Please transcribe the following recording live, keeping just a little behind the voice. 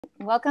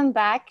Welcome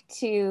back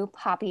to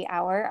Poppy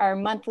Hour, our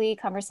monthly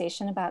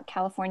conversation about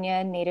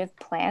California native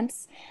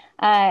plants.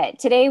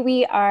 Today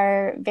we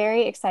are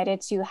very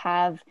excited to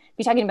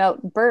be talking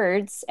about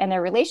birds and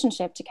their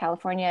relationship to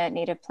California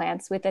native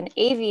plants with an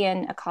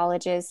avian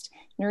ecologist,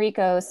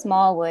 Noriko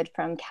Smallwood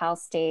from Cal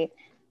State,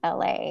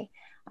 LA.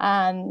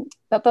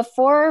 But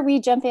before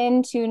we jump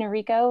into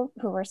Noriko,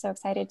 who we're so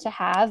excited to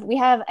have, we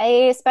have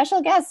a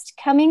special guest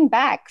coming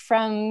back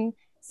from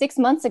 6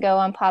 months ago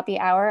on Poppy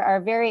Hour, our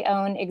very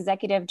own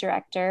executive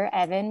director,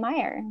 Evan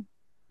Meyer.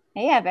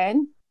 Hey,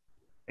 Evan.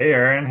 Hey,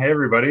 Aaron. Hey,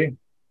 everybody.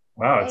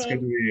 Wow, it's Hey.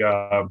 good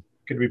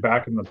to be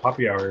back in the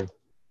Poppy Hour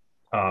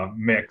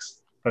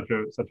mix. Such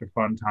a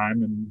fun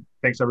time, and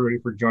thanks everybody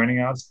for joining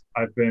us.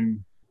 I've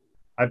been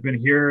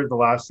here the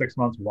last 6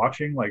 months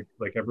watching, like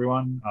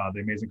everyone, the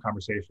amazing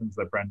conversations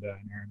that Brenda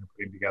and Aaron are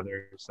putting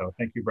together. So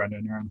thank you, Brenda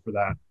and Aaron, for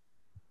that.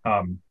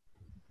 Um,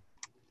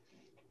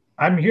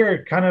 I'm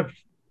here kind of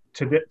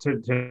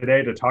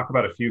today to talk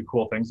about a few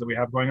cool things that we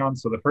have going on.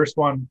 So the first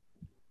one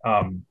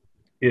um,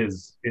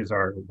 is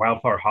our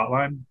wildflower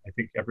hotline. I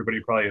think everybody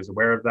probably is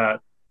aware of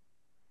that.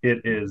 It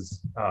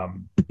is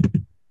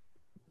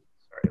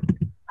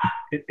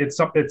it's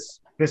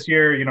this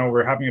year. You know,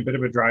 we're having a bit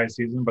of a dry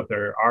season, but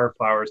there are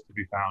flowers to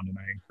be found, and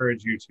I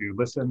encourage you to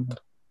listen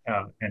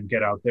and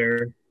get out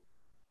there.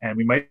 And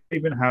we might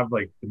even have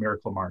like the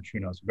Miracle March.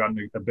 Who knows? We've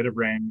gotten a bit of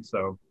rain,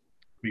 so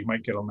we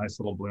might get a nice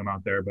little bloom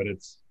out there. But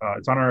it's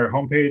on our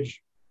homepage,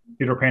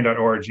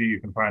 theodorepaine.org.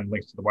 You can find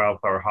links to the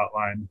wildflower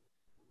hotline.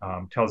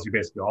 Tells you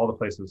basically all the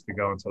places to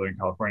go in Southern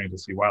California to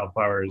see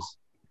wildflowers,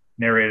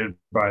 narrated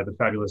by the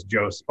fabulous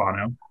Joe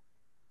Spano.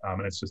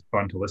 And it's just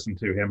fun to listen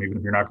to him, even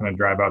if you're not going to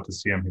drive out to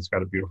see him. He's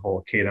got a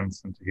beautiful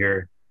cadence, and to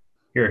hear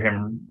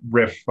him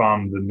riff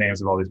on the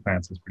names of all these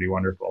plants is pretty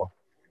wonderful.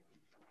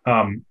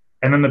 And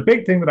then the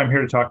big thing that I'm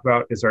here to talk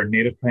about is our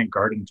native plant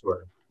garden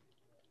tour.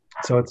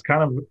 So it's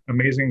kind of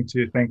amazing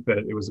to think that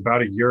it was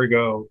about a year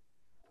ago,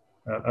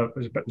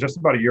 just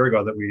about a year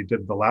ago, that we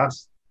did the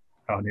last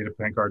native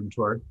plant garden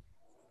tour,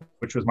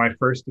 which was my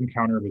first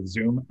encounter with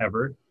Zoom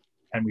ever.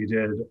 And we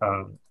did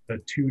a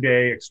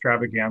 2-day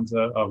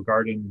extravaganza of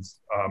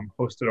gardens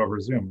hosted over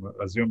Zoom,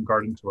 a Zoom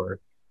garden tour.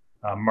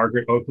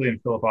 Margaret Oakley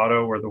and Philip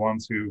Otto were the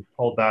ones who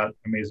pulled that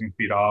amazing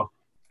feat off,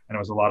 and it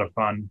was a lot of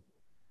fun.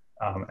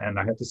 And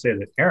I have to say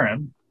that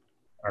Aaron,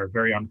 our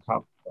very own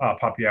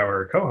Poppy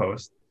Hour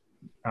co-host,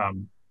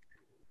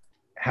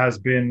 has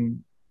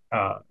been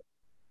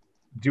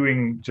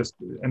doing just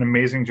an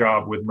amazing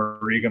job with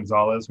Marie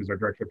Gonzalez, who's our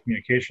director of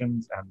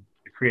communications and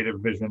the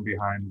creative vision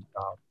behind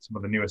some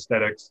of the new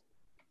aesthetics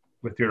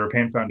with Theodore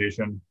Payne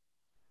Foundation.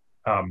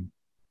 And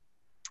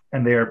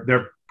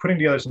they're putting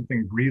together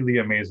something really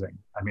amazing.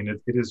 I mean,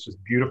 it is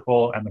just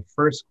beautiful. And the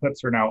first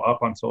clips are now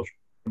up on social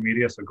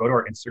media. So go to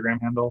our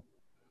Instagram handle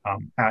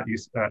at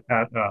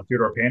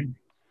Theodore Payne,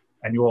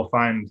 and you will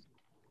find,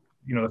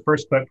 the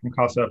first clip from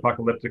Casa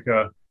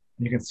Apocalyptica, and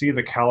you can see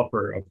the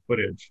caliper of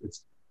footage.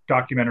 It's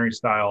documentary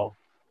style,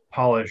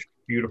 polished,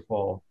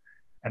 beautiful.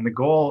 And the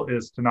goal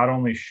is to not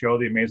only show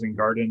the amazing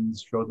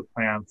gardens, show the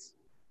plants,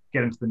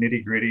 get into the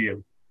nitty gritty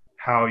of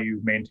how you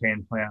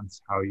maintain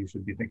plants, how you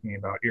should be thinking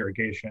about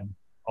irrigation,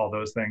 all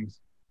those things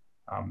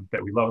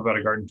that we love about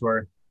a garden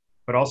tour,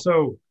 but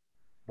also,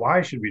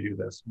 why should we do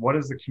this? What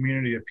is the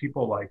community of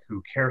people like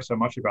who care so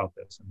much about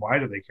this, and why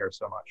do they care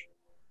so much?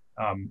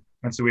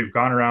 And so we've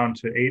gone around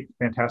to 8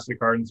 fantastic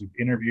gardens. We've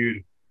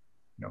interviewed,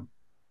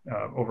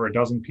 over a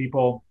dozen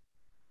people,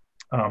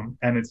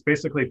 and it's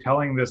basically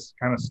telling this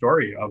kind of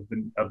story of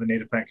the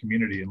native plant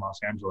community in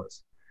Los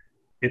Angeles.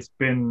 It's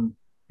been,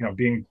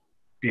 being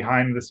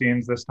behind the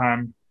scenes this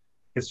time,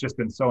 it's just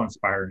been so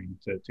inspiring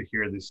to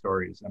hear these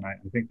stories. And I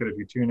think that if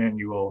you tune in,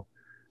 you will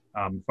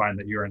find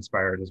that you're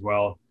inspired as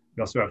well.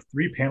 We also have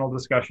 3 panel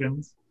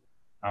discussions,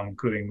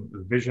 including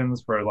the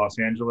visions for Los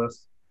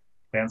Angeles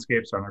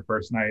landscapes on our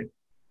first night,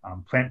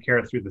 plant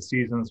care through the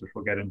seasons, which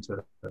we'll get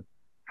into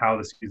how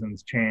the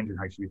seasons change and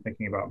how you should be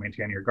thinking about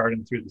maintaining your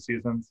garden through the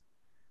seasons,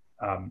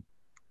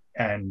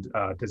 and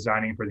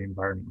designing for the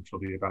environment, which will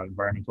be about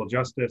environmental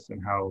justice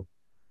and how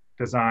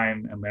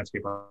design and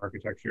landscape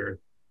architecture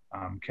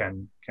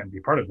can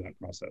be part of that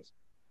process.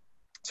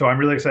 So I'm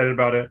really excited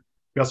about it.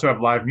 We also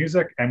have live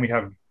music, and we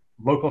have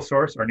Local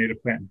Source, our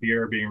native plant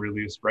beer, being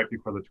released right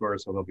before the tour.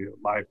 So there'll be a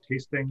live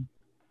tasting,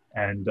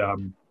 and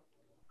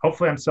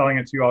hopefully I'm selling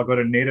it to you. I'll go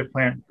to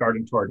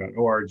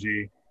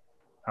nativeplantgardentour.org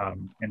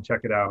and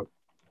check it out.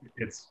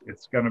 It's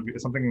going to be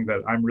something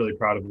that I'm really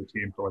proud of the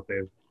team for what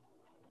they've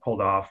pulled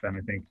off. And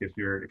I think if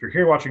you're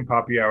here watching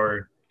Poppy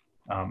Hour,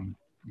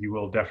 you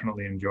will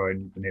definitely enjoy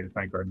the Native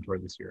Plant Garden Tour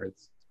this year.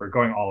 We're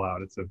going all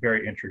out. It's a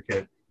very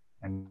intricate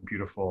and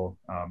beautiful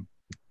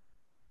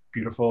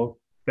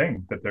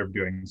thing that they're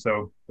doing.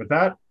 So with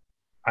that,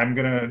 I'm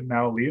gonna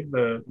now leave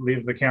the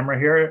camera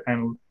here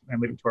and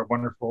leave it to our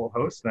wonderful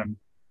hosts, and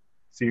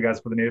see you guys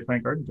for the Native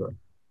Plant Garden Tour.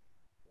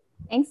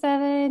 Thanks,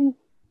 Evan.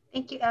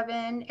 Thank you,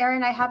 Evan.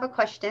 Aaron, I have a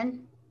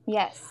question.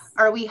 Yes.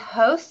 Are we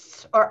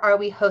hosts or are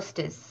we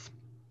hostess?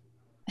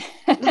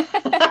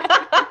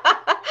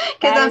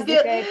 Because That is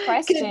a good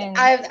question.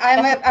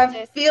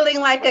 I'm feeling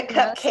like a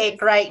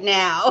cupcake right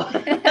now.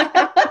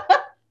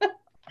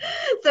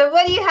 So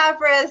what do you have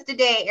for us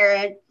today,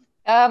 Erin?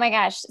 Oh my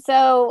gosh.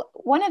 So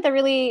one of the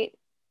really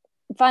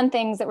fun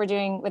things that we're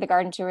doing with a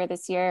garden tour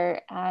this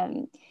year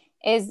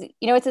is,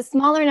 it's a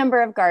smaller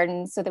number of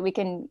gardens so that we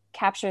can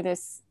capture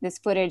this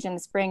footage in the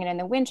spring and in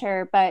the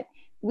winter, but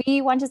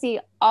we want to see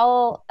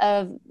all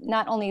of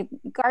not only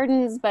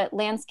gardens, but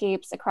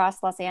landscapes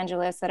across Los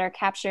Angeles that are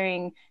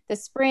capturing the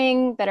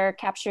spring, that are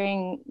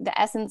capturing the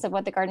essence of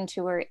what the garden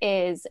tour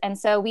is. And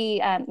so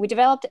we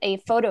developed a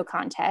photo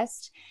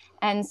contest.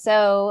 And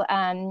so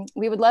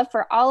we would love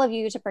for all of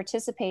you to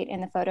participate in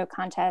the photo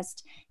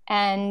contest.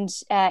 And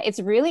it's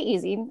really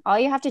easy. All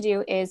you have to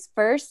do is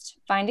first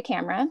find a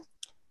camera.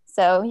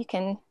 So you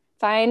can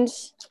find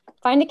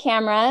a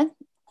camera,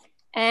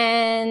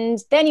 and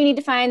then you need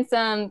to find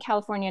some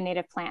California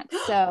native plants.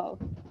 So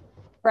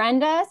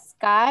Brenda,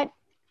 Scott,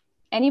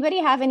 anybody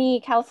have any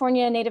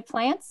California native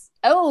plants?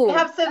 Oh, I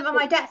have some on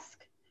my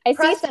desk. I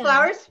Pressed see some.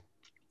 flowers.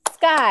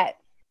 Scott.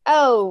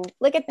 Oh,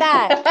 look at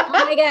that. Oh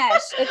my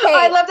gosh. Okay.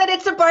 I love that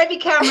it's a Barbie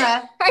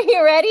camera. Are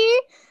you ready?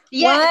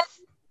 Yes.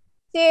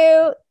 1,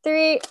 2,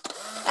 3.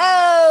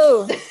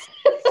 Oh, here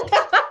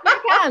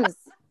it comes.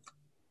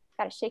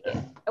 Gotta shake it.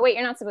 Oh wait,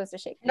 you're not supposed to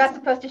shake it. You're not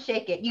supposed to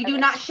shake it. You do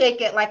not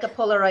shake it like a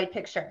Polaroid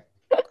picture.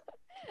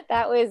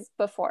 That was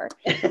before.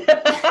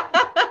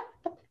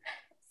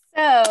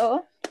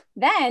 So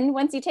then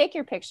once you take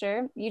your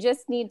picture, you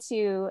just need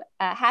to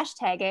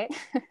hashtag it.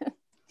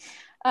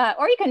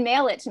 Or you can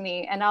mail it to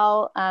me and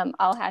I'll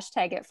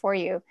hashtag it for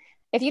you.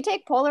 If you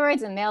take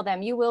Polaroids and mail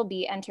them, you will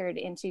be entered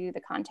into the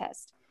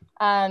contest.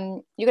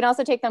 You can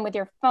also take them with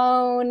your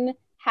phone,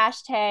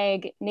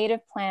 hashtag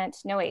native plant.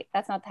 No, wait,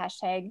 that's not the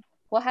hashtag.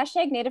 Well,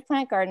 hashtag native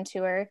plant garden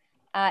tour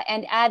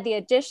and add the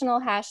additional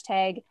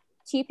hashtag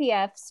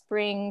TPF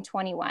spring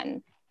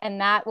 21. And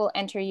that will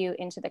enter you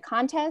into the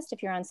contest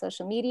if you're on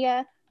social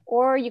media,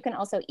 or you can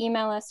also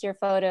email us your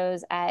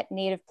photos at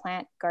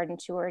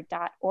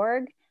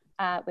nativeplantgardentour.org.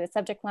 With a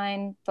subject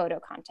line, photo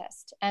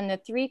contest. And the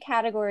 3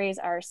 categories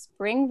are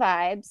spring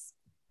vibes,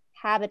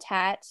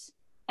 habitat,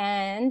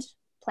 and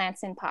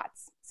plants in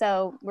pots.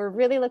 So we're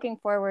really looking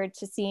forward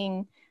to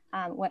seeing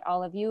what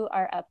all of you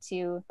are up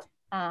to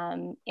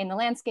in the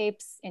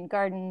landscapes, in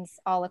gardens,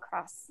 all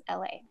across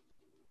LA.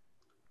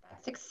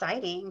 That's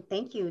exciting.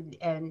 Thank you,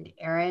 and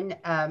Erin.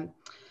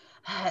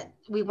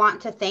 We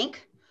want to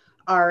thank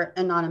our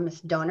anonymous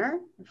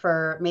donor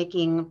for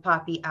making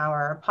Poppy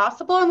Hour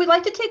possible. And we'd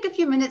like to take a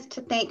few minutes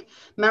to thank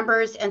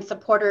members and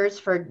supporters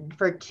for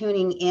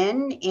tuning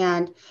in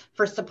and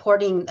for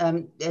supporting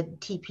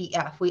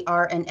TPF. We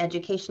are an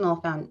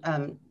educational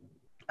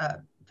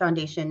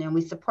foundation, and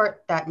we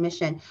support that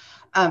mission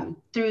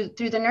through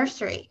the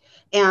nursery.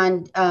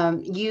 And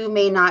you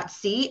may not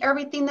see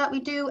everything that we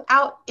do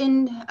out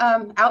and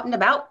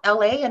about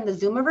LA and the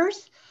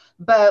Zoomiverse,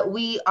 but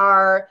we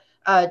are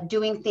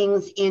doing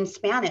things in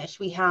Spanish.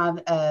 We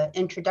have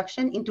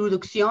introduction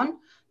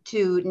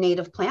to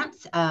native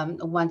plants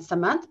once a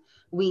month.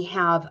 We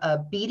have a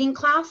beading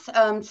class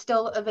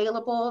still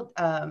available.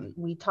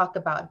 We talk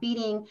about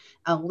beading,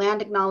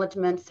 land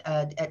acknowledgements,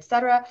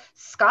 etc.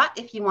 Scott,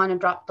 if you want to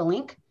drop the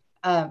link,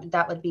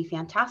 that would be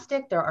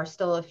fantastic. There are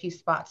still a few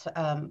spots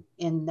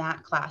in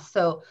that class.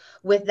 So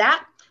with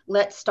that,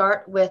 let's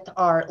start with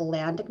our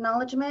land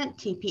acknowledgement.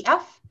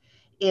 TPF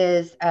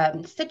is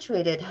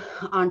situated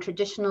on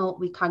traditional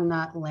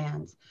Wikangna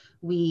lands.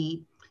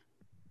 We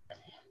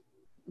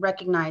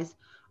recognize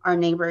our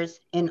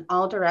neighbors in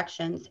all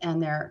directions and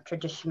their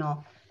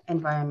traditional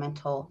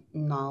environmental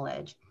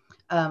knowledge.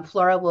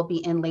 Flora will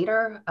be in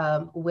later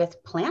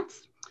with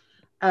plants.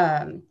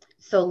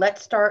 So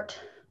let's start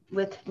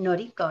with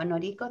Noriko.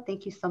 Noriko,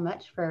 thank you so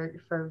much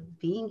for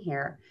being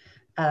here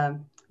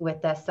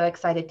with us. So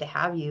excited to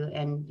have you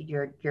and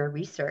your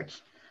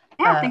research.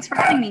 Yeah, thanks for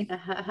having me.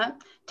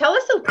 Tell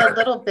us a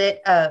little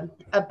bit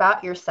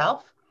about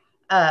yourself.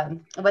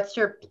 What's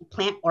your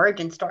plant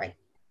origin story?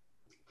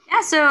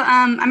 Yeah, so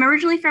I'm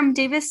originally from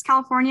Davis,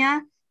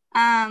 California.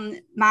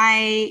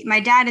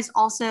 My dad is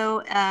also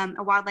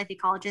a wildlife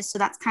ecologist, so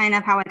that's kind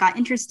of how I got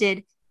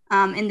interested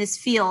in this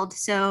field.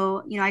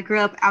 So, I grew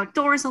up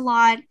outdoors a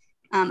lot,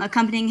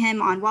 accompanying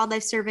him on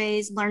wildlife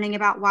surveys, learning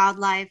about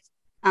wildlife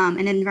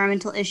and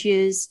environmental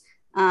issues.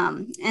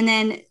 And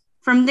then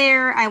from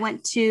there, I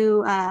went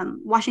to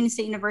Washington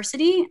State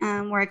University,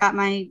 where I got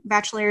my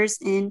bachelor's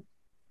in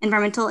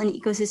environmental and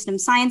ecosystem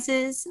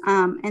sciences.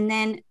 And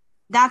then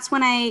that's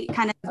when I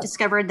kind of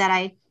discovered that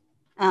I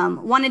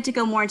wanted to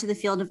go more into the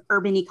field of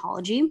urban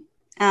ecology,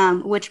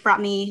 which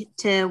brought me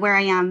to where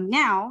I am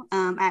now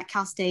at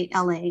Cal State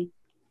LA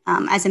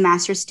as a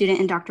master's student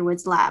in Dr.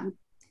 Wood's lab.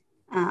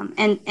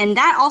 And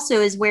that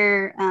also is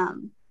where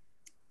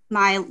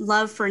my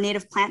love for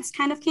native plants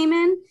kind of came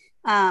in.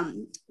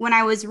 When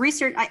I was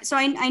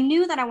I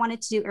knew that I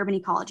wanted to do urban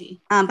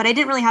ecology, but I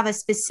didn't really have a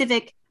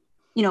specific,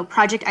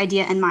 project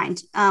idea in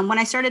mind. When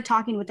I started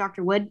talking with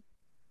Dr. Wood,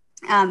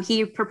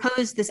 he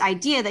proposed this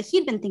idea that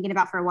he'd been thinking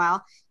about for a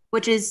while,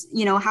 which is,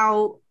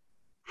 how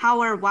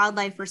how are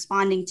wildlife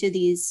responding to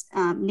these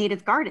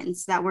native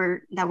gardens that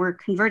we're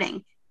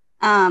converting?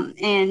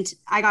 And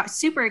I got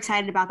super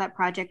excited about that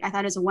project. I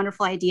thought it was a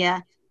wonderful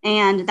idea.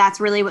 And that's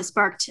really what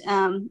sparked,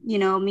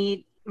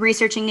 me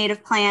researching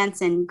native plants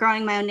and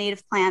growing my own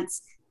native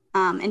plants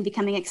and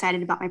becoming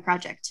excited about my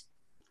project.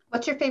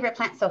 What's your favorite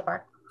plant so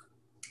far?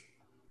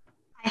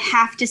 I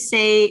have to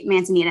say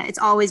manzanita. It's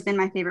always been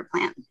my favorite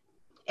plant.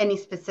 Any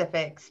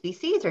specific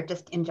species or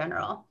just in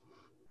general?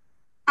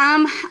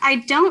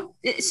 I don't.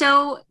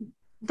 So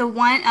the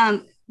one,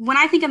 when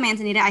I think of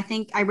manzanita, I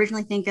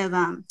originally think of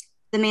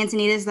the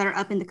manzanitas that are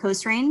up in the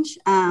Coast Range.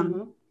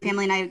 Family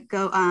and I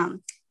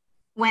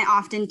went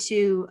often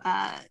to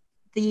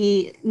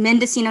the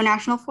Mendocino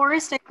National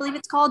Forest, I believe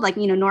it's called,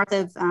 north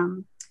of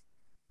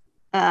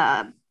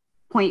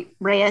Point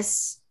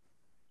Reyes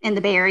in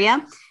the Bay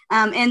Area.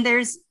 And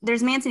there's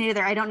manzanita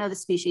there. I don't know the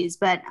species,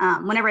 but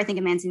whenever I think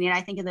of manzanita, I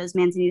think of those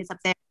manzanitas up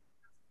there.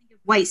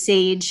 White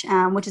sage,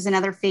 which is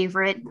another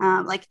favorite.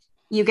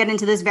 You get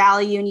into this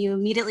valley and you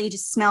immediately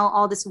just smell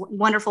all this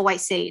wonderful white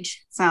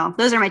sage. So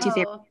those are my two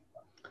favorites.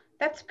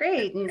 That's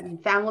great.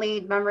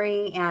 Family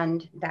memory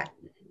and that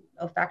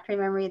olfactory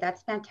memory.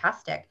 That's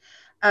fantastic.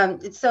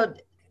 So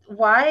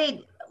why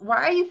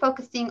are you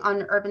focusing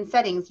on urban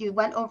settings? You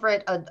went over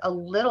it a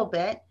little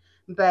bit,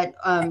 but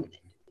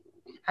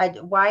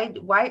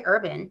why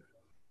urban?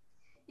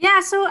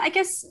 Yeah, so I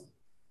guess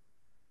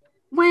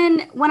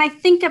when I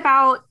think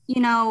about,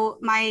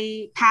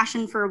 my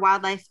passion for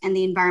wildlife and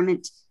the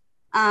environment,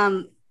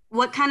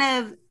 what kind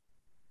of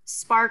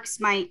sparks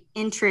my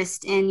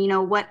interest in,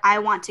 what I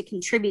want to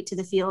contribute to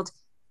the field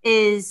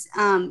is,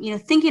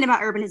 thinking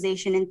about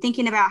urbanization and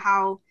thinking about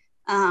how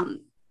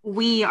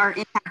we are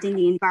impacting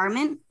the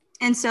environment.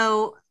 And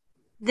so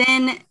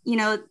then,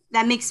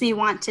 that makes me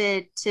want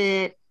to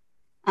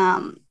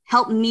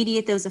help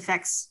mediate those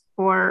effects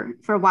for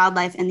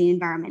wildlife and the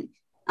environment.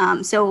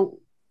 So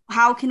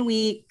how can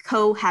we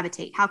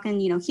cohabitate? How can,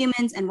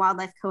 humans and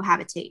wildlife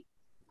cohabitate?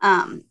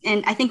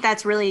 And I think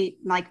that's really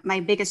like my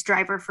biggest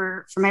driver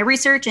for my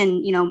research,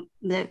 and,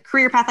 the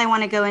career path I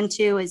want to go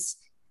into is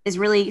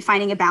really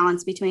finding a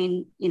balance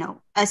between,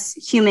 us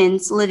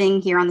humans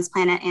living here on this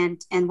planet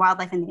and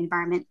wildlife and the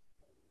environment.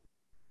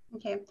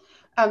 Okay.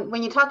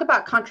 When you talk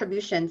about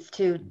contributions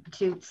to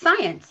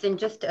science and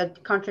just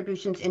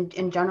contributions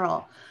in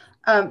general,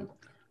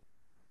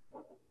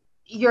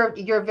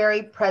 your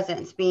very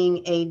presence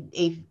being a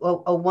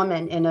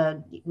woman in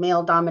a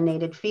male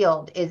dominated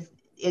field, is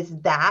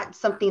that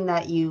something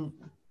that you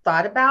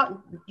thought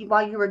about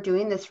while you were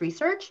doing this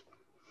research?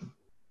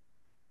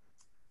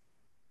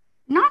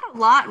 Not a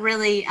lot,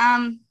 really.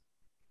 I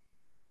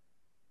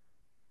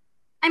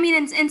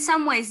mean, in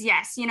some ways,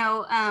 yes.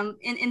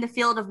 In the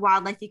field of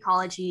wildlife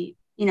ecology,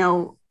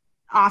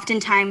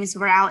 oftentimes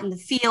we're out in the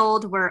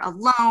field, we're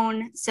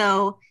alone.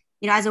 So,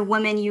 as a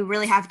woman, you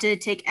really have to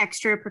take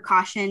extra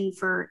precaution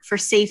for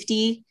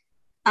safety.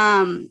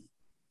 But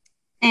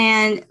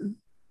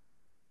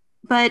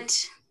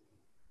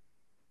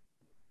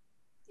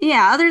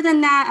yeah, other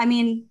than that, I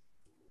mean,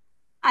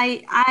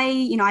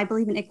 I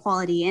believe in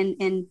equality,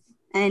 and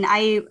I've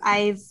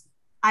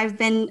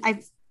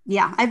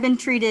been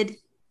treated,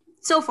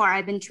 so far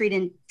I've been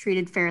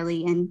treated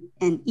fairly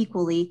and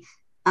equally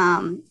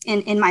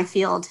in my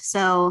field.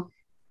 So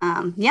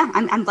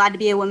I'm glad to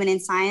be a woman in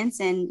science,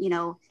 and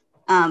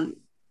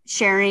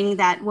sharing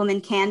that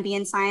women can be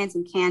in science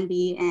and can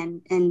be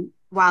in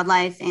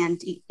wildlife and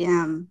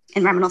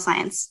environmental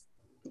science.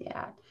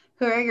 Yeah.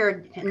 Who are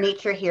your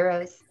nature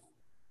heroes?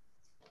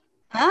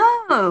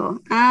 Oh,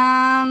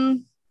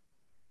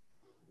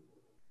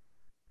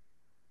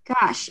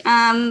 gosh.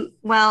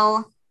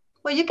 Well,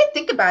 you can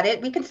think about it.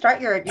 We can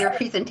start your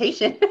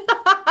presentation.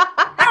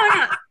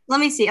 No. Let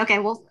me see. Okay.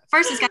 Well,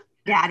 first it's got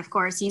Dad, of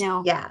course,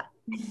 Yeah.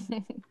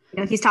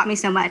 He's taught me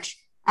so much.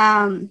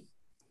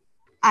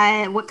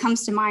 What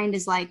comes to mind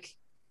is now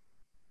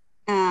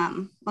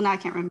I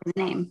can't remember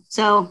the name.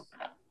 So,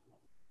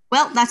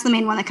 that's the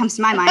main one that comes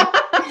to my mind.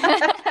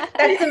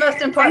 That's the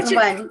most important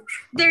one.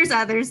 There's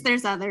others,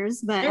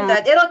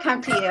 but it'll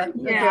come to you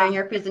during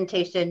your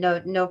presentation.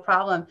 No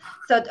problem.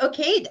 So,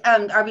 okay.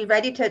 Are we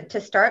ready to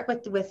start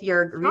with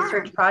your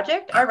research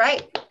project? All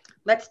right,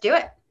 let's do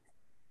it.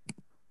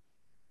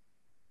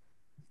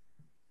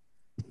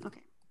 Okay.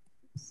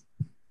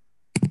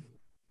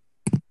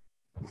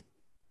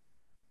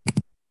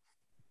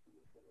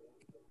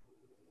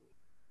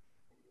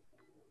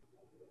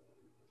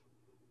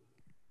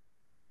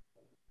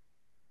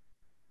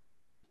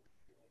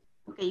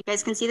 Okay, you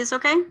guys can see this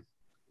okay?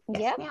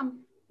 Yes, ma'am.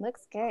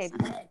 Looks good.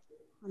 Let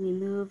me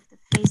move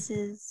the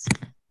faces.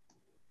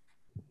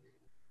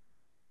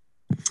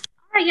 All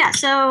right, yeah,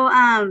 so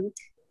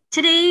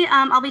today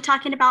I'll be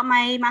talking about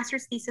my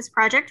master's thesis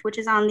project, which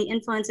is on the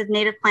influence of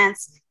native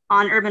plants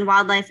on urban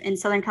wildlife in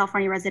Southern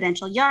California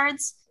residential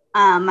yards.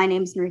 My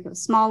name is Noriko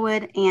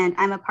Smallwood, and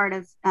I'm a part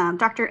of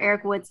Dr.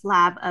 Eric Wood's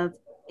lab of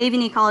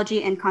avian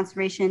ecology and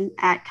conservation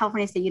at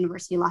California State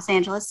University, Los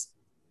Angeles.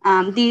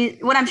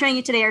 What I'm showing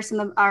you today are some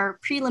of our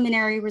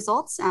preliminary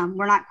results.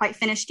 We're not quite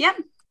finished yet.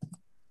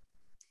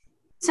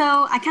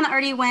 So I kind of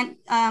already went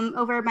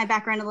over my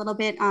background a little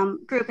bit.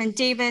 Grew up in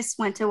Davis,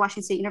 went to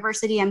Washington State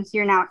University. I'm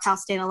here now at Cal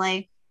State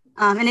LA.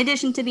 In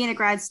addition to being a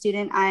grad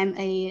student, I'm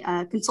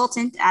a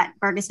consultant at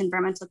Vargas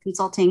Environmental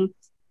Consulting.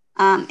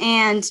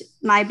 And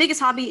my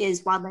biggest hobby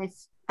is wildlife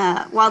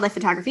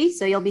photography.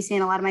 So you'll be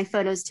seeing a lot of my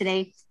photos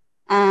today.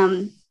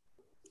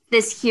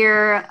 This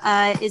here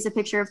is a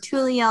picture of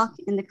Tule elk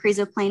in the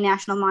Carrizo Plain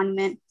National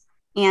Monument,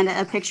 and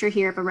a picture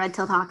here of a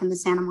red-tailed hawk in the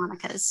Santa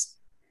Monicas.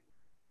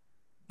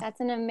 That's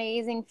an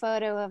amazing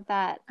photo of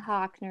that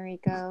hawk,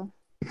 Noriko.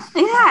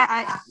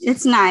 Yeah,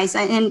 it's nice.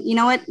 And you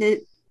know what?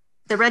 The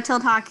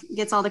red-tailed hawk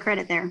gets all the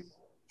credit there.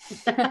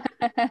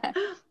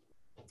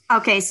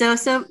 Okay, so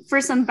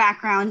for some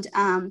background,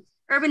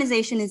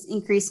 urbanization is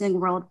increasing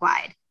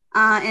worldwide.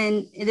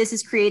 And this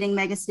is creating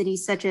megacities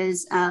such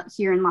as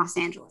here in Los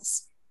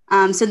Angeles.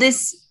 So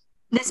this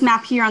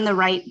map here on the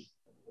right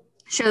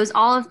shows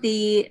all of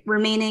the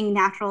remaining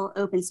natural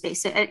open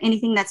space. So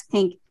anything that's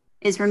pink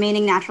is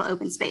remaining natural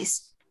open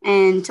space.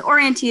 And to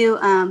orient you,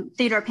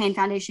 Theodore Payne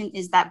Foundation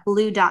is that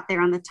blue dot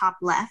there on the top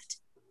left.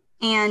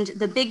 And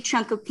the big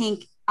chunk of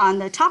pink on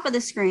the top of the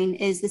screen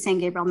is the San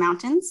Gabriel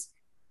Mountains.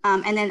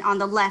 And then on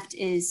the left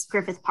is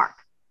Griffith Park.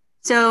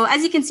 So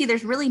as you can see,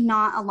 there's really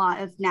not a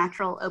lot of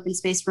natural open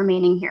space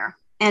remaining here.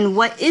 And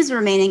what is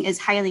remaining is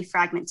highly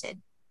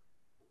fragmented.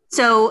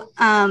 So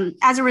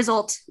as a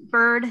result,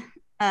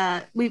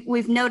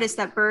 we've noticed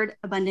that bird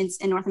abundance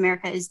in North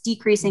America is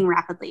decreasing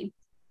rapidly.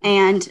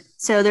 And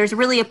so there's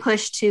really a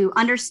push to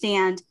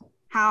understand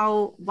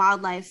how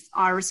wildlife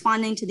are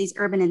responding to these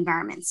urban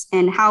environments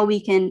and how we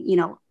can,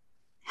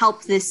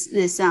 help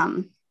this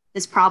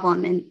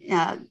problem.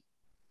 And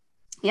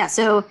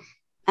so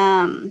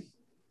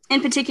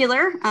in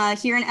particular,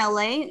 here in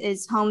LA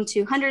is home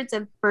to hundreds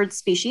of bird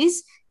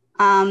species.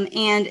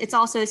 And it's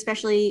also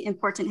especially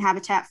important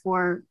habitat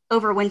for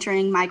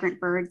overwintering migrant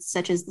birds,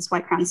 such as this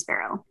white-crowned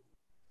sparrow.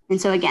 And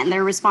so again,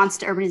 their response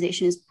to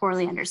urbanization is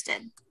poorly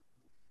understood.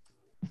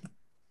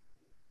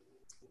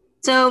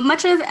 So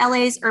much of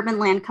LA's urban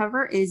land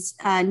cover is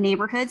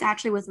neighborhoods,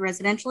 actually with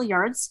residential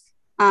yards.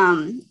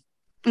 It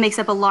makes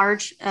up a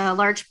large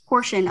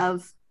portion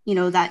of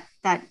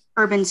that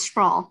urban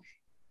sprawl.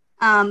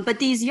 But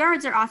these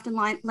yards are often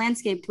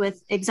landscaped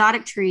with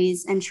exotic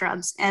trees and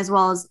shrubs, as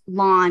well as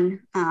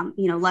lawn,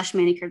 lush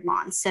manicured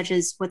lawns, such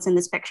as what's in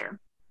this picture.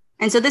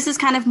 And so this is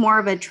kind of more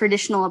of a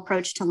traditional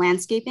approach to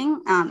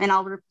landscaping. And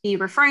I'll be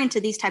referring to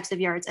these types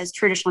of yards as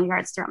traditional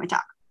yards throughout my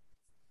talk.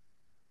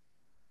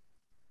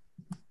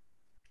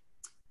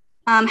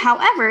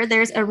 However,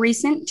 there's a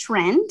recent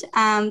trend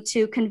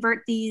to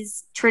convert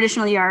these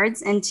traditional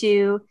yards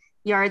into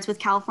yards with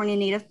California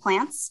native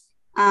plants.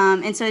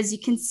 And so as you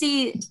can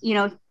see,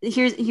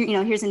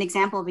 here's an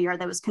example of a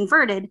yard that was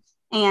converted,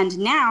 and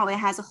now it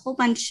has a whole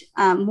bunch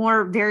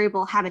more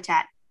variable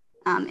habitat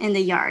in the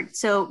yard.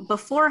 So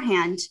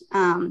beforehand,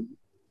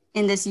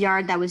 in this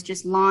yard that was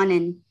just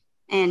lawn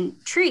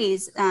and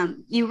trees,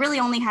 you really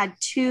only had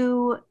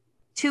two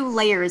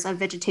layers of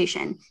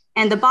vegetation.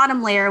 And the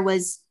bottom layer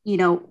was,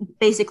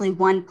 basically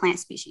one plant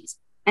species.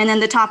 And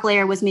then the top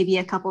layer was maybe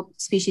a couple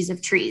species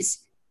of trees.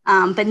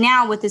 But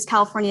now with this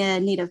California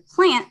native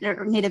plant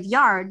or native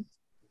yard,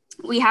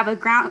 we have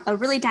a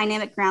really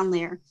dynamic ground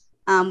layer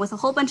with a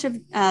whole bunch of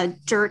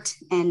dirt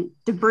and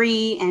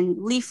debris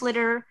and leaf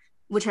litter,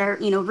 which are,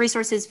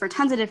 resources for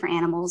tons of different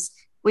animals.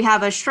 We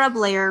have a shrub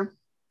layer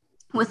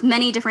with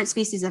many different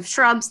species of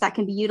shrubs that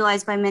can be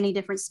utilized by many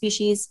different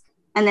species.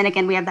 And then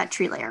again, we have that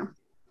tree layer.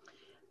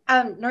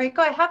 Noriko,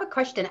 I have a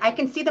question. I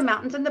can see the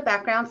mountains in the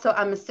background, so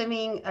I'm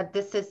assuming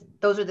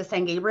those are the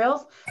San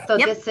Gabriels. So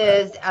yep. This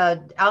is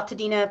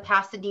Altadena,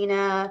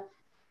 Pasadena.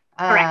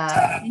 Correct.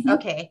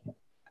 Okay.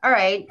 All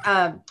right.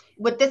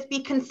 Would this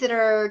be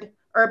considered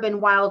urban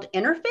wild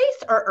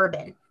interface or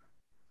urban?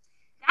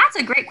 That's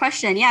a great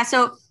question. Yeah.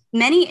 So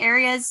many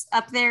areas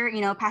up there,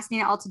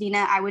 Pasadena,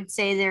 Altadena, I would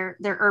say they're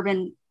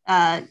urban.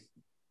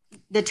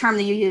 The term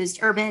that you used,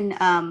 urban,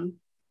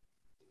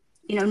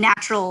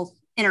 natural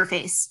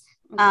interface.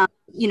 A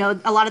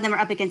lot of them are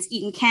up against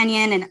Eaton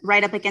Canyon and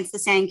right up against the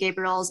San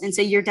Gabriels. And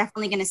so you're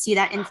definitely going to see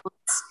that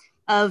influence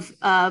of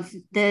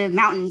the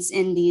mountains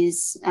in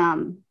these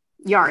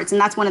yards.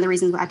 And that's one of the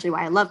reasons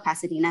why I love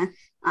Pasadena.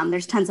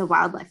 There's tons of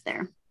wildlife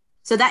there.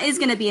 So that is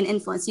going to be an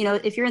influence.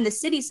 If you're in the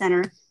city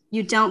center,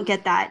 you don't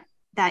get that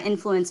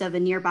influence of a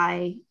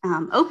nearby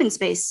open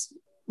space.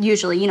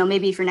 Usually,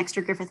 maybe if you're next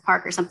to Griffith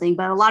Park or something,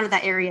 but a lot of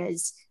that area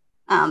is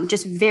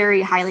just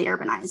very highly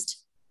urbanized.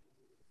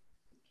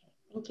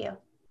 Thank you.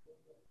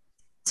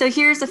 So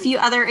here's a few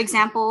other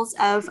examples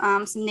of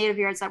some native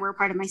yards that were a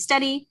part of my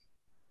study.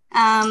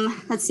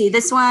 Let's see,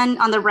 this one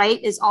on the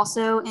right is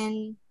also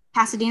in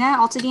Pasadena,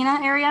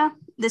 Altadena area.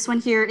 This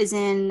one here is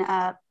in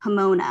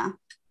Pomona.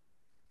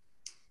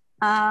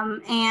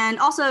 And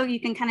also you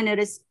can kind of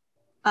notice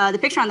the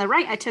picture on the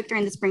right I took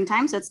during the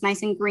springtime. So it's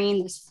nice and green,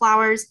 there's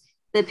flowers.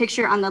 The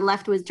picture on the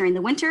left was during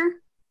the winter.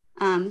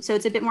 So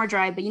it's a bit more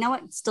dry, but you know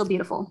what? It's still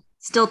beautiful.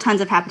 Still tons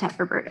of habitat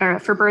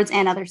for birds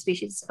and other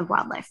species of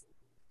wildlife.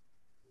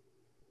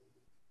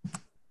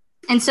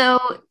 And so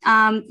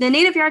the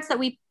native yards that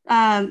we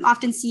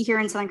often see here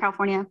in Southern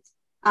California,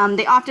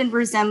 they often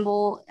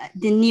resemble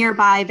the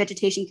nearby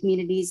vegetation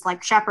communities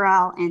like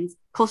chaparral and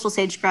coastal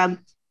sage scrub.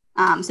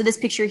 So this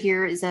picture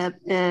here is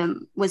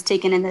was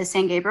taken in the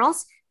San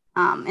Gabriels.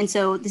 And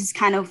so this is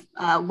kind of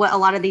what a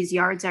lot of these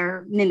yards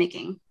are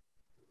mimicking.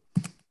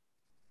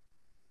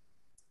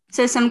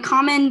 So some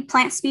common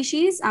plant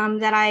species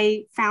that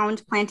I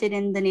found planted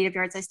in the native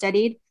yards I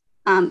studied.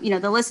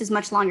 The list is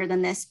much longer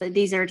than this, but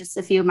these are just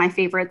a few of my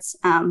favorites.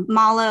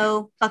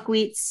 Mallow,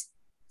 buckwheats,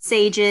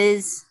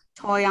 sages,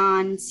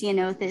 toyon,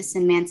 ceanothus,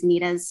 and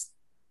manzanitas.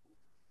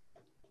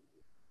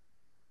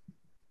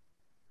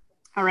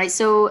 All right,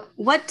 so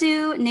what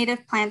do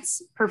native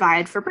plants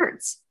provide for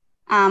birds?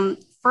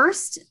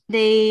 First,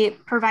 they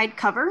provide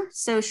cover.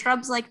 So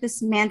shrubs like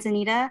this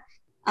manzanita,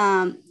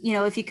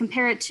 if you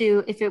compare it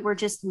to if it were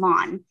just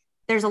lawn,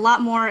 there's a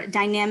lot more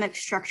dynamic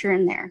structure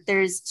in there.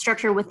 There's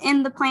structure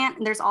within the plant,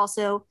 and there's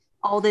also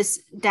all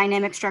this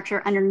dynamic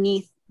structure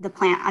underneath the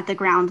plant at the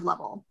ground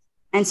level.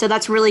 And so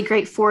that's really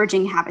great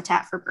foraging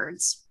habitat for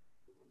birds.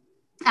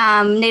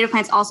 Native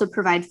plants also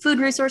provide food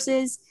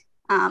resources,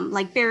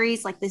 like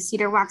berries, like the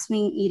cedar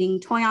waxwing eating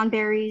toyon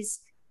berries,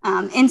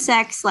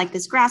 insects like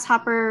this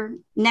grasshopper,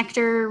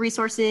 nectar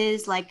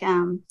resources like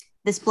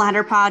this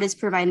bladderpod is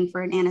providing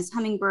for an Anna's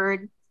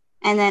hummingbird,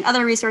 and then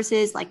other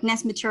resources like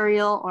nest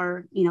material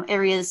or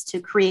areas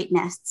to create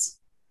nests.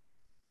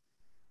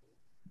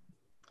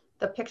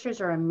 The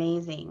pictures are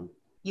amazing.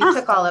 You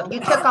took all of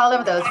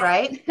those,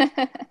 right?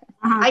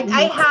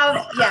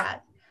 I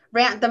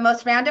have the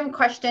most random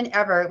question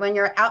ever. When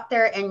you're out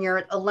there and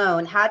you're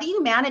alone, how do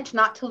you manage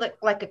not to look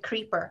like a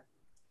creeper?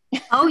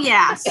 Oh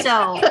yeah.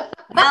 So,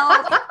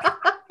 well,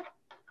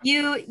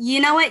 you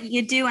know what?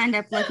 You do end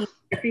up looking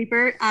like a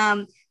creeper.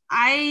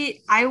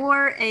 I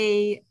wore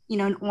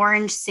an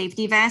orange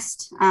safety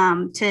vest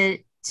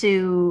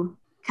to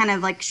kind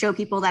of like show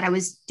people that I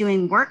was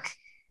doing work.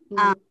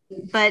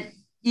 But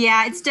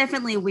yeah, it's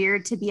definitely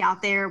weird to be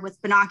out there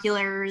with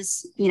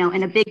binoculars,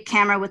 and a big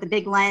camera with a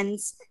big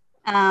lens.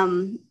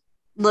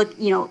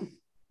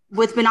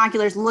 With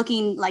binoculars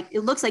looking like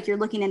it looks like you're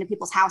looking into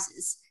people's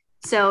houses.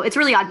 So it's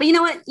really odd. But you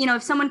know what?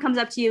 If someone comes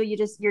up to you,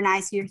 you're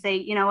nice. You say,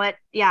 you know what?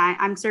 Yeah,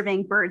 I'm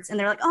surveying birds. And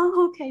they're like,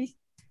 oh, okay.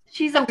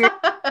 She's a weird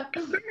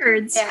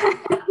birds. Yeah.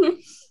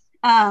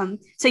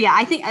 So yeah,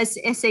 I think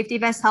a safety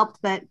vest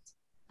helped, but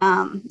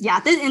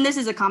this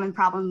is a common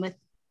problem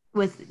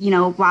with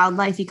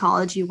wildlife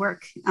ecology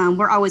work.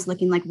 We're always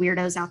looking like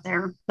weirdos out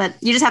there, but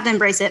you just have to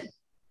embrace it.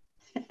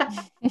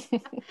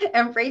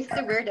 Embrace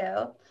the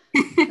weirdo.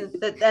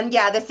 And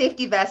the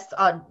safety vests.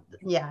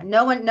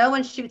 No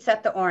one shoots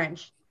at the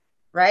orange,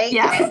 right?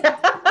 Yeah,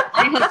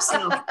 I hope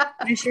so.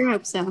 I sure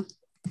hope so.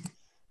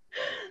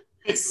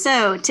 Okay,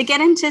 so to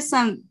get into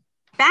some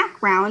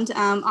background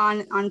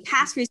on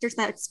past research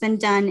that's been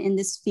done in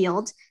this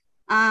field,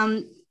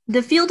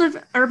 the field of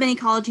urban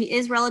ecology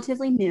is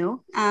relatively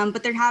new,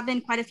 but there have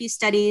been quite a few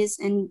studies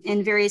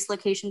in various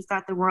locations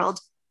throughout the world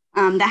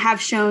that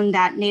have shown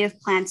that native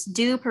plants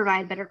do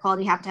provide better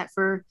quality habitat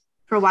for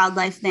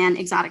wildlife than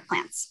exotic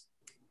plants.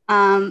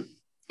 And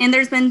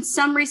there's been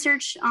some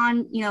research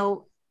on,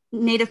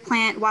 native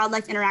plant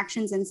wildlife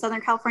interactions in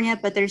Southern California,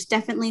 but there's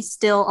definitely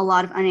still a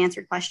lot of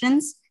unanswered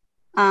questions.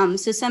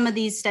 So some of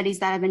these studies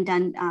that have been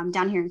done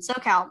down here in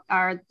SoCal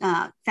are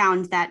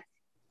found that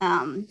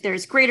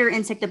there's greater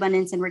insect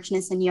abundance and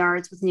richness in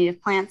yards with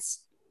native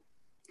plants.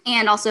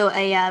 And also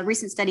a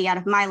recent study out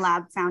of my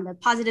lab found a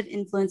positive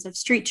influence of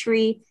street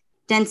tree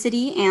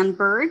density and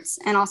birds,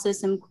 and also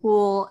some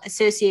cool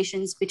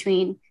associations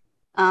between,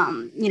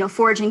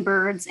 foraging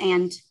birds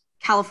and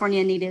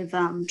California native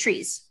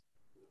trees.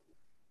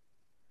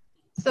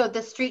 So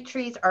the street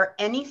trees are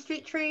any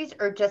street trees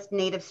or just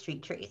native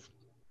street trees?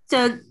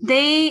 So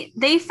they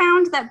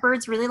found that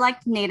birds really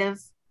liked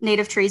native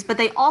trees, but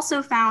they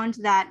also found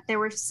that there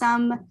were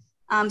some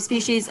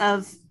species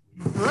of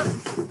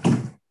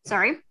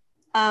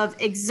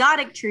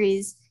exotic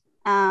trees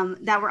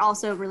that were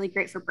also really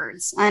great for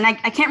birds. And I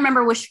can't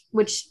remember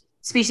which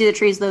species of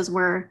trees those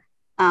were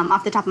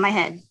off the top of my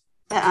head,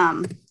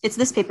 but it's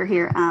this paper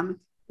here,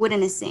 Wood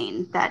and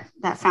Hussein,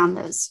 that found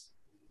those.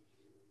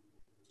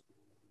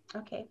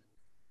 Okay.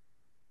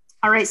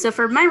 All right, so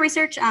for my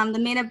research, the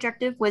main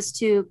objective was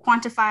to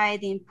quantify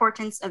the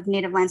importance of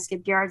native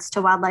landscaped yards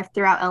to wildlife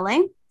throughout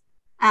LA.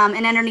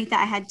 And underneath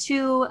that, I had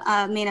two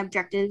main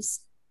objectives.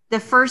 The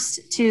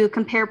first, to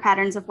compare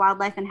patterns of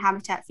wildlife and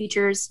habitat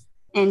features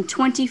in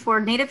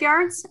 24 native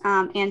yards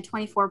and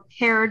 24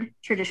 paired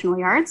traditional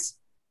yards.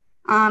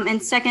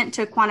 And second,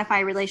 to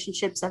quantify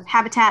relationships of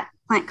habitat,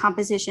 plant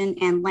composition,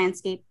 and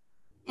landscape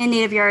in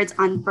native yards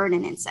on bird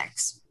and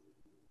insects.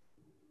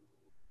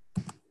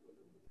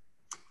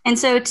 And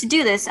so to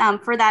do this,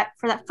 for that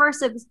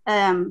first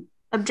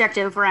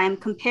objective where I'm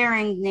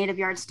comparing native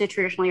yards to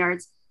traditional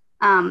yards,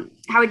 how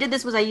I did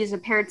this was I used a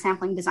paired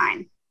sampling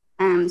design.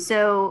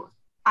 So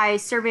I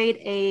surveyed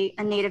a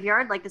native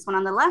yard like this one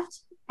on the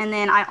left, and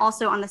then I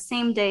also on the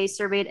same day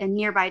surveyed a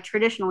nearby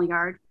traditional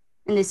yard.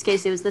 In this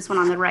case, it was this one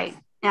on the right.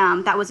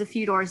 That was a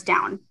few doors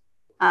down.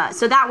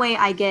 So that way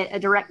I get a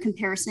direct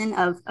comparison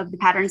of the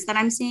patterns that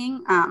I'm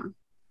seeing.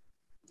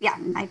 Yeah,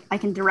 I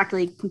can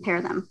directly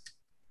compare them.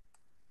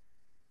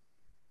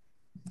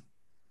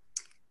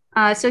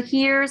 So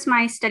here's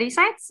my study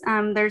sites.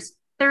 There's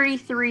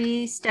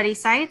 33 study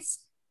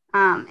sites,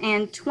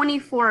 and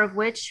 24 of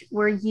which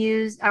were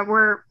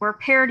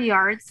paired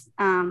yards,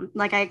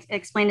 like I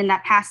explained in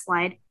that past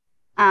slide,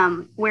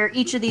 where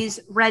each of these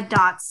red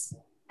dots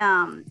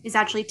is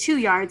actually 2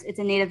 yards. It's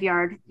a native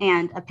yard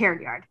and a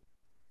paired yard.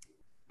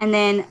 And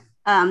then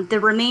the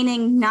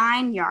remaining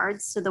 9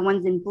 yards, so the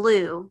ones in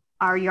blue,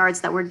 are yards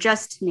that were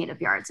just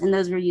native yards, and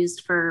those were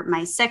used for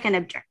my second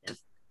objective.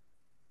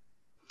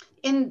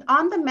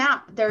 On the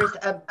map, there's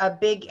a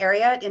big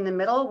area in the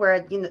middle where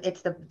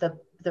it's the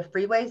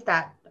freeways,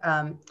 that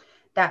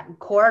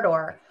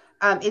corridor.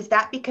 Is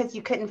that because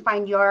you couldn't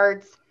find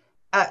yards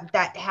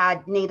that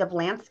had native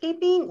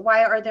landscaping?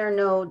 Why are there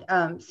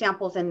no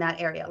samples in that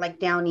area, like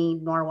Downey,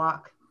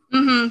 Norwalk?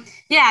 Mm-hmm.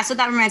 Yeah, so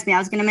that reminds me, I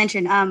was going to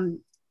mention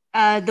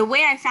the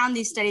way I found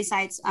these study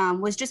sites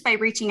was just by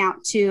reaching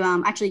out to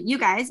actually you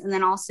guys, and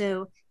then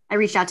also I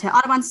reached out to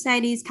Audubon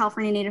societies,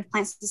 California Native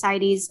Plant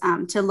Societies,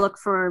 to look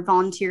for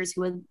volunteers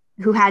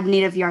who had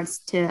native yards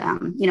to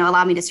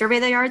allow me to survey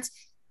the yards.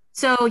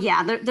 So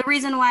yeah, the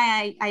reason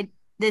why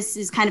this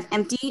is kind of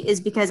empty is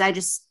because I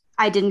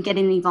didn't get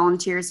any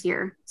volunteers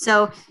here.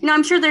 So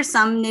I'm sure there's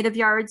some native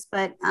yards,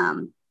 but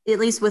at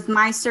least with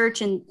my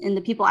search and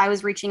the people I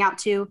was reaching out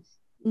to,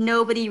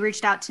 nobody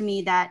reached out to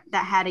me that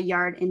had a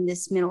yard in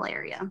this middle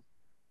area.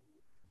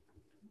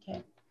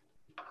 Okay,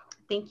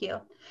 thank you.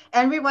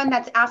 Everyone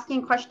that's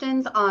asking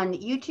questions on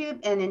YouTube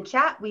and in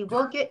chat, we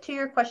will get to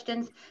your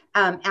questions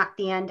at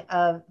the end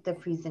of the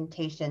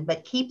presentation,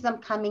 but keep them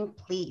coming,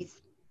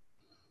 please.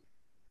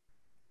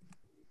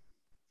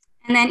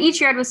 And then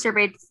each yard was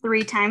surveyed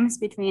 3 times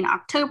between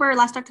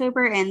last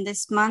October and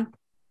this month.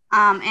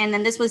 And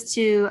then this was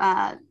to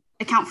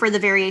account for the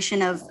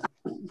variation of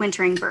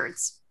wintering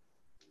birds.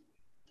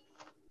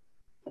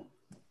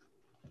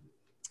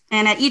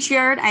 And at each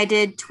yard, I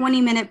did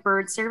 20-minute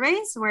bird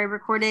surveys where I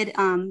recorded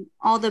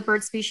all the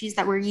bird species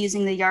that were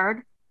using the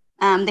yard.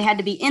 They had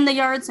to be in the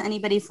yard, so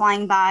anybody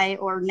flying by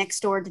or next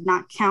door did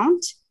not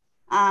count.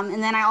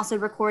 And then I also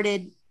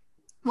recorded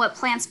what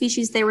plant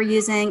species they were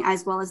using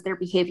as well as their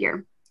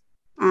behavior.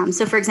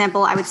 So for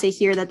example, I would say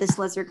here that this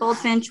lizard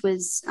goldfinch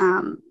was,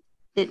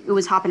 it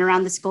was hopping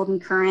around this golden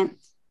currant,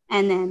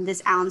 and then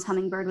this Allen's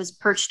hummingbird was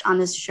perched on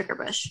this sugar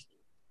bush.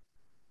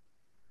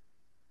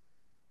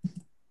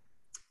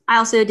 I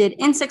also did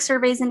insect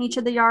surveys in each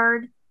of the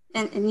yards.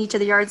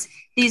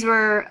 These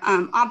were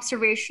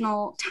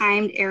observational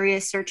timed area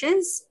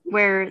searches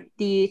where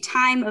the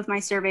time of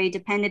my survey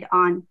depended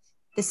on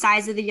the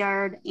size of the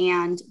yard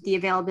and the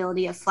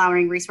availability of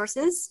flowering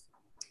resources.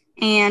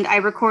 And I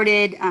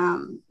recorded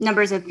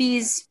numbers of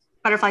bees,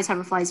 butterflies,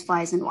 hoverflies,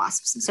 flies, and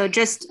wasps. So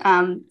just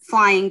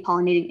flying,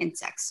 pollinating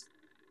insects.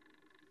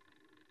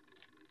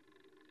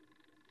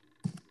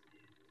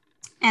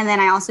 And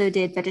then I also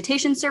did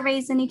vegetation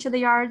surveys in each of the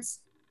yards.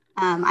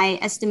 I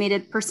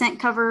estimated percent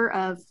cover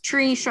of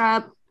tree,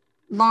 shrub,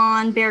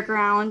 lawn, bare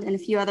ground, and a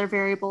few other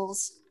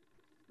variables.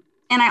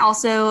 And I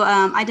also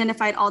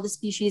identified all the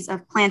species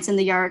of plants in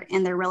the yard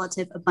and their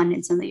relative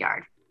abundance in the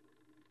yard.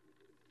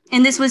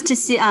 And this was to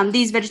see,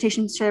 these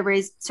vegetation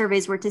surveys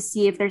were to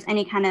see if there's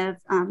any kind of,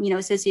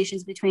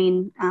 associations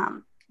between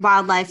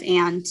wildlife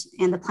and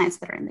the plants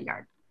that are in the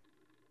yard.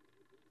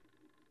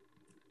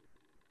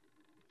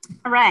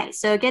 All right,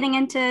 so getting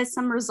into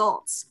some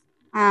results.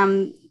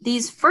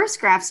 These first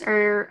graphs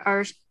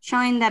are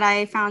showing that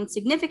I found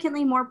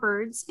significantly more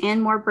birds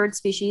and more bird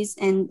species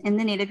in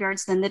the native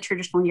yards than the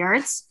traditional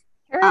yards.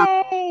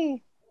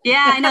 Hooray!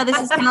 Yeah, I know, this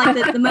is kind of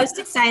like the most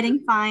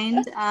exciting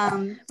find.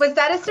 Was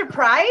that a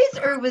surprise,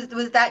 or was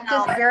that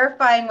just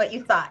verifying what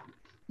you thought?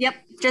 Yep,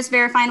 just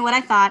verifying what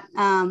I thought.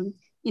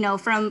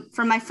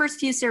 From my first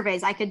few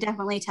surveys, I could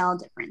definitely tell a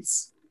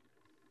difference.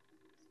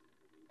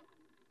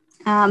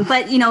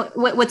 But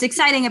what's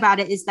exciting about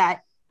it is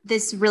that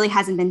this really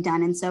hasn't been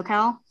done in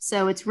SoCal.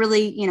 So it's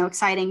really,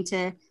 exciting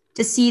to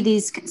see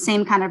these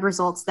same kind of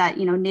results that,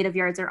 native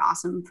yards are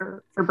awesome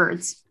for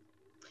birds.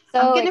 So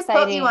I'm going to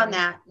quote you on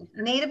that.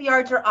 Native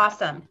yards are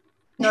awesome.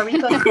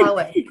 Noriko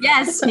Smallwood.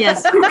 Yes.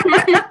 It's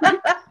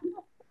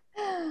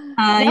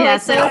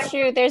so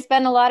true. There's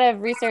been a lot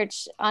of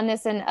research on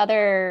this in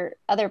other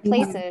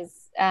places.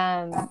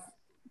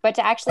 But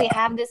to actually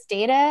have this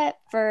data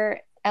for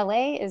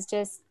LA is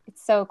just,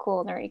 it's so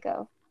cool,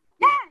 Noriko.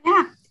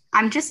 Yeah.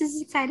 I'm just as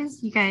excited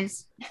as you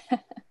guys.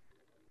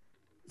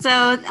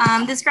 So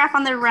this graph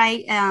on the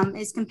right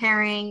is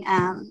comparing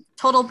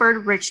total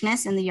bird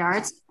richness in the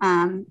yards,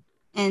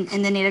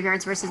 in the native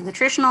yards versus the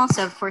traditional.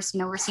 So of course,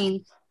 we're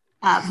seeing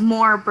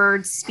more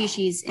bird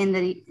species in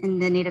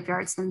the native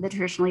yards than the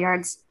traditional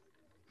yards.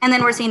 And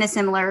then we're seeing a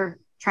similar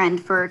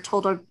trend for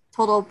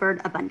total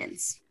bird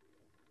abundance.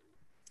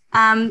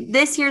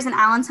 This here's an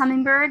Allen's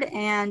hummingbird,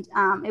 and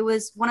it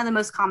was one of the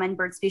most common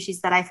bird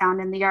species that I found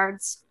in the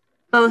yards,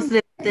 both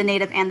the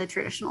native and the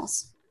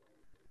traditionals.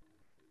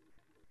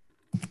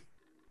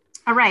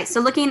 All right, so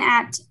looking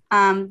at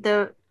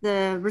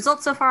the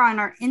results so far on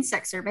our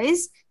insect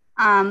surveys,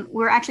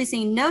 we're actually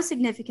seeing no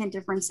significant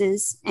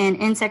differences in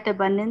insect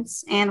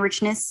abundance and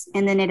richness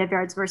in the native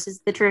yards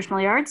versus the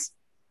traditional yards.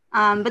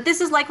 But this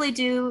is likely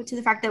due to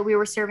the fact that we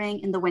were surveying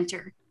in the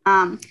winter.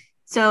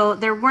 So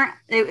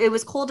it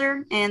was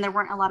colder and there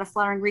weren't a lot of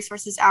flowering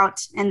resources out,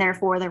 and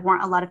therefore there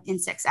weren't a lot of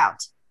insects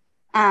out.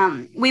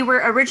 We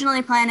were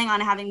originally planning on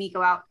having me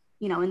go out,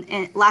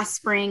 in last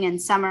spring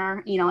and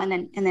summer, and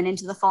then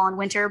into the fall and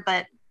winter,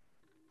 but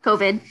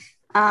COVID.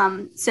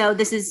 So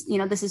this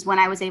is when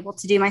I was able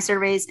to do my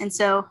surveys. And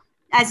so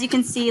as you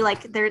can see,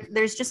 like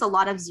there's just a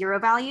lot of zero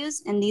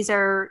values, and these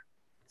are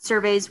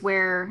surveys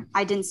where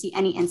I didn't see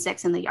any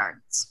insects in the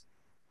yards.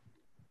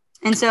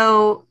 And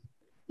so,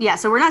 yeah,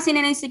 so we're not seeing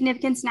any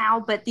significance now,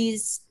 but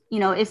these,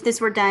 if this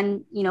were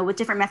done, with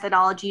different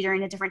methodology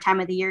during a different time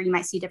of the year, you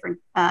might see different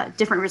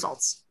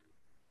results.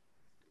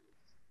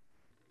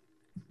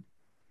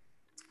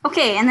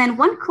 Okay, and then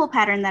one cool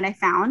pattern that I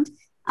found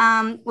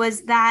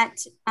was that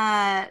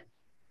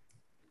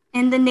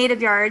in the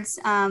native yards,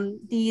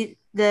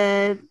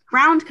 the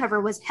ground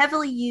cover was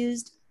heavily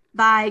used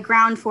by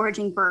ground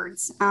foraging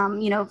birds.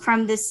 From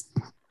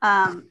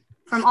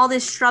all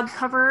this shrub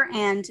cover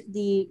and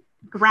the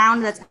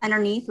ground that's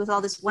underneath with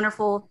all this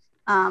wonderful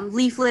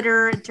leaf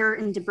litter, dirt,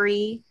 and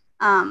debris.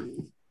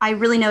 I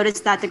really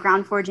noticed that the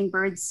ground foraging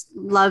birds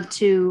love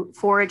to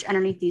forage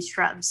underneath these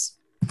shrubs.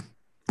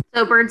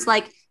 So birds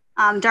like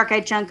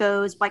dark-eyed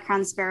juncos,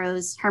 white-crowned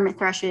sparrows, hermit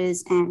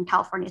thrushes, and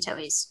California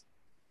towhees.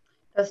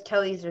 Those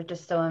towhees are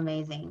just so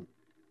amazing.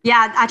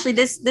 Yeah, actually,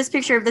 this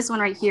picture of this one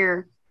right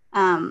here,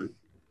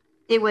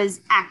 it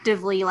was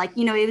actively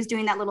it was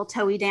doing that little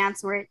towhee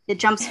dance where it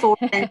jumps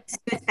forward and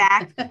scoots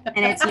back,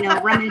 and it's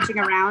rummaging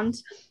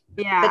around.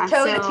 Yeah, the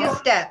towhee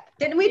two-step.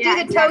 Didn't we do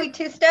the towhee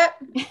two-step?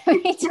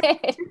 We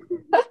did.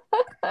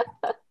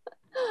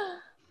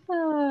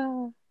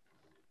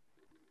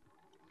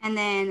 And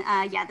then,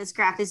 this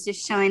graph is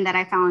just showing that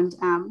I found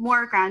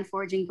more ground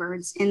foraging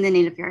birds in the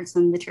native yards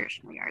than the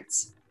traditional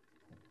yards.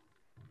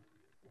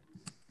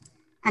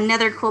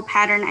 Another cool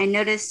pattern I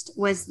noticed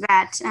was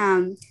that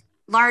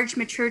large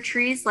mature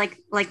trees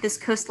like this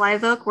coast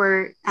live oak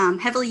were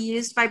heavily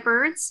used by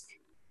birds.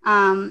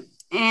 And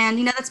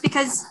that's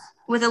because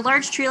with a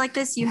large tree like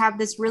this, you have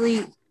this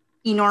really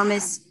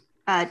enormous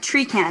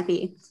tree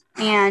canopy.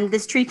 And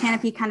this tree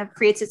canopy kind of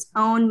creates its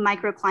own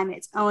microclimate,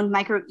 its own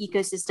micro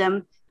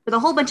ecosystem with a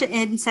whole bunch of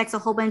insects, a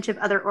whole bunch of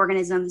other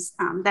organisms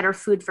that are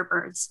food for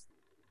birds.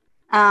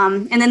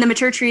 And then the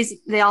mature trees,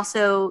 they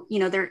also,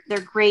 they're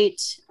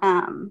great.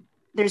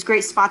 There's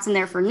great spots in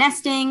there for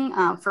nesting,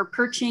 for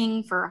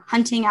perching, for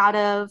hunting out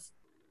of.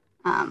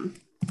 And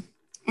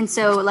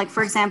so,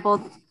 for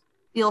example,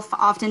 you'll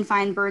often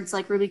find birds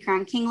like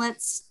ruby-crowned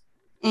kinglets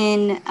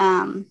in,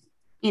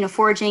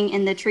 foraging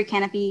in the tree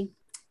canopy.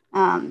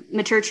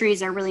 Mature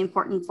trees are really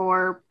important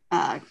for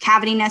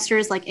cavity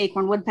nesters like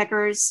acorn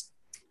woodpeckers.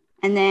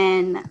 And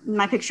then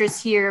my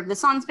pictures here of the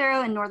song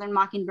sparrow and northern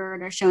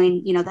mockingbird are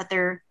showing, that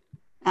they're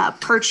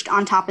perched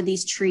on top of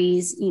these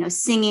trees,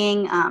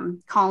 singing,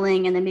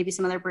 calling, and then maybe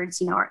some other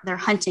birds, they're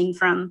hunting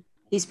from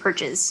these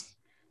perches.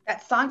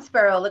 That song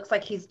sparrow looks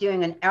like he's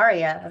doing an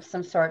aria of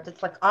some sort.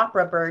 It's like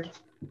opera bird.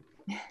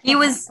 He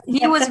was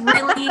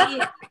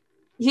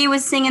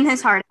singing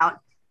his heart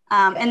out.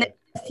 And then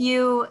a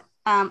few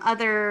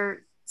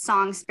other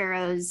song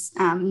sparrows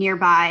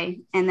nearby.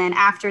 And then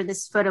after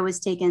this photo was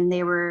taken,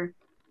 they were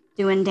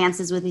doing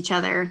dances with each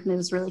other. It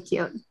was really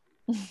cute.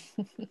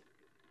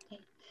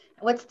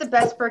 What's the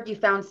best bird you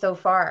found so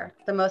far?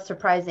 The most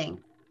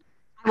surprising?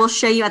 I will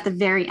show you at the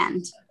very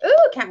end.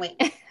 Ooh, can't wait.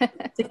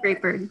 It's a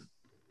great bird.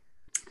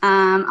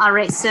 All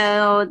right,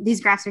 so these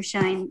graphs are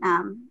showing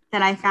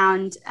that I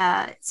found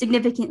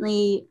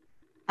significantly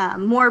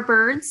more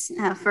birds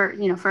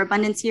for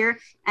abundance here,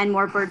 and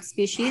more bird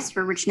species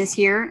for richness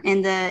here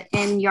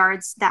in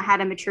yards that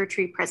had a mature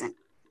tree present.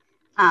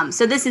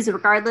 So this is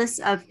regardless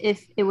of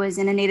if it was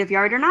in a native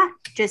yard or not,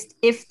 just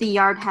if the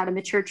yard had a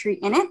mature tree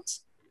in it,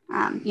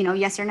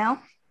 yes or no.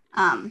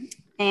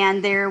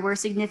 And there were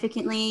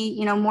significantly,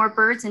 more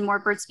birds and more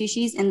bird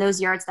species in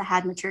those yards that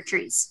had mature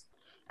trees.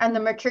 And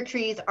the mature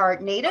trees are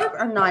native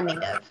or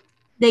non-native?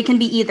 They can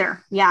be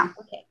either, yeah.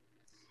 Okay.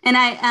 And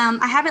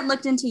I haven't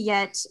looked into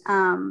yet,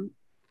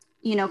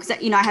 because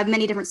I have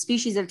many different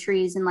species of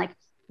trees, and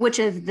which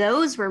of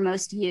those were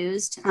most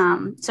used.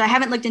 So I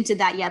haven't looked into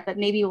that yet, but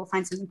maybe we'll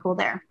find something cool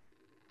there.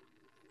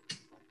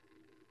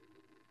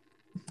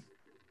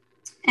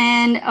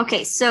 And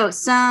okay, so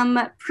some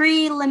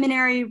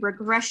preliminary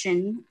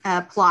regression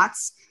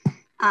plots.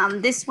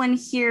 This one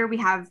here, we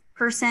have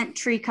percent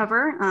tree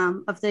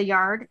cover of the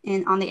yard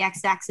on the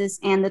x-axis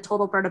and the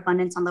total bird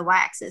abundance on the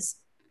y-axis.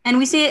 And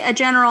we see a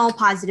general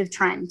positive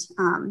trend,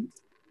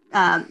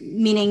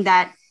 meaning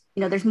that,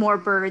 there's more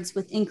birds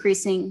with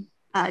increasing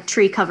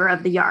tree cover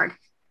of the yard.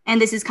 And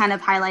this is kind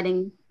of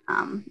highlighting,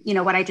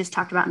 what I just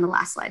talked about in the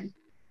last slide.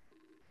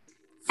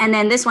 And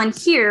then this one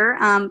here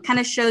kind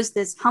of shows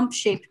this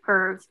hump-shaped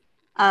curve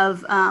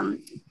of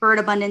bird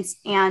abundance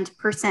and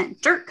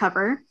percent dirt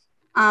cover.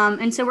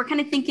 And so we're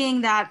kind of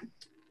thinking that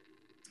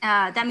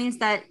that means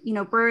that,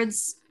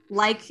 birds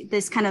like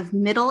this kind of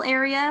middle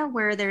area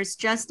where there's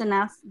just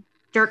enough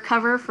dirt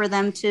cover for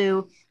them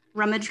to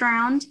rummage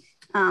around.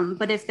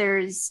 But if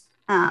there's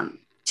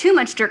too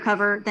much dirt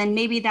cover, then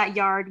maybe that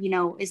yard,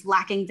 is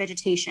lacking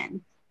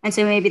vegetation. And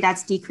so maybe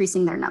that's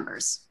decreasing their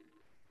numbers.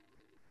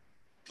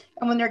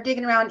 And when they're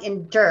digging around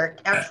in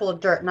dirt, actual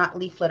dirt, not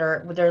leaf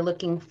litter, they're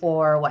looking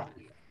for what?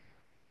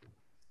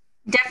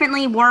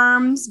 Definitely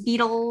worms,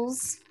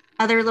 beetles,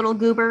 other little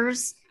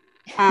goobers.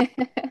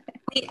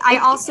 I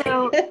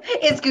also...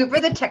 Is goober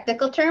the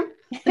technical term?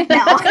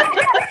 No.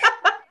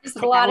 There's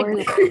a lot of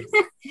goobers.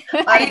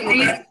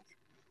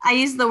 I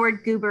use the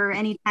word goober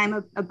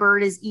anytime a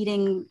bird is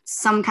eating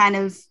some kind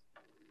of,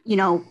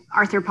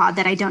 arthropod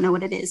that I don't know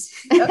what it is.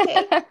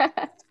 Okay.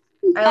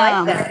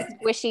 I like that.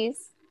 Squishies.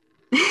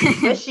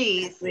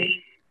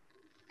 Squishies.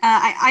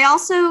 I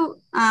also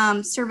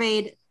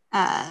surveyed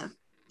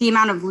the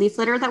amount of leaf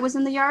litter that was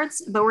in the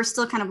yards, but we're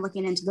still kind of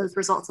looking into those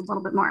results a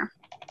little bit more.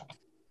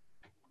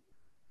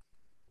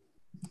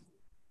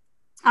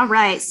 All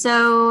right,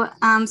 so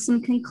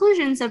some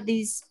conclusions of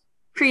these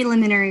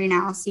preliminary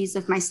analyses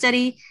of my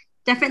study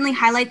definitely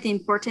highlight the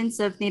importance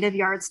of native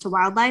yards to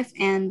wildlife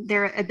and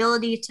their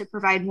ability to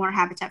provide more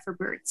habitat for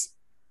birds.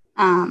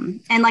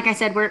 And like I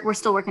said, we're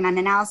still working on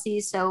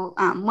analyses. So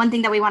one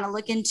thing that we want to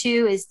look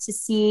into is to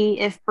see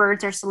if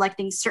birds are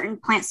selecting certain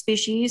plant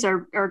species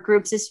or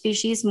groups of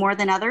species more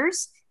than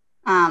others,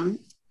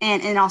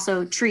 and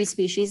also tree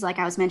species, like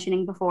I was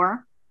mentioning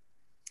before.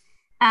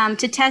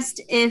 To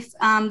test if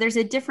there's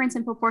a difference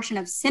in proportion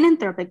of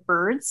synanthropic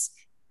birds.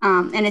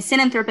 And a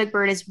synanthropic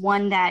bird is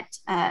one that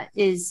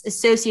is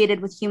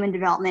associated with human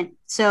development.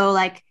 So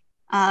like,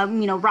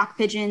 rock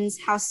pigeons,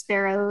 house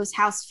sparrows,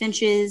 house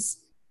finches.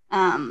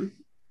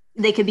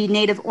 They could be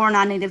native or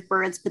non-native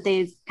birds, but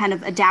they've kind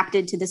of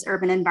adapted to this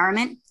urban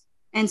environment.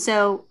 And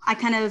so I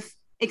kind of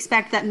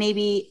expect that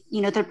maybe,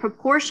 the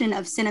proportion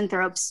of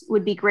synanthropes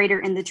would be greater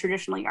in the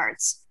traditional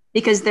yards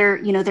because they're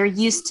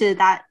used to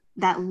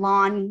that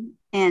lawn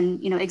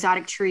and,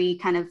 exotic tree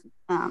kind of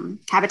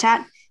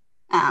habitat.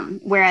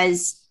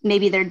 Whereas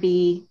maybe there'd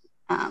be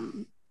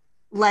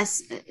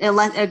a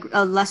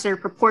lesser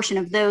proportion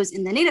of those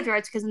in the native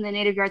yards, because in the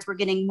native yards we're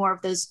getting more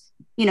of those,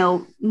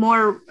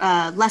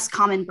 less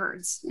common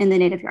birds in the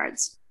native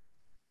yards.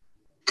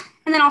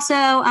 And then also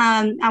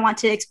I want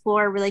to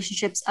explore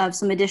relationships of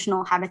some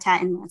additional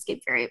habitat and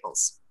landscape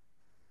variables.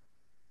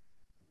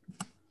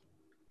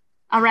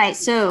 All right,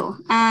 so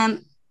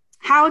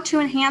how to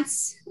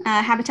enhance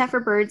habitat for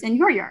birds in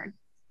your yard.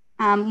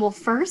 Well,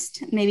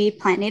 first, maybe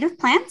plant native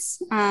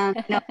plants.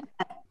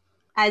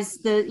 As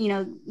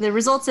the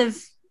results of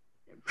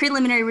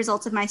preliminary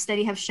results of my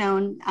study have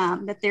shown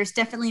that there's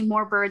definitely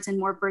more birds and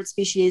more bird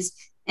species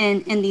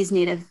in these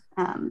native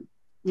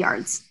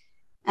yards.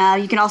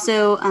 You can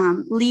also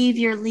leave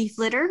your leaf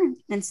litter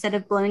instead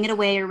of blowing it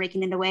away or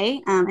raking it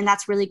away. And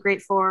that's really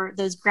great for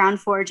those ground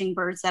foraging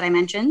birds that I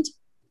mentioned.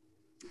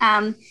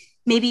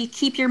 Maybe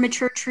keep your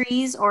mature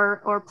trees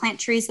or plant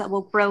trees that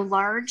will grow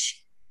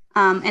large.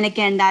 And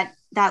again,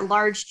 that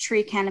large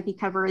tree canopy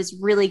cover is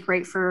really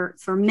great for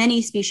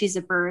many species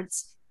of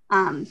birds.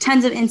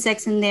 Tons of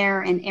insects in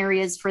there and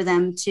areas for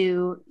them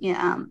to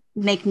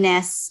make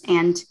nests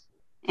and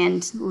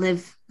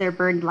live their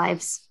bird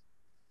lives.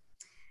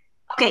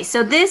 Okay,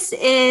 so this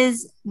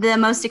is the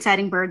most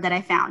exciting bird that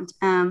I found.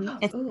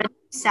 It's a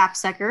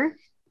sapsucker,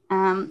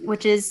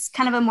 which is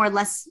kind of a more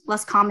less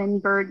common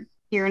bird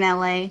here in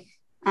LA.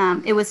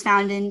 It was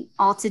found in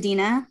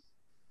Altadena,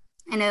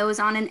 and it was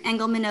on an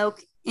Engelmann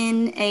oak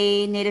in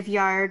a native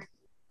yard,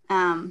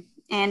 and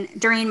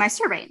during my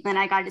survey. Then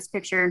I got his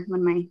picture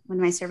when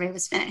my survey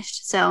was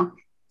finished. So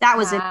that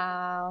was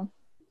wow.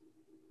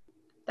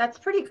 That's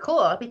pretty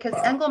cool because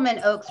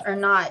Engelmann oaks are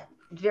not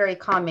very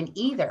common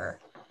either.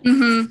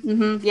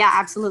 Yeah,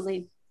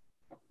 absolutely.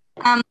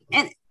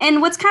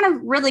 And what's kind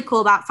of really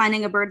cool about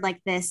finding a bird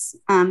like this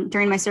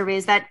during my survey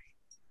is that,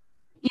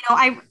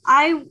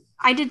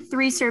 I did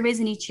 3 surveys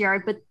in each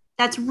yard, but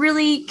that's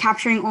really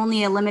capturing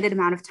only a limited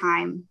amount of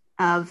time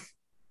of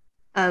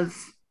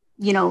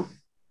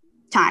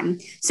time.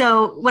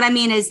 So what I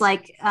mean is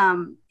like,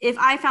 if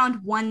I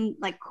found one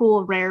like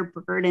cool rare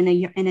bird in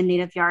a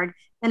native yard,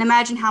 then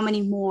imagine how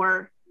many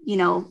more,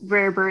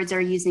 rare birds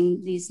are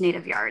using these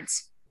native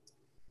yards.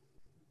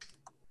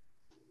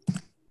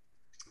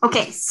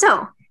 Okay,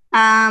 so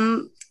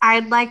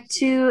I'd like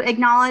to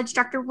acknowledge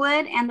Dr.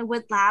 Wood and the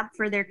Wood Lab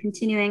for their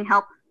continuing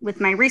help with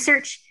my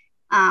research,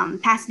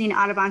 Pasadena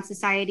Audubon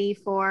Society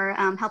for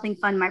helping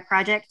fund my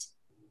project,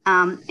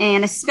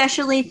 and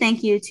especially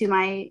thank you to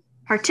my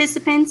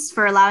participants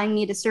for allowing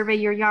me to survey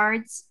your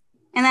yards.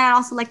 And then I'd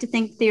also like to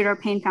thank Theodore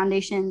Payne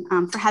Foundation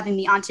for having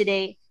me on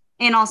today,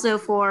 and also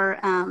for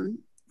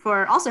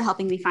also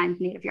helping me find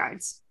native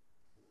yards.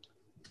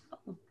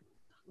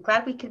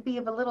 Glad we could be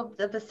of a little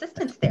of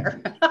assistance there.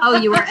 Oh,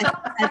 you were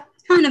a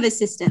ton of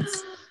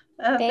assistance.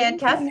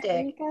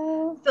 Fantastic.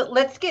 So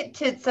let's get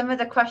to some of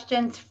the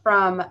questions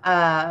from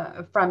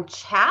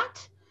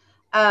chat.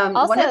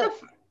 Also,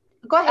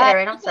 Go ahead,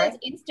 Erin. I'm sorry.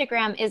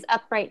 Instagram is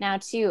up right now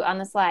too on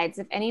the slides.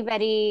 If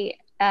anybody,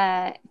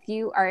 if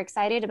you are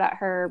excited about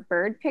her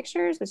bird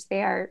pictures, which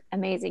they are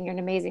amazing, you're an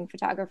amazing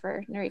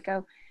photographer,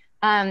 Noriko.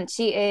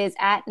 She is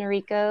at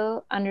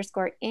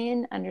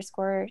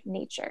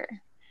Noriko_in_nature.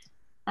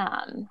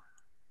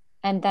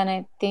 And then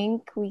I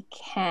think we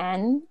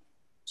can,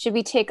 should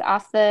we take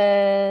off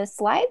the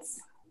slides?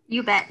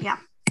 You bet, yeah.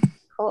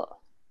 Cool.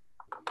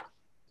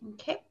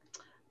 Okay.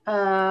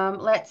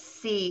 Let's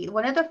see.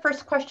 One of the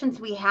first questions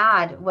we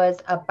had was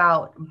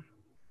about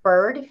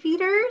bird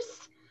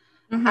feeders.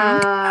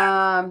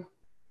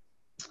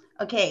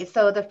 Okay,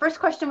 so the first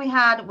question we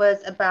had was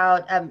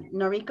about,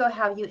 Noriko,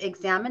 have you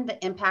examined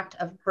the impact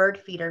of bird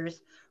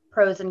feeders,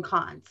 pros and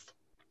cons?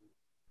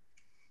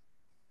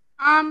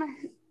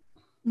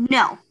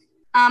 No.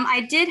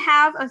 I did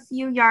have a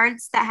few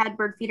yards that had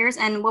bird feeders,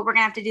 and what we're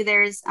gonna have to do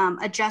there is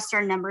adjust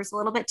our numbers a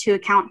little bit to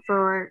account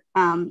for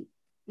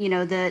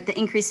the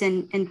increase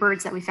in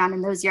birds that we found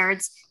in those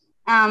yards.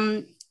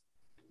 But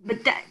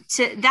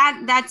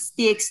that's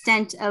the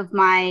extent of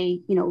my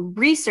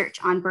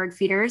research on bird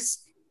feeders.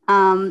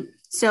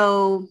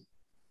 So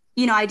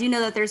I do know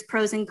that there's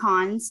pros and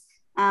cons.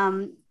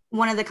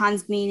 One of the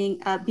cons being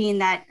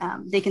that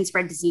they can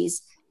spread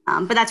disease.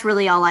 But that's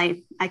really all I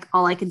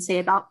can say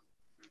about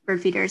bird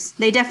feeders.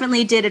 They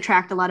definitely did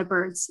attract a lot of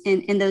birds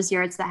in those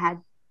yards that had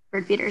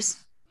bird feeders.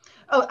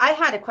 Oh, I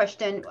had a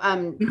question.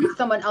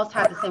 Someone else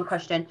had the same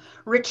question.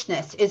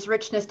 Richness. Is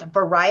richness a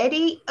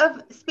variety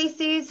of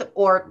species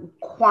or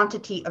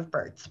quantity of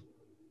birds?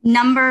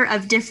 Number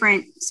of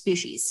different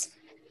species.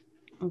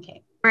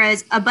 Okay.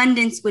 Whereas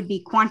abundance would be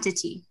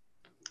quantity.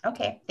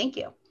 Okay, thank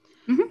you.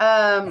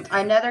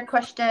 Another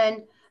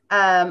question.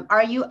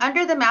 Are you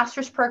under the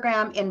master's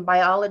program in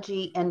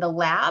biology in the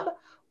lab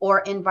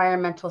or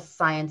environmental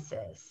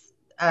sciences?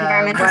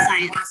 Environmental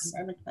science.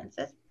 Environmental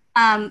sciences.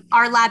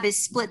 Our lab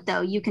is split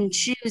though. You can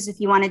choose if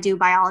you want to do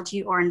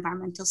biology or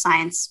environmental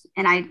science.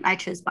 And I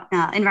chose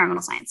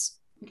environmental science.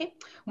 Okay.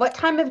 What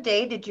time of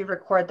day did you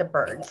record the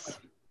birds?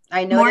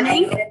 I know.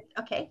 Morning.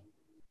 Okay.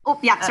 Oh,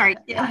 yeah, sorry.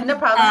 No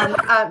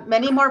problem.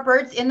 Many more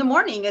birds in the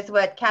morning is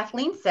what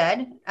Kathleen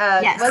said.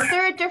 Yes. Was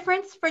there a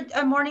difference for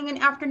morning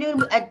and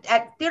afternoon?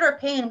 At Theodore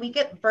Payne, we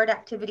get bird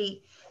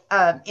activity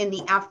in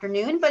the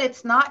afternoon, but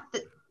it's not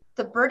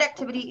the bird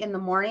activity in the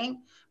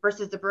morning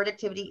versus the bird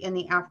activity in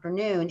the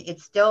afternoon.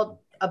 It's still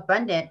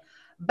abundant,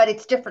 but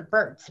it's different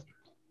birds.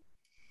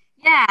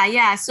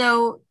 Yeah.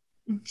 So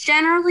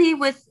generally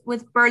with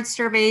bird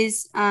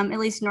surveys, at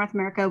least in North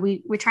America,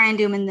 we try and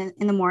do them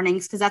in the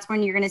mornings because that's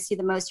when you're going to see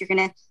the most. You're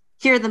going to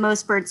hear the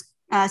most birds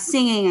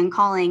singing and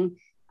calling.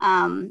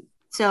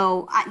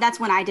 So that's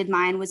when I did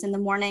mine, was in the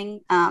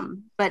morning.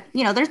 But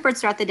there's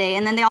birds throughout the day,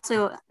 and then they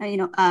also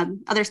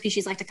other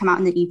species like to come out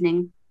in the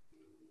evening.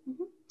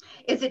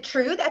 Is it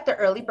true that the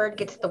early bird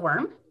gets the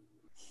worm?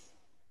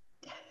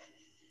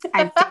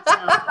 I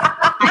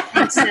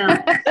think so.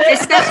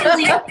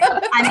 Especially,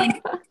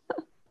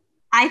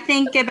 I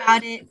think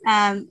about it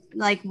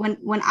like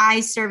when I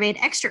surveyed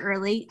extra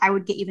early, I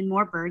would get even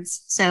more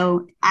birds.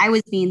 So I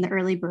was being the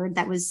early bird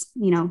that was,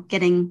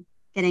 getting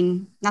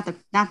not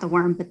the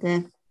worm, but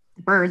the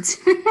birds.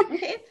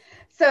 Okay.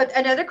 So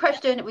another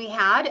question we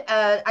had,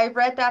 I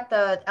read that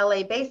the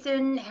LA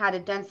basin had a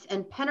dense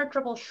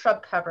impenetrable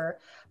shrub cover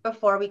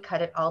before we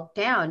cut it all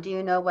down. Do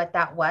you know what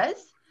that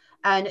was?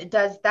 And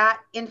does that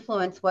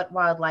influence what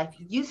wildlife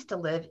used to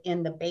live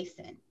in the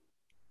basin?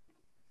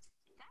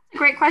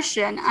 Great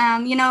question. I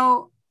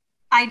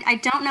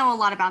don't know a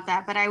lot about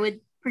that, but I would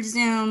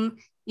presume,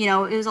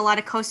 it was a lot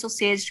of coastal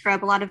sage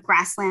scrub, a lot of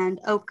grassland,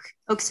 oak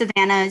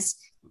savannas.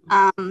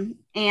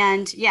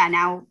 And yeah,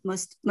 now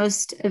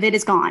most of it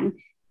is gone.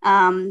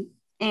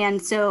 And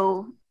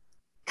so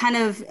kind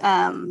of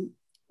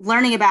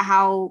learning about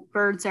how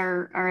birds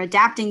are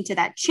adapting to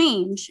that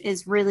change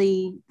is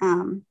really,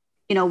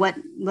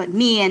 what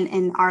me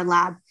and our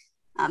lab,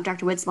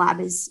 Dr. Wood's lab,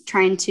 is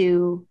trying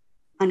to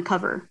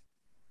uncover.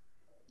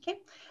 Okay.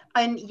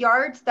 And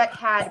yards that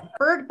had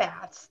bird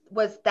baths,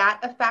 was that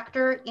a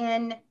factor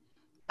in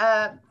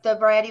the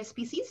variety of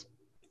species?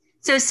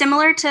 So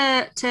similar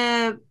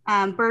to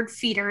bird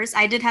feeders,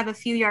 I did have a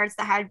few yards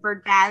that had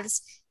bird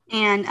baths,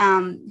 and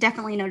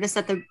definitely noticed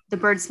that the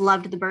birds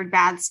loved the bird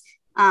baths.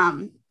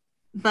 Yeah,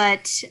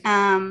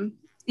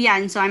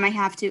 and so I might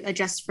have to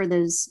adjust for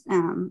those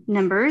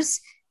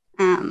numbers.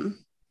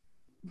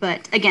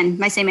 But again,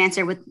 my same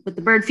answer with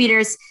the bird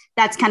feeders,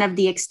 that's kind of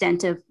the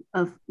extent of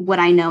what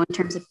I know in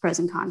terms of pros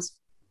and cons.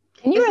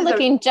 And you were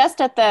looking just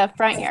at the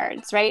front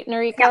yards, right,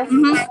 Noriko? Yeah,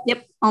 mm-hmm.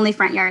 Yep, only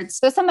front yards.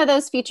 So some of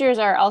those features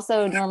are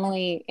also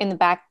normally in the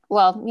back.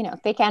 Well,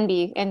 they can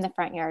be in the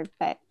front yard,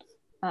 but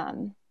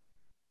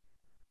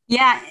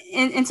yeah,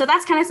 and so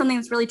that's kind of something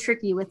that's really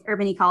tricky with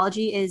urban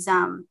ecology is,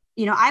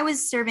 I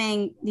was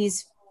surveying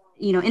these,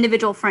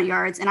 individual front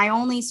yards, and I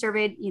only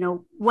surveyed,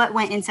 what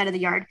went inside of the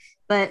yard.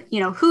 But,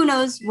 who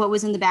knows what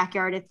was in the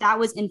backyard, if that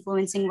was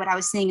influencing what I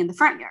was seeing in the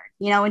front yard,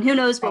 and who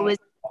knows what was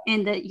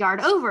in the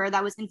yard over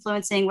that was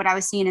influencing what I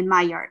was seeing in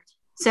my yard.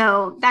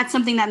 So that's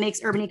something that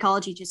makes urban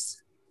ecology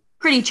just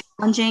pretty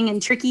challenging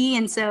and tricky.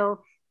 And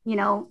so,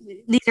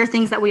 these are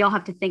things that we all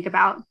have to think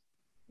about.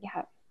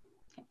 Yeah.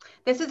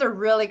 This is a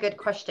really good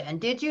question.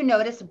 Did you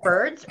notice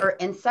birds or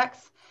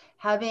insects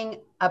having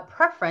a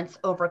preference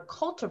over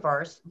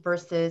cultivars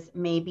versus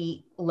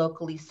maybe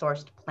locally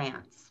sourced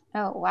plants?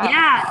 Oh, wow.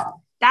 Yeah,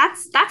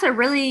 that's a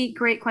really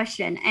great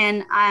question.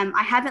 And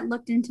I haven't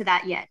looked into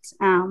that yet.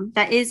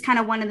 That is kind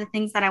of one of the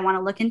things that I want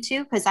to look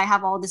into, because I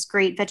have all this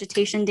great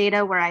vegetation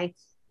data where I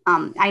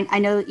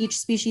know each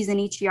species in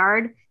each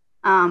yard.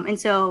 And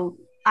so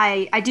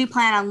I do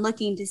plan on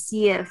looking to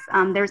see if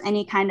there's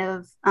any kind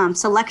of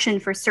selection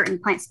for certain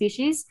plant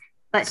species,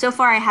 but so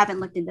far I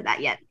haven't looked into that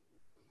yet.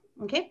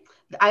 Okay,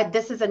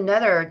 this is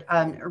another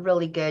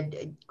really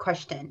good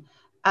question.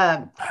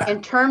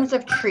 In terms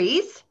of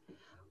trees,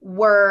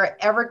 were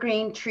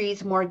evergreen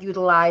trees more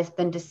utilized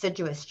than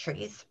deciduous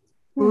trees?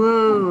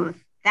 Ooh,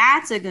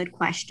 that's a good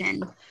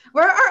question.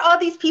 Where are all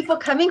these people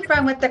coming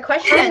from with the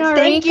questions? Noriko,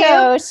 thank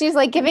you. She's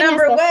like giving us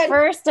the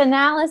first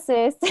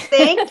analysis.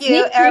 Thank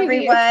you,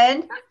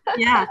 everyone.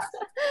 Yeah,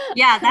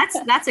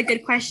 that's a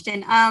good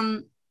question.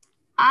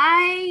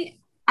 I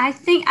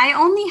think I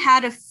only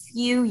had a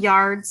few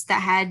yards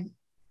that had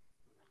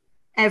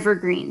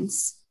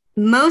evergreens.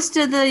 Most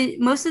of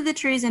the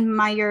trees in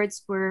my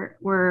yards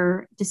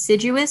were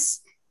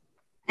deciduous.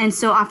 And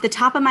so off the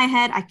top of my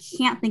head, I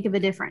can't think of a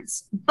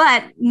difference.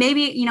 But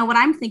maybe, what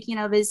I'm thinking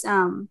of is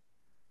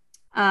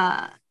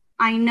I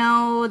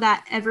know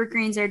that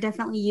evergreens are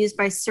definitely used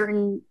by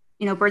certain,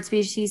 bird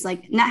species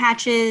like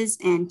nuthatches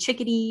and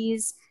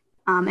chickadees,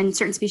 and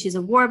certain species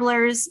of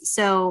warblers.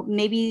 So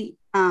maybe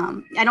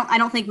I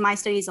don't think my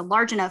study is a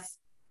large enough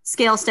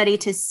scale study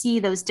to see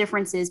those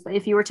differences. But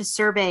if you were to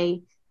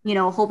survey,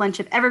 a whole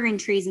bunch of evergreen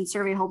trees and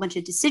survey a whole bunch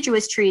of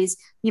deciduous trees,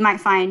 you might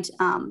find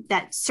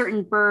that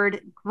certain bird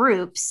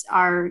groups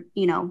are,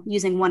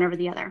 using one over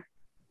the other.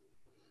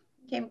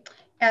 Okay.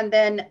 And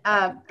then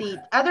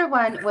the other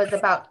one was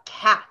about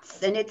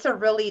cats. And it's a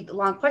really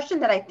long question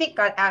that I think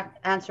got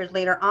answered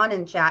later on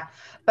in chat.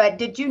 But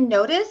did you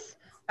notice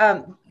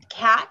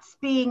cats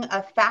being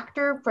a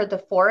factor for the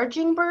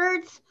foraging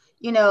birds?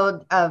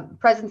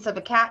 Presence of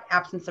a cat,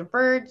 absence of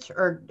birds,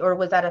 or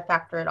was that a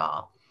factor at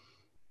all?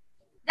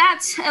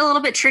 That's a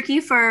little bit tricky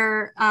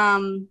for,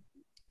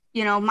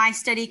 my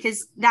study,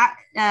 because that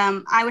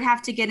I would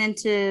have to get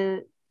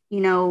into,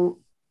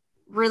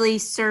 really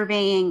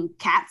surveying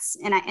cats,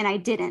 and I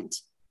didn't.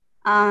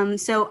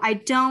 So I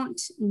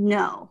don't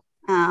know.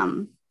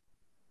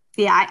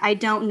 I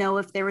don't know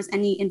if there was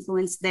any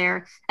influence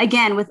there.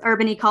 Again, with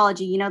urban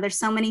ecology, there's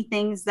so many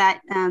things that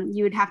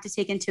you would have to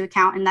take into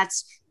account, and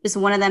that's just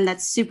one of them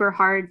that's super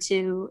hard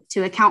to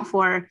account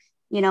for,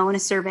 in a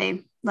survey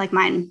like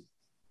mine.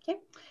 Okay.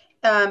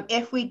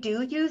 If we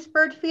do use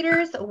bird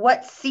feeders,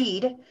 what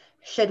seed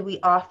should we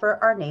offer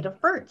our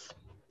native birds?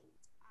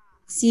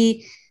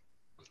 See,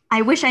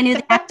 I wish I knew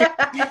the answer.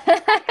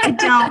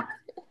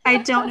 I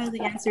don't know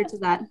the answer to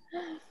that.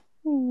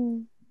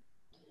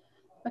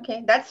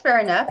 Okay, that's fair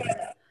enough.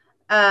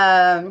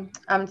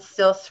 I'm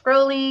still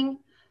scrolling.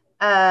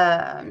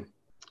 Let's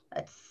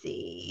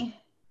see.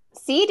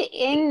 Seed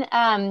in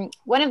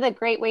one of the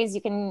great ways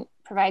you can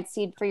provide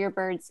seed for your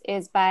birds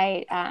is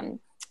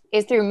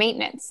through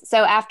maintenance.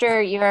 So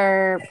after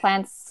your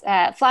plants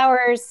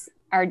flowers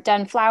are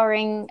done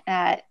flowering,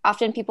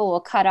 often people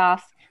will cut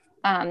off,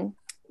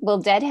 will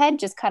deadhead,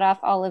 just cut off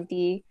all of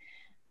the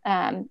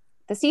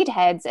seed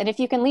heads. And if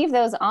you can leave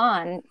those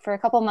on for a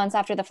couple months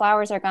after the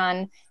flowers are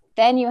gone,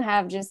 then you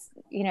have just,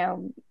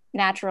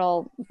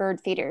 natural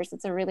bird feeders.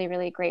 It's a really,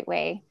 really great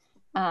way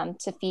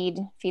to feed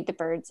the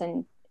birds.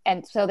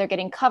 And so they're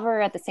getting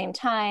cover at the same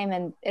time.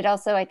 And it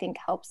also, I think,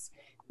 helps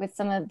with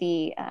some of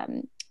the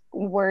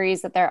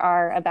worries that there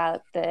are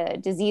about the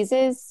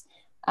diseases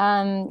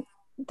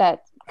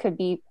that could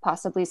be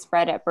possibly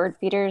spread at bird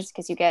feeders,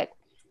 because you get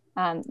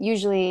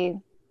usually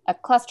a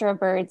cluster of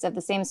birds of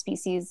the same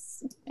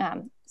species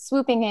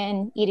swooping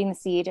in, eating the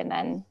seed, and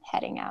then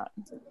heading out.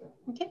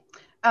 Okay.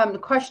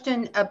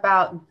 Question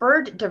about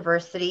bird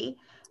diversity.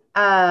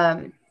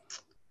 I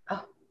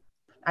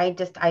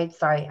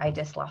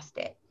just lost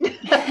it.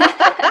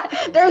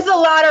 There's a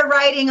lot of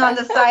writing on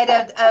the side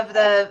of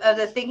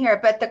the thing here,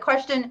 but the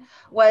question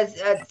was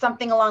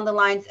something along the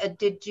lines of,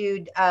 did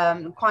you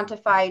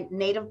quantify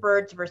native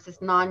birds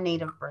versus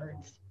non-native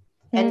birds?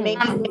 And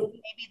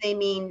maybe they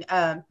mean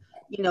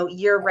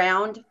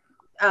year-round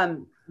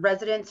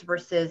residents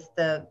versus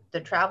the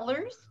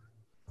travelers.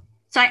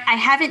 So I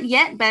haven't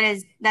yet, but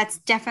that's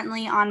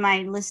definitely on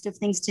my list of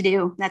things to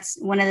do. That's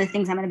one of the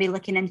things I'm going to be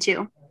looking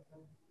into.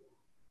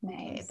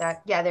 Nice.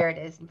 There it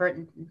is.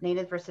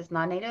 Natives versus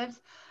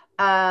non-natives.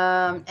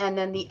 And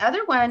then the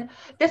other one,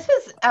 this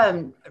is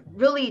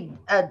really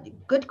a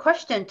good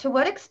question. To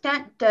what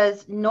extent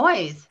does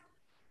noise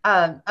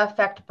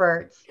affect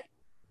birds?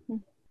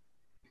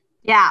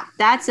 Yeah,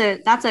 that's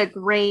a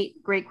great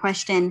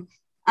question.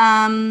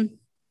 And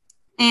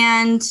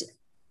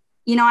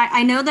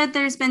I know that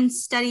there's been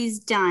studies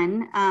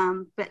done,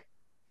 but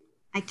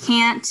I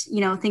can't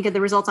think of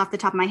the results off the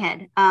top of my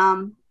head.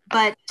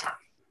 But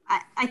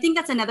I think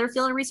that's another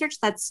field of research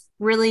that's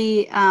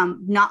really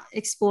not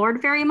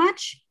explored very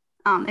much,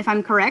 if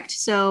I'm correct.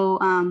 So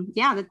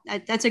yeah,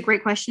 that's a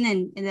great question,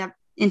 and that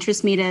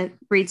interests me to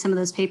read some of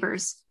those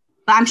papers.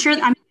 But I'm sure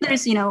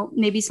there's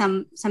maybe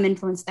some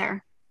influence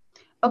there.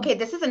 Okay,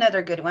 this is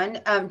another good one.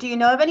 Do you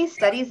know of any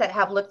studies that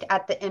have looked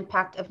at the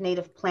impact of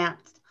native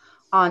plants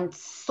on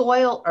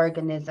soil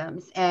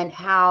organisms and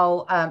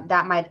how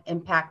that might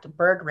impact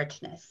bird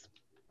richness?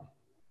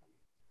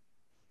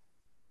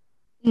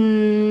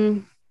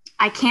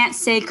 I can't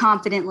say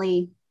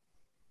confidently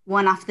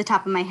one off the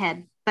top of my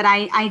head, but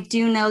I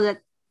do know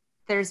that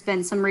there's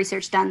been some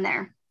research done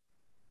there.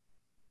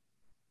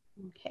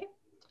 Okay.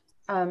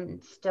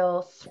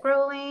 Still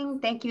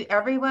scrolling. Thank you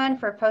everyone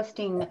for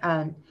posting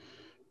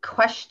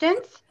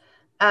questions.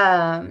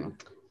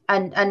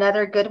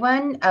 Another good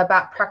one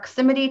about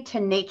proximity to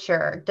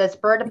nature. Does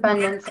bird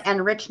abundance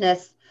and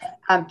richness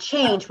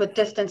change with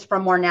distance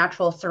from more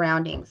natural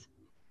surroundings?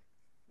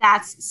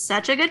 That's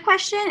such a good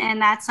question.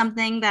 And that's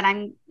something that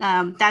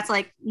that's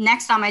like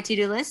next on my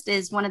to-do list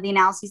is one of the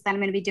analyses that I'm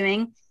going to be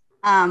doing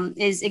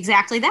is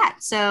exactly that.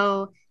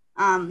 So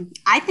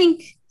I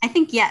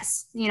think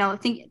yes,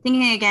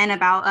 thinking again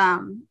about,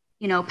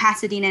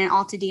 Pasadena and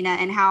Altadena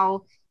and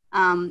how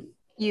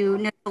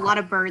know a lot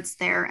of birds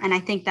there. And I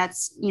think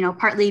that's,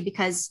 partly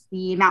because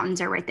the mountains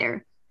are right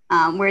there.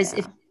 Whereas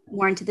if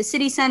more into the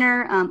city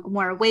center,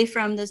 more away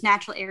from those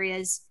natural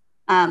areas,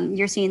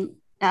 you're seeing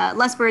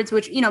less birds,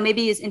 which,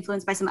 maybe is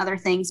influenced by some other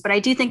things. But I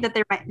do think that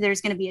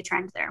there's going to be a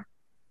trend there.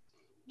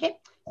 Okay.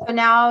 So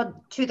now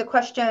to the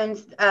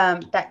questions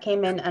that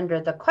came in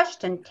under the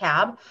question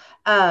tab.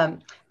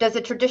 Does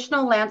a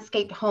traditional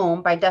landscaped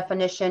home by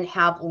definition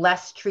have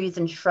less trees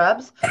and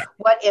shrubs?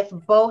 What if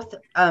both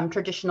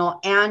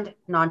traditional and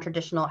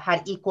non-traditional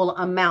had equal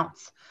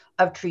amounts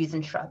of trees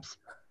and shrubs?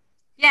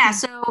 Yeah,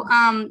 so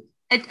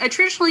a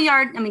traditional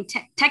yard, I mean,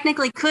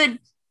 technically could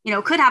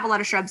have a lot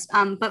of shrubs.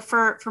 But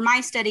for my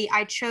study,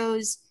 I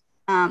chose,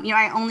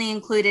 I only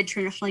included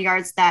traditional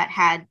yards that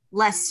had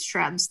less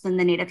shrubs than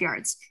the native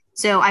yards.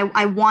 So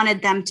I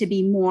wanted them to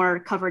be more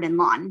covered in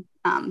lawn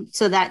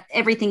so that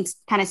everything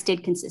kind of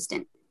stayed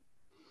consistent.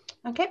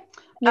 Okay.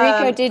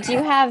 Noriko, did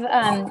you have,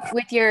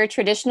 with your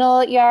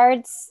traditional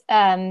yards,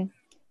 do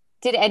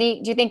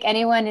you think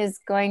anyone is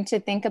going to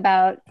think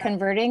about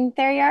converting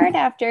their yard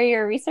after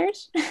your research?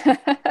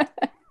 I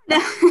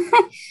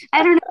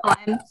don't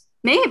know.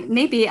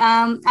 Maybe.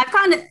 I've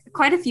gotten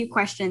quite a few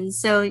questions,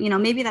 so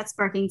maybe that's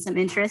sparking some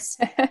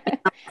interest.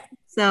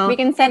 So we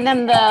can send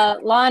them the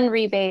lawn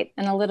rebate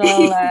and a little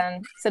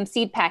some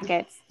seed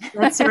packets.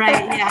 That's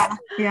right.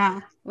 Yeah.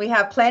 We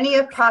have plenty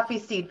of poppy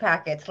seed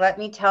packets, let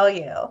me tell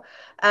you.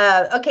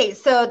 Okay,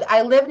 so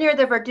I live near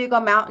the Verdugo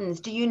Mountains.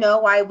 Do you know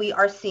why we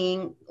are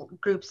seeing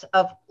groups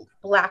of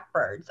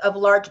blackbirds, of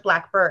large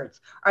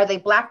blackbirds? Are they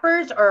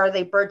blackbirds or are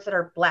they birds that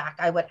are black?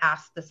 I would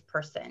ask this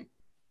person.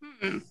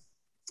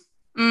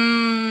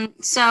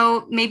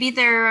 So maybe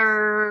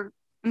they're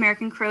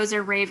American crows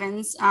or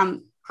ravens.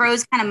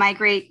 Crows kind of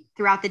migrate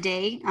throughout the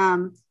day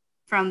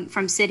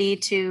from city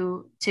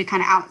to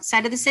kind of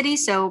outside of the city.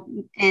 So,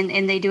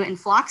 and they do it in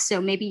flocks. So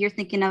maybe you're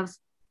thinking of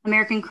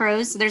American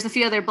crows. There's a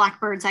few other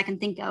blackbirds I can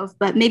think of,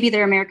 but maybe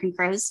they're American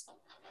crows.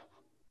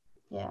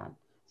 Yeah.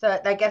 So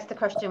I guess the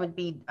question would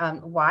be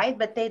why,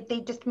 but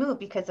they just move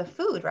because of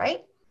food,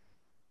 right?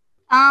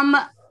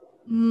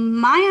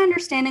 My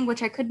understanding,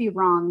 which I could be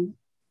wrong,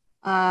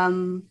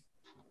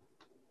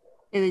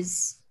 it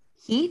was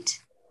heat.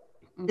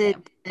 Okay.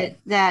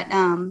 That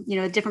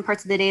different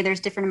parts of the day there's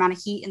different amount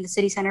of heat in the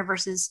city center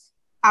versus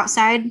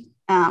outside.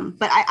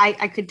 But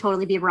I could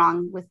totally be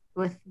wrong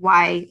with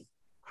why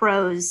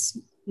crows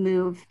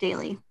move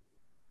daily.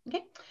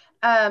 Okay.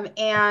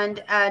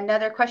 And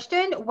another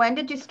question: when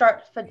did you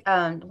start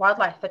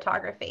wildlife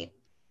photography?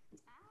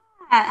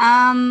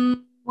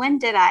 When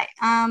did I?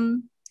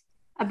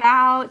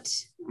 About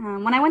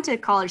when I went to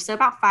college, so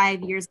about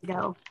 5 years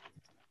ago,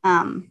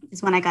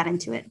 is when I got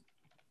into it.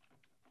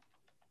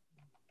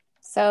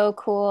 So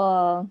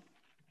cool.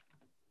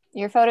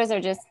 Your photos are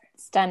just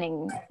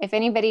stunning. If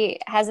anybody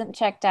hasn't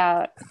checked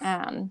out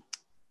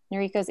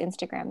Noriko's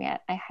Instagram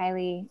yet, I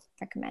highly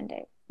recommend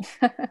it.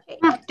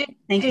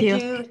 Thank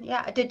you.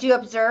 Did you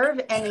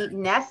observe any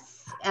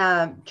nests,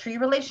 tree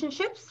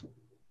relationships?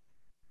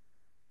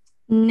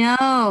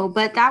 No,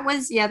 but that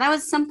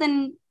was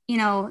something,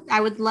 I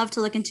would love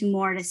to look into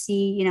more to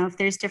see, if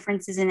there's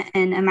differences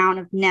in amount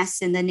of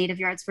nests in the native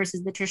yards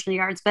versus the traditional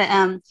yards. But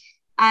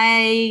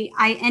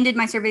I ended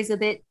my surveys a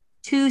bit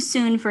too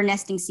soon for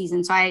nesting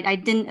season, so I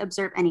didn't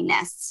observe any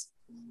nests.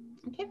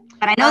 Okay.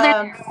 But I know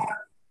that.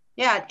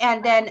 Yeah,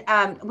 and then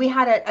we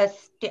had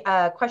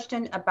a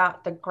question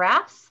about the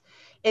graphs.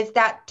 Is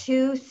that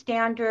 2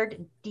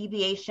 standard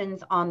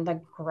deviations on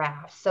the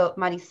graph? So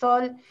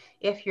Marisol,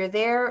 if you're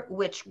there,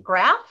 which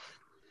graph?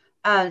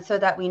 So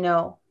that we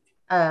know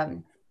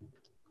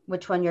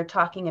which one you're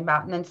talking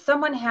about. And then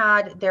someone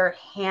had their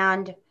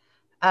hand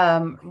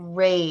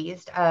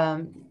raised.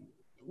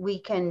 We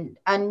can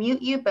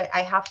unmute you, but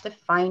I have to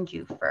find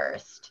you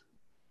first.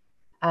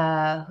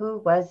 Who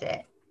was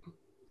it?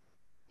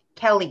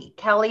 Kelly.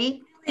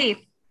 Kelly?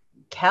 Hey.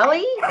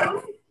 Kelly?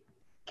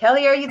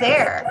 Kelly, are you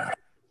there?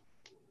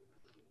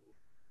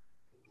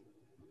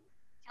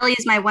 Kelly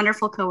is my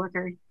wonderful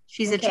coworker.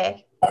 She's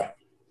okay.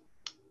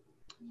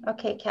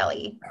 Okay,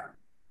 Kelly.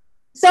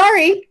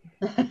 Sorry.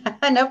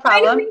 No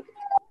problem.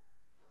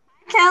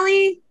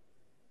 Kelly.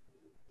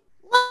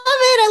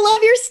 Love it. I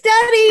love your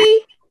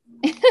study.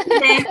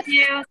 Thank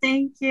you.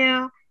 Thank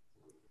you.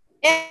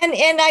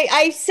 And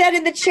I said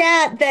in the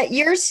chat that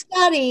your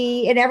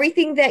study and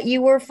everything that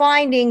you were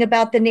finding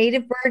about the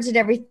native birds and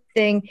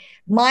everything,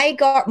 my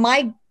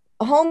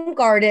home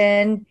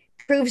garden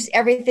proves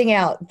everything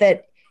out,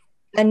 that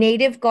a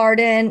native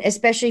garden,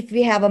 especially if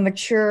you have a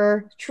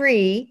mature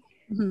tree,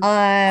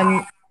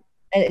 I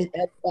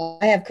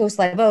have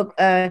coastline oak,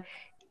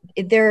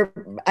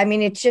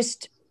 it's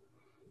just,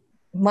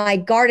 my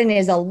garden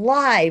is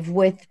alive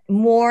with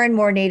more and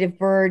more native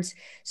birds,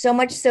 so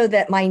much so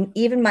that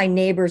even my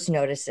neighbors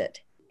notice it.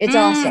 It's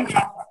awesome.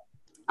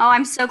 Oh,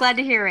 I'm so glad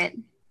to hear it.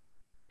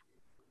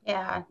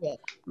 Yeah.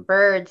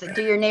 Birds.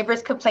 Do your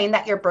neighbors complain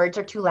that your birds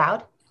are too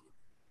loud?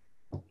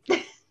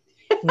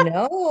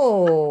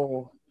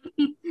 No.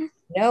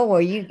 No,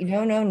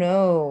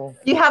 no.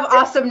 You have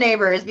awesome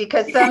neighbors,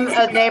 because some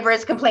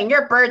neighbors complain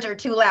your birds are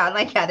too loud.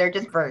 Like, yeah, they're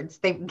just birds.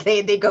 They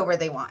go where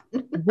they want.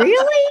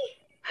 Really?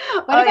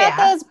 What about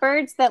those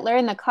birds that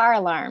learn the car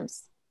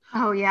alarms?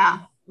 Oh,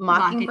 yeah.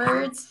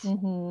 Mockingbirds.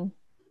 Mm-hmm.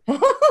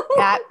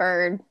 That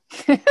bird.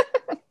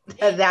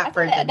 That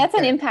bird. That's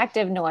an impact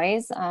of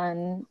noise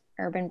on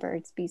urban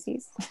bird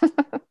species.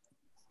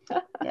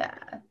 Yeah.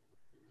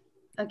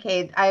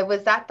 Okay.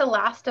 Was that the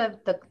last of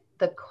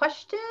the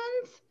questions?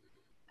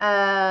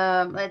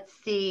 Let's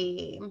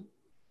see.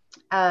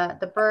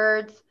 The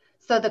birds.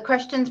 So the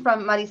questions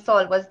from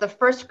Marisol was the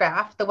first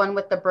graph, the one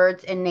with the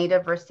birds in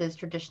native versus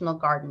traditional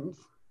gardens.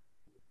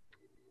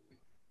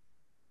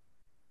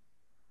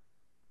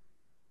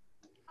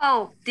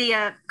 Oh,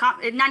 the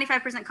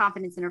 95%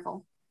 confidence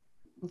interval.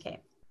 Okay.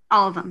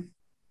 All of them.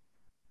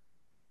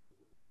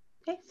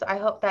 Okay, so I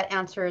hope that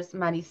answers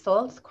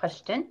Marisol's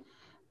question.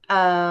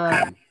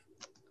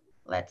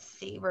 Let's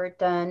see, we're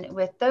done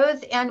with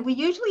those. And we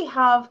usually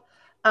have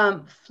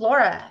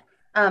Flora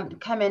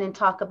come in and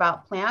talk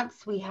about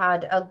plants. We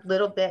had a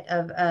little bit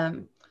of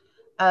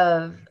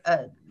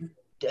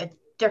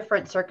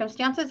different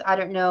circumstances. I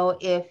don't know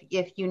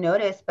if you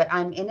noticed, but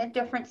I'm in a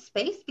different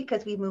space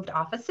because we moved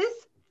offices.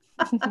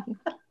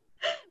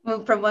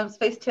 Moved from one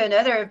space to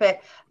another,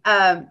 but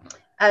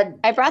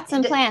I brought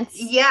some plants.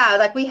 Yeah,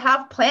 like we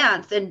have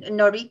plants. And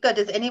Noriko,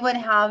 does anyone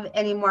have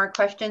any more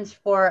questions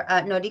for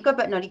Noriko?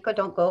 But Noriko,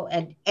 don't go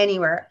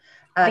anywhere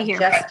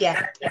just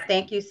yet.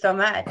 Thank you so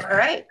much. All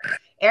right,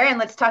 Erin,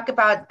 let's talk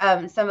about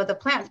some of the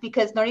plants,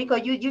 because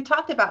Noriko, you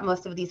talked about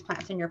most of these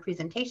plants in your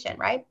presentation,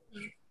 right?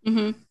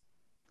 Mm-hmm.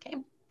 Okay.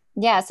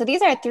 Yeah, so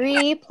these are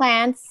 3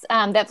 plants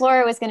that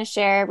Flora was going to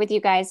share with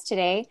you guys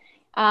today.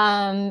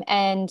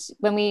 And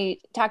when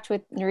we talked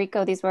with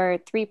Noriko, these were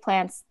 3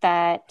 plants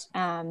that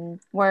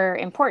were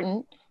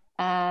important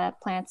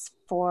plants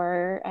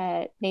for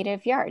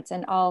native yards,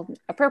 and all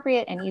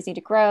appropriate and easy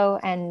to grow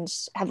and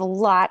have a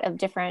lot of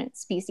different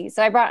species.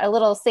 So I brought a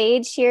little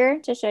sage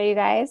here to show you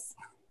guys.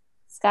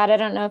 Scott, I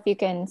don't know if you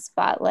can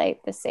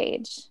spotlight the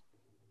sage,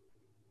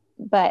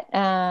 but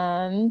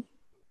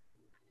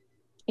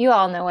you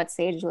all know what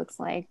sage looks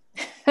like.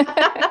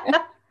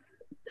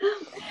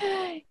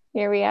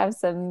 Here we have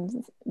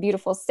some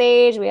beautiful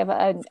sage. We have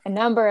a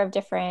number of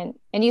different,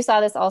 and you saw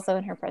this also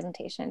in her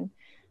presentation,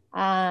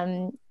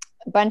 a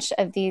bunch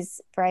of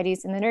these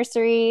varieties in the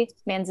nursery.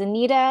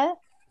 Manzanita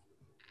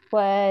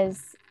was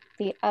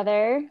the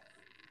other.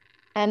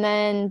 And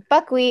then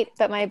buckwheat,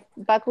 but my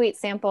buckwheat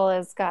sample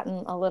has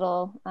gotten a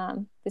little,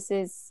 this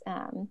is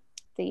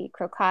the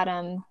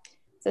crocatum.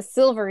 It's a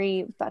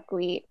silvery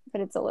buckwheat, but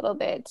it's a little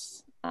bit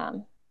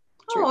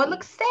oh, it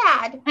looks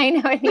sad. I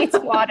know, it needs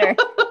water.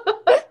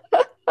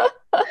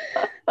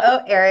 Oh,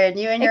 Erin,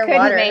 you and your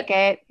couldn't water. Make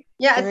it.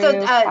 Yeah.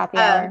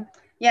 So,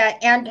 yeah,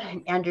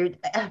 and Andrew,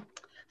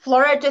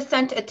 Flora just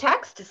sent a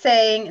text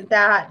saying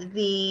that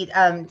the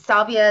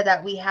salvia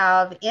that we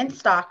have in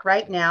stock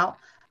right now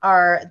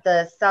are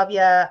the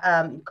salvia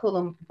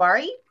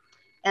columbari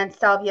and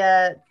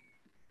salvia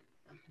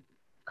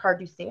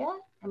cardusea.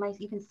 Am I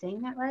even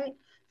saying that right?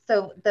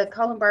 So the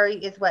columbari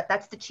is what?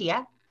 That's the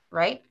chia,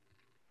 right?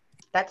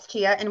 That's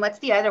chia. And what's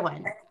the other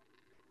one?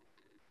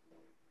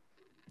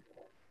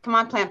 Come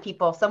on, plant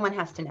people. Someone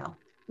has to know.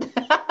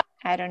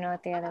 I don't know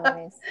what the other one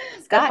is.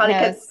 Scott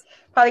knows.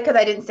 Probably because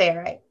I didn't say it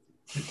right.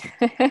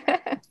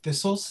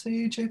 Thistle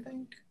sage, I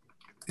think.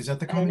 Is that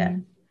the common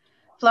name?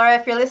 Flora,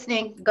 if you're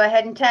listening, go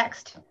ahead and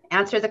text.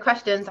 Answer the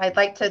questions. I'd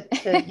like to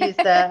use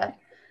the...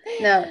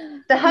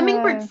 No, the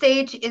hummingbird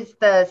sage is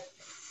the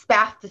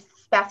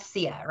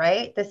spathia,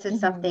 right? This is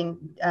something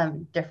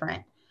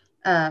different.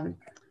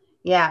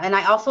 Yeah, and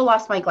I also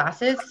lost my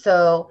glasses.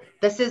 So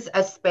this is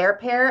a spare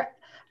pair.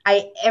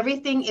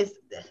 Everything is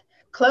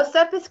close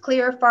up is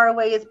clear, far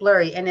away is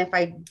blurry. And if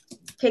I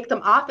take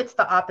them off, it's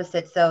the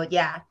opposite. So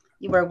yeah,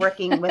 We're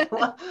working with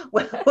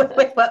with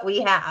what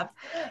we have.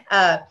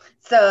 And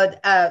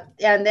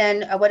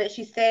then what did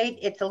she say?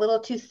 It's a little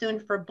too soon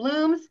for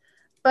blooms,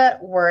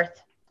 but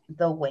worth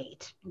the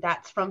wait.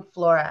 That's from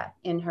Flora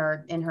in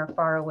her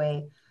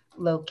faraway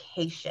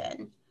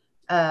location.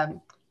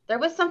 There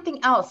was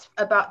something else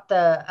about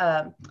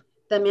the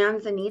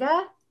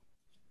manzanita.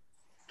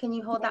 Can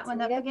you hold that one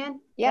up again?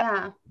 Yep.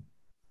 Yeah.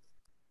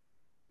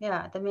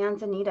 Yeah, the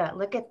manzanita.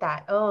 Look at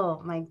that.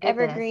 Oh my goodness.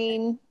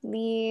 Evergreen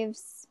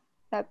leaves,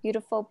 that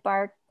beautiful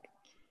bark.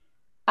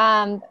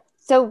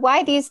 So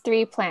why these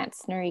 3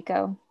 plants,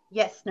 Noriko?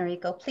 Yes,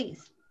 Noriko,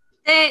 please.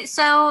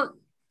 Well,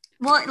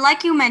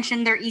 like you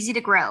mentioned, they're easy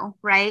to grow,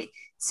 right?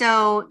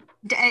 So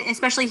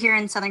especially here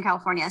in Southern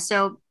California.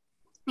 So,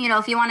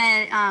 if you want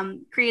to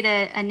create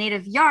a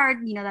native yard,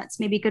 that's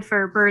maybe good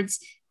for birds.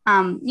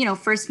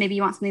 First, maybe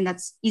you want something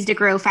that's easy to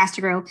grow, fast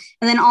to grow.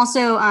 And then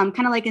also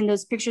kind of like in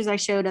those pictures I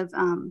showed of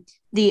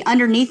the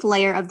underneath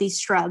layer of these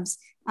shrubs,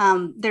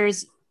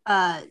 there's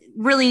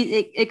really,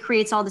 it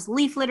creates all this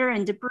leaf litter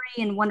and debris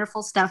and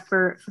wonderful stuff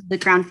for the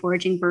ground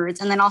foraging birds.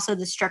 And then also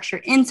the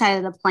structure inside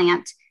of the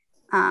plant.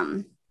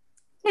 And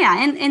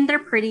they're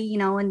pretty,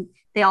 and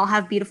they all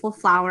have beautiful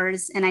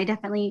flowers. And I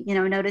definitely,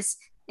 notice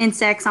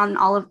insects on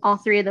all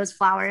 3 of those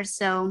flowers.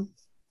 So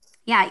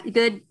yeah,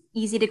 good,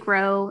 easy to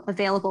grow,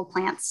 available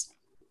plants.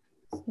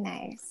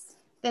 Nice.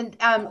 Then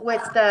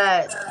with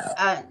the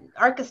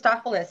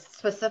Archistophilus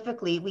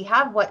specifically, we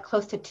have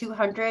close to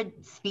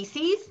 200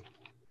 species,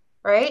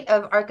 right,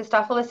 of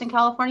Archistophilus in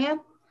California?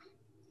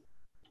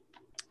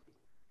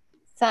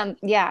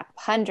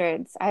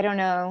 Hundreds. I don't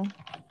know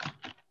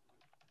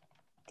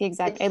the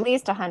exact, at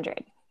least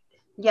 100.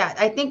 Yeah,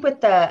 I think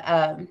with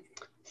the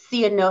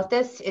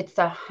Ceanothus, it's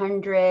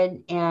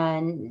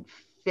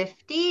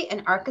 150,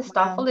 and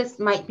Archistophilus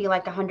might be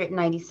like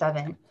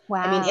 197.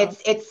 Wow. I mean,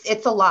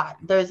 it's a lot.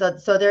 There's a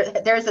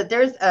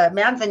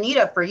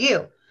manzanita for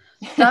you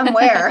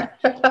somewhere.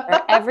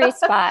 For every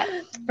spot.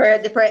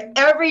 For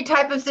every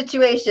type of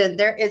situation,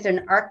 there is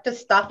an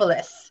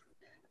Archistophilus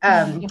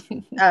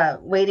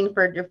waiting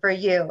for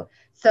you.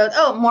 So,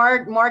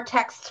 more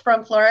texts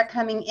from Flora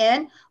coming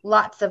in.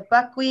 Lots of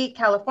buckwheat,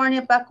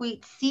 California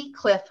buckwheat, sea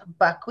cliff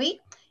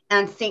buckwheat,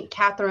 and St.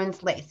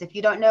 Catherine's lace. If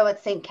you don't know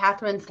what St.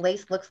 Catherine's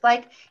lace looks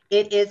like,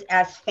 it is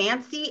as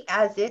fancy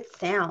as it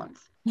sounds.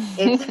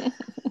 It's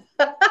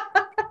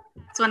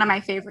one of my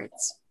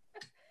favorites.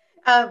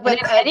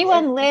 If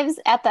anyone lives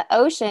at the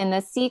ocean,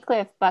 the sea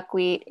cliff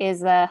buckwheat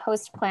is a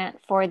host plant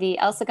for the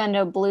El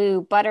Segundo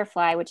blue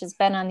butterfly, which has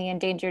been on the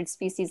endangered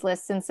species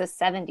list since the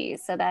 70s.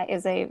 So that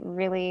is a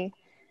really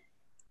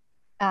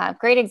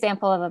great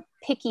example of a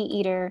picky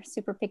eater,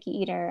 super picky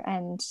eater,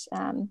 and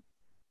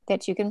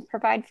that you can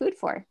provide food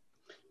for.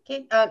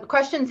 Okay,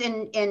 questions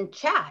in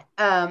chat.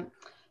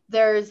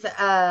 There's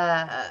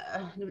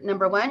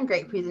number 1,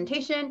 great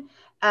presentation.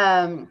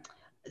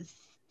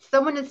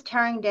 Someone is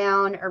tearing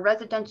down a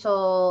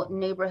residential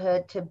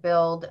neighborhood to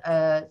build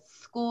a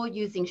school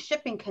using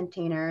shipping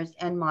containers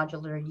and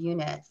modular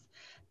units.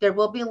 There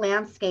will be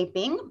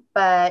landscaping,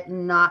 but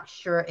not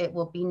sure it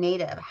will be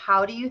native.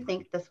 How do you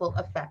think this will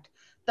affect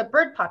the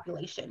bird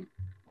population?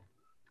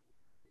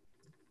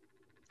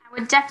 I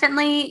would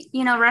definitely,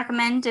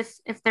 recommend if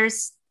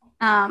there's,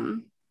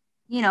 some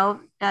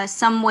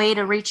way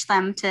to reach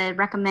them, to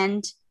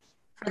recommend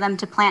for them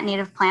to plant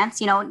native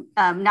plants.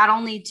 Not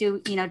only do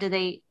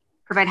they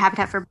provide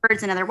habitat for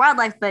birds and other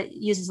wildlife, but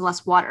uses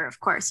less water, of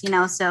course.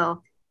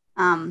 So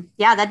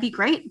that'd be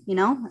great.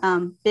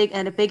 Big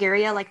in a big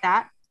area like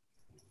that.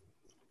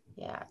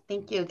 Yeah,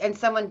 thank you. And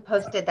someone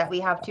posted that we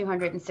have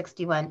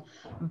 261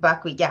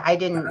 buckwheat. Yeah, I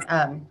didn't.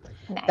 Nice.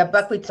 The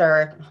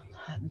buckwheats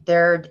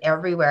they're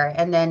everywhere.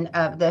 And then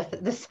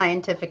the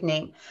scientific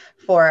name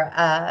for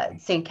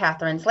St.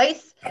 Catherine's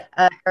lace,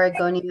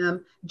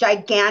 Aragonium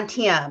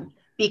giganteum,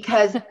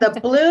 because the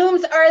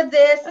blooms are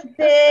this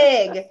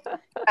big.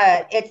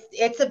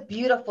 It's a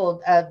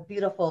beautiful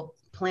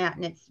plant,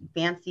 and it's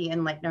fancy.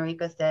 And like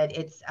Noriko said,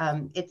 it's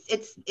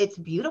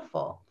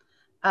beautiful.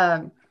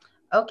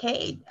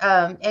 Okay.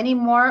 Any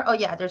more? Oh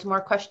yeah, there's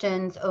more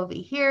questions over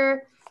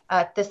here.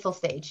 Thistle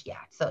sage.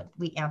 Yeah. So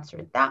we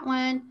answered that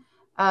one.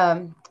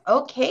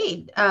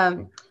 Okay.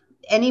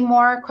 Any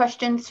more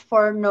questions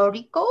for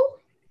Noriko?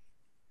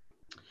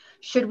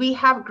 Should we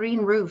have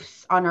green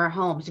roofs on our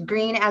homes?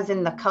 Green as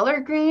in the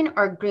color green,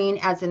 or green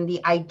as in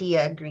the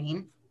idea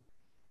green?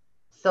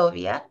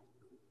 Sylvia?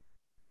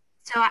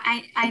 So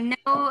I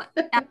know,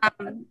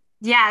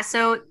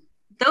 so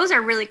those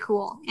are really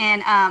cool.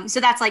 And so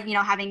that's like,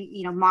 having,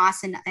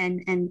 moss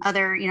and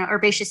other,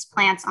 herbaceous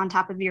plants on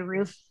top of your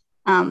roof.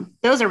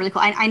 Those are really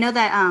cool. I know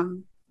that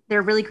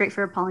they're really great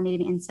for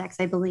pollinating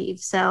insects, I believe.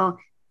 So,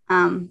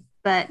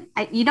 but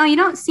you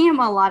don't see them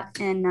a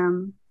lot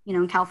in,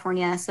 in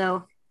California.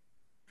 So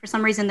for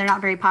some reason, they're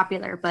not very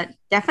popular, but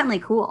definitely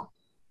cool.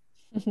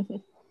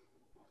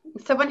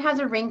 Someone has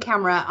a Ring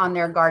camera on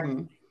their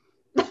garden.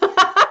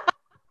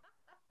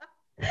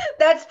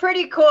 That's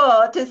pretty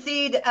cool to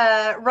see.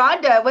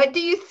 Rhonda, what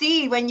do you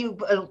see when you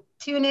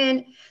tune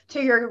in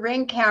to your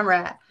Ring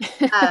camera?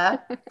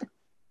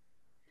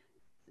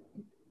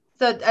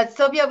 So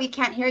Sylvia, we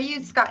can't hear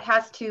you. Scott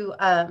has to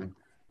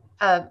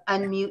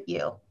unmute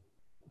you.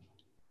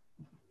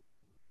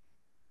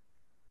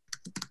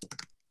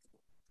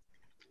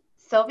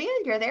 Sylvia,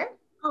 you're there?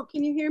 Oh,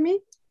 can you hear me?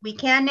 We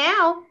can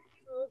now.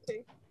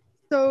 Okay.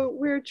 So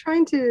we're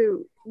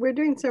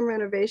doing some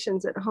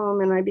renovations at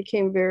home, and I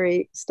became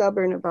very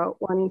stubborn about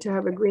wanting to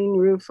have a green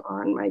roof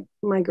on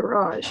my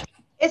garage.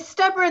 Is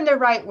stubborn the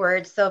right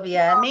word,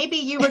 Sylvia? Maybe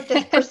you were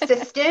just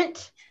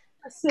persistent,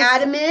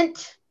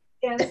 adamant.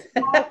 Yes.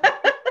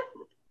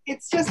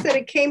 It's just that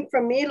it came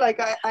from me.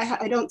 Like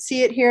I don't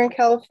see it here in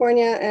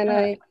California,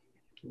 and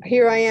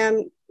here I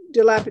am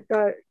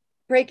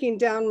breaking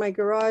down my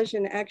garage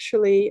and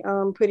actually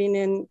putting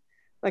in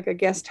like a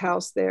guest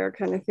house there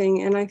kind of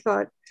thing. And I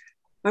thought,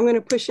 I'm going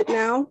to push it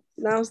now.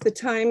 Now's the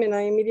time. And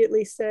I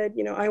immediately said,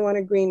 I want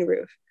a green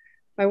roof.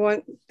 I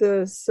want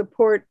the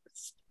support.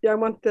 I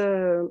want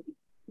the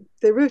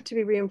roof to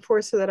be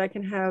reinforced so that I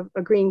can have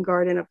a green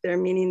garden up there,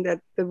 meaning that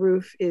the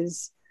roof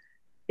is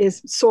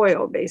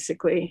soil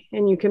basically,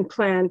 and you can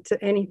plant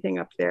anything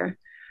up there.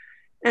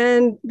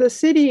 And the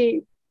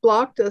city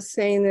blocked us,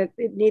 saying that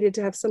it needed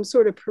to have some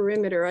sort of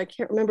perimeter. I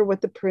can't remember what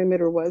the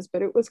perimeter was,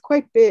 but it was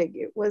quite big.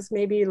 It was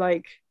maybe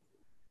like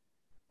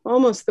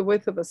almost the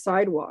width of a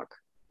sidewalk,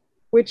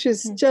 which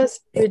is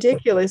just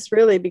ridiculous,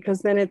 really,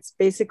 because then it's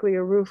basically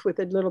a roof with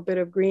a little bit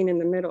of green in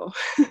the middle.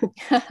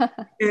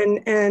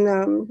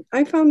 and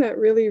I found that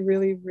really,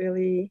 really,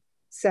 really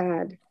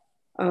sad,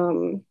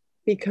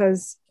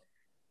 because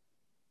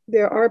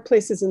there are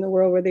places in the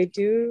world where they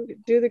do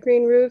the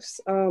green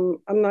roofs. I'm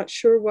not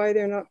sure why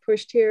they're not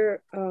pushed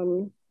here.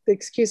 The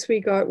excuse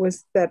we got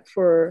was that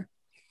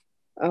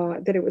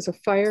that it was a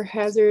fire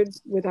hazard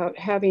without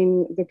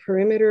having the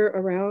perimeter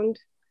around.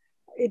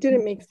 It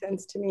didn't make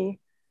sense to me.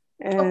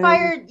 Well,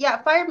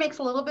 fire makes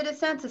a little bit of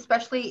sense,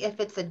 especially if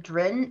it's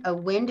a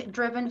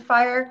wind-driven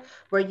fire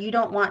where you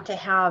don't want to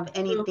have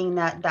anything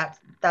that's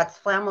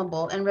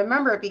flammable. And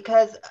remember,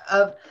 because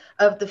of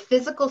the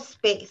physical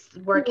space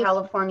where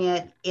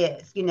California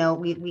is,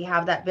 we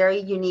have that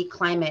very unique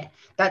climate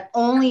that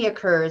only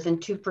occurs in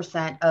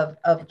 2%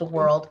 of the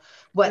world.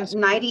 What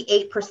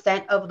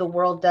 98% of the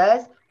world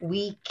does,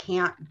 we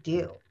can't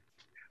do.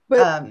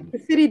 But the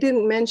city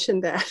didn't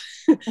mention that.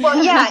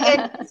 Well,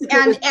 yeah,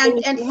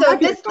 and so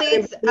this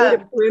leads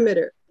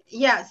perimeter.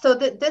 Yeah, so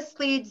this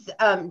leads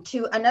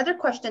to another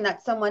question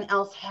that someone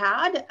else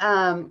had.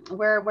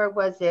 Where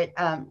was it?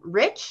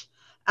 Rich,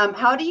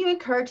 how do you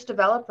encourage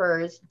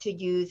developers to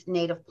use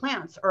native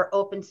plants or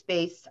open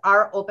space?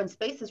 Our open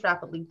space is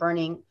rapidly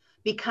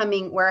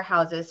becoming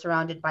warehouses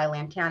surrounded by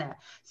lantana.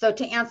 So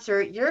to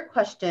answer your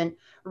question,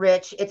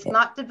 Rich, it's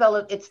not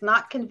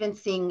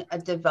convincing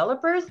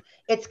developers,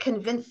 it's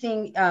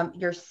convincing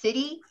your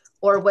city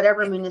or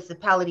whatever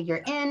municipality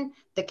you're in,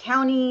 the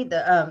county,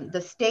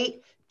 the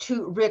state,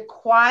 to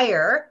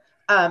require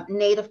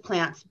native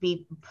plants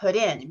be put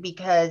in,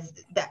 because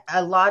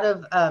a lot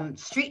of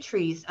street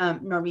trees,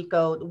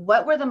 Noriko,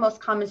 what were the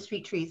most common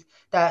street trees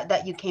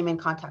that you came in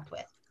contact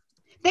with?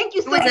 Thank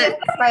you, Sylvia,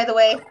 by the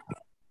way.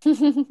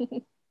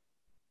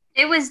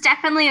 It was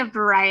definitely a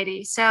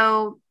variety.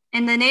 So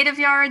in the native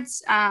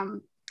yards,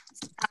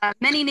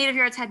 many native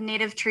yards had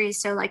native trees.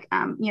 So like,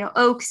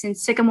 oaks and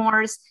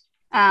sycamores.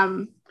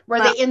 Were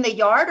they in the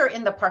yard or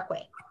in the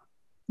parkway?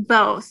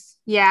 Both.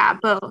 Yeah,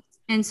 both.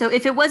 And so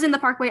if it was in the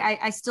parkway,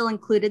 I still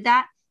included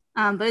that.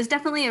 But it's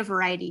definitely a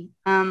variety.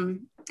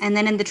 And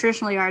then in the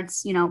traditional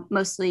yards,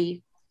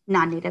 mostly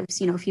non-natives,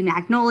 a few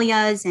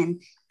magnolias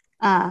and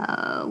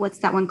what's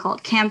that one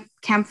called?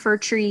 Camphor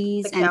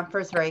trees. The camphor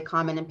is very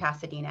common in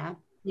Pasadena.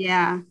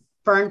 Yeah.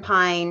 Fern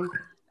pine.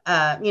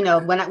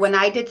 When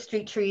I did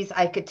street trees,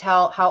 I could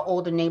tell how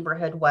old a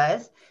neighborhood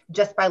was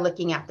just by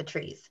looking at the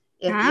trees.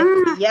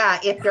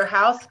 If your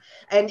house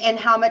and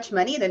how much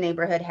money the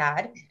neighborhood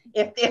had.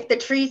 If the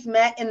trees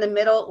met in the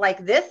middle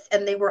like this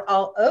and they were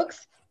all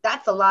oaks,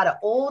 that's a lot of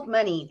old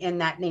money in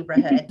that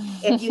neighborhood.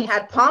 If you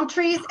had palm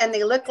trees and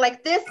they looked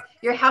like this,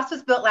 your house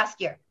was built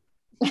last year.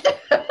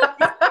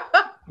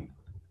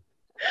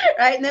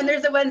 Right. And then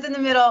there's the ones in the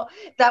middle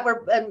that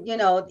were, in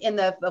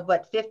the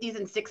 50s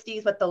and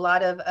 60s with a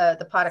lot of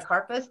the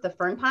podocarpus, the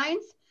fern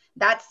pines.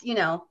 That's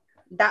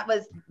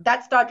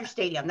Dodger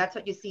Stadium. That's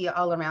what you see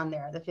all around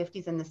there, the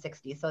 50s and the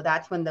 60s. So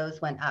that's when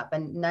those went up.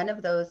 And none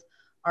of those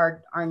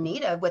are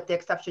native, with the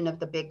exception of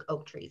the big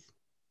oak trees.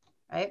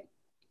 Right.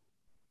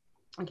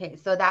 Okay.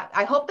 So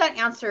I hope that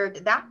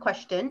answered that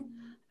question.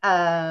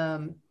 I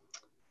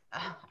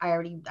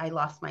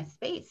lost my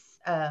space.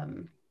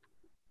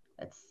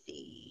 Let's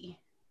see.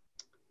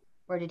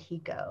 Where did he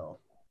go?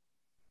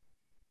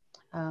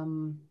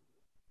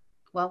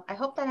 Well, I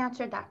hope that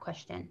answered that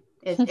question.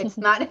 It's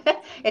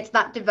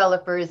not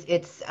developers.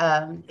 It's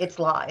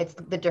law. It's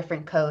the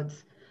different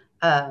codes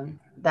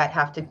that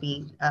have to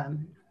be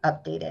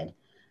updated.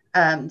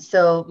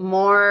 So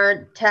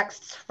more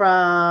texts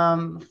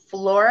from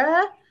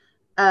Flora.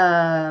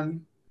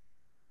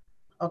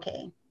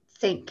 Okay,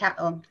 St.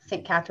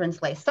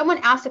 Catherine's lace. Someone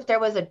asked if there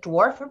was a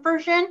dwarf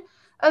version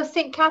of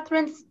St.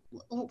 Catherine's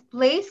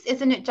lace.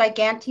 Isn't it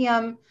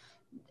Gigantium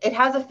it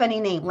has a funny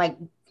name, like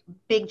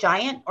big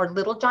giant or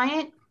little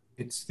giant.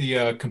 It's the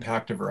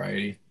compacta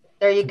variety.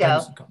 There you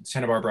Sometimes go.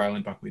 Santa Barbara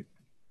Island buckwheat.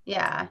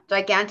 Yeah,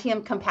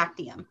 Gigantium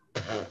compactium.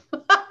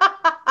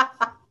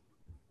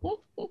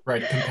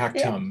 Right,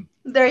 compactum.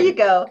 There you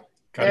go.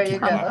 Gotta There you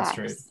keep my go. Latin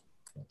straight.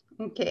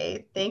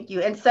 Okay, thank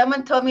you. And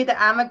someone told me that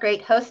I'm a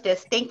great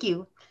hostess. Thank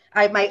you.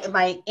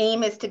 My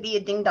aim is to be a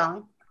ding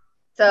dong.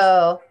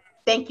 So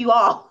thank you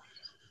all.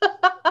 All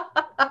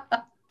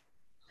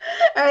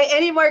right.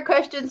 Any more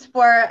questions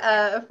for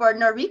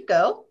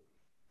Noriko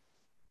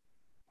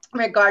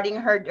regarding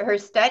her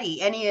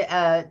study?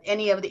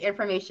 Any of the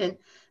information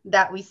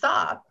that we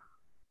saw?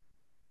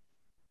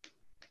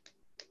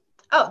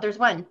 Oh, there's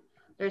one.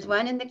 There's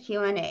one in the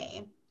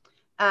Q&A.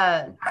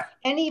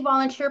 Any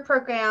volunteer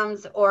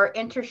programs or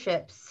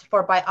internships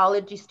for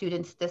biology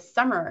students this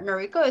summer?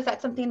 Noriko, is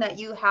that something that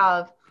you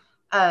have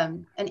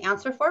an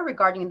answer for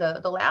regarding the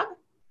lab?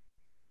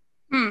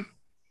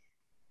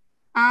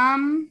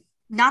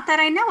 Not that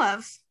I know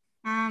of.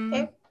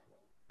 Okay.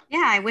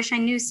 Yeah, I wish I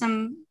knew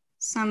some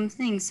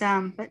things,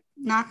 but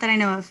not that I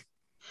know of.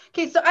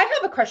 Okay, so I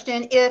have a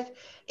question.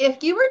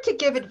 If you were to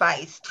give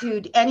advice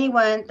to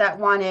anyone that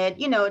wanted,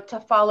 to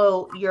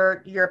follow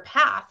your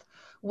path,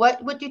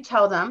 what would you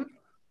tell them,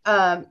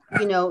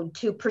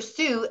 to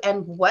pursue,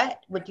 and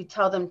what would you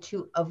tell them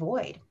to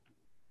avoid?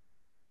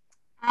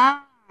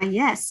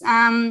 Yes.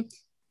 I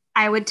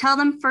would tell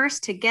them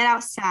first to get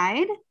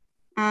outside.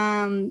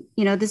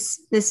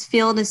 This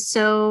field is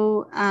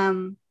so,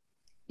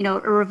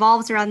 it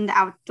revolves around the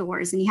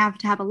outdoors, and you have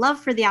to have a love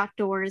for the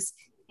outdoors.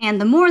 And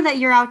the more that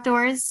you're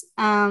outdoors,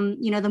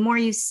 the more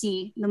you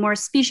see, the more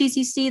species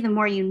you see, the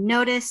more you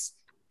notice.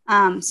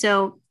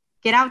 So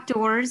get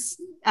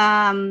outdoors.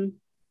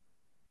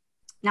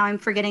 Now I'm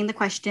forgetting the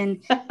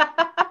question.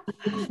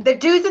 The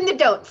do's and the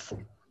don'ts.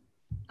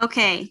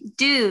 Okay,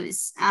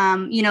 do's.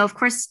 Of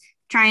course,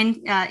 try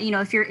and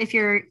if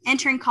you're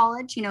entering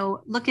college,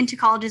 look into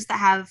colleges that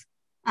have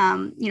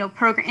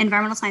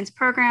environmental science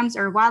programs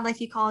or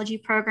wildlife ecology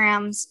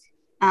programs.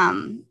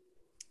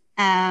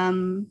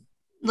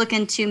 Look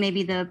into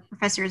maybe the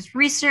professor's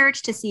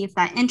research to see if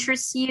that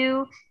interests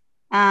you.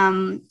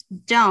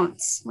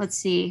 Don'ts. Let's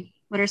see.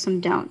 What are some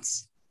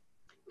don'ts?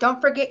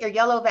 Don't forget your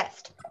yellow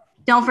vest.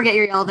 Don't forget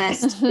your yellow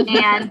vest.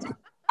 And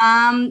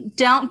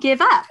don't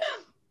give up,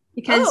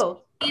 because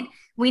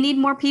we need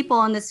more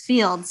people in this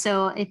field.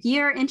 So if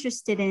you're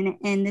interested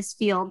in this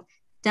field,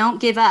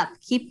 don't give up.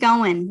 Keep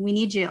going. We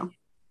need you.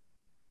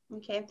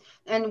 Okay.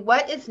 And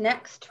what is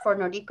next for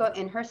Noriko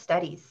in her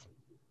studies?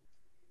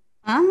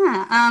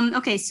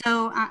 Okay.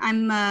 So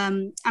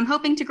I'm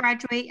hoping to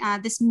graduate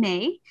this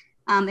May,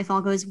 if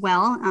all goes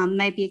well.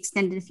 Might be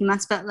extended a few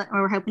months, but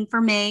we're hoping for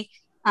May.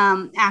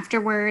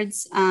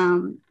 Afterwards,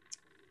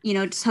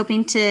 just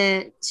hoping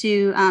to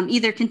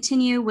either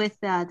continue with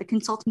the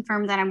consulting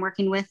firm that I'm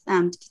working with,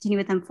 to continue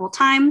with them full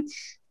time,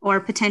 or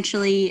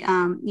potentially,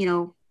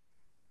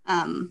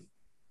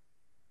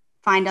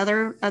 find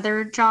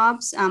other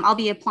jobs. I'll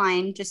be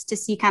applying just to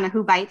see kind of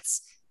who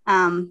bites.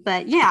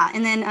 But yeah,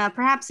 and then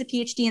perhaps a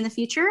PhD in the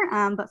future.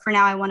 But for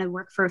now, I want to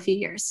work for a few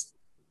years.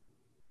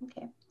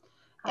 Okay.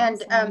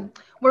 Awesome. And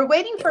we're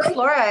waiting for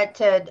Flora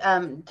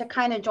to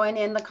kind of join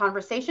in the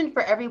conversation.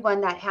 For everyone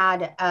that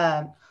had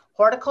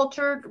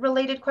horticulture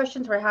related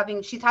questions,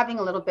 she's having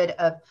a little bit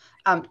of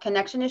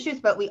connection issues,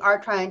 but we are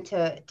trying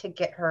to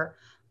get her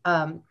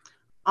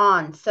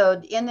on.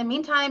 So in the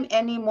meantime,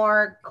 any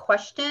more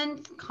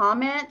questions,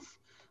 comments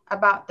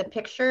about the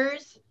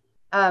pictures?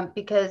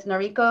 Because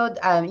Noriko,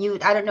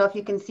 I don't know if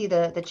you can see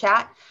the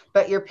chat,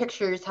 but your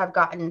pictures have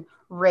gotten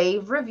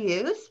rave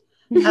reviews.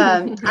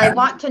 I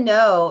want to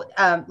know,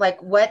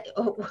 what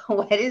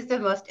is the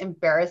most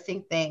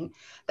embarrassing thing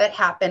that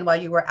happened while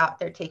you were out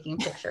there taking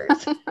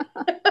pictures?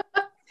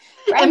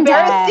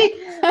 Embarrassing.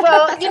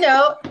 Well, and you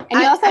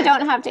also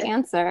don't have to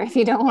answer if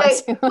you don't want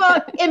to.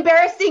 Well,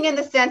 embarrassing in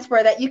the sense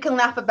where that you can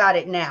laugh about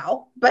it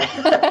now, but.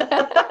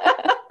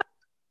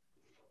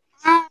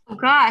 Oh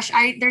gosh,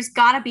 there's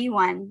got to be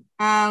one.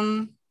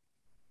 I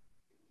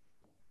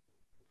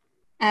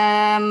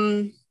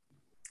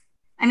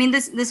mean,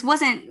 this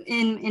wasn't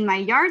in my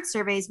yard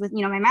surveys with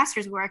my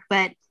master's work,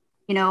 but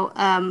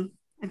I've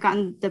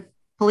gotten the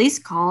police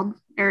called,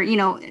 or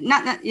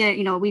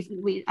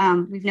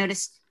we've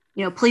noticed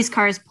police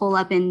cars pull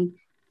up and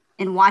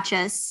watch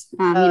us,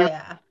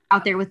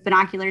 out there with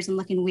binoculars and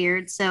looking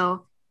weird.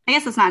 So I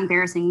guess that's not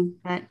embarrassing,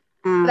 but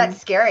that's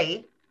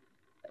scary.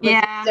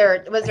 Yeah.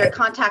 Was there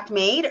contact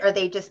made, or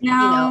they just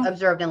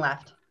observed and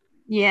left?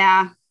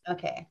 Yeah.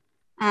 Okay.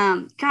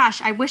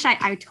 Gosh,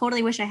 I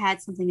totally wish I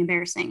had something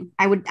embarrassing.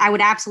 I would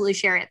absolutely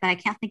share it, but I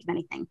can't think of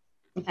anything.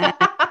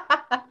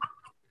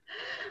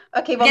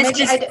 Okay, well,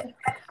 maybe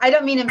I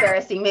don't mean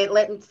embarrassing.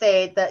 Let's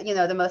say that,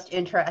 the most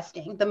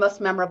interesting, the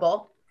most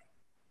memorable.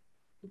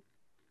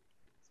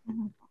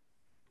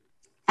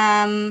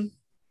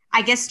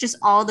 I guess just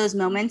all those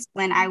moments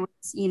when I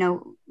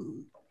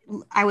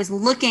was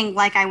looking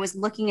like I was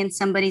looking in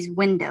somebody's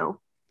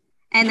window,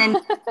 and then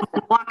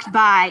walked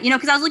by,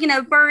 because I was looking at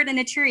a bird and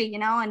a tree,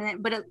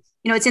 but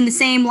it's in the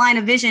same line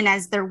of vision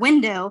as their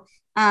window.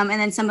 And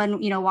then someone,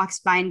 walks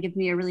by and gives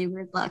me a really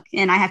weird look.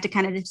 And I have to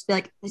kind of just be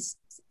like, it's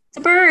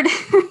a bird.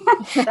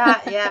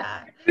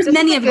 Yeah. There's This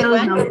many is of a good those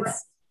one. moments.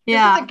 This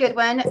Yeah. is a good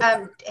one.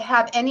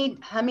 Have any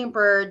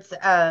hummingbird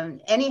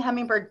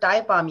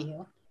dive bomb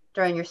you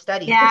during your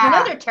study? Because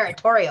Yeah. they're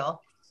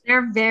territorial.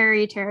 They're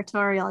very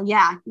territorial.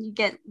 Yeah, you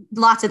get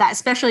lots of that,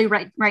 especially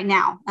right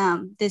now.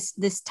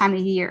 This time of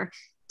year,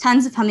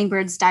 tons of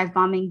hummingbirds dive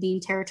bombing, being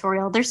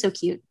territorial. They're so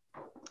cute.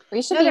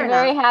 We should be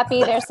very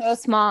happy. They're so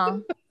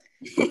small.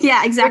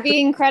 Yeah, exactly. They're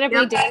being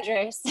incredibly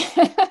dangerous.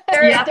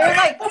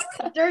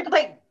 They're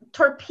like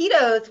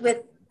torpedoes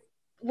with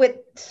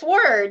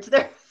swords.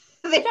 They're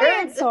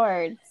giant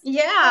swords.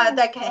 Yeah,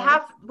 like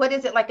half. What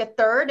is it? Like a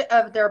third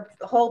of their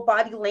whole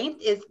body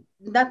length is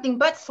nothing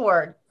but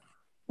sword.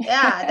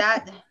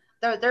 Yeah,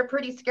 they're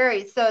pretty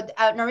scary. So,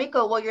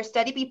 Noriko, will your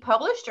study be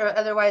published or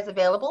otherwise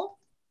available?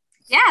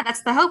 Yeah,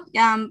 that's the hope.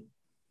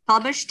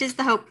 Published is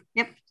the hope.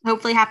 Yep,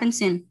 hopefully happen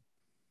soon.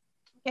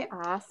 Okay,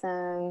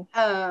 awesome.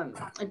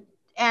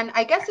 And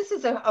I guess this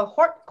is a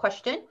Hort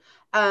question.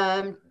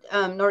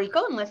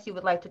 Noriko, unless you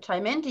would like to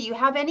chime in, do you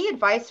have any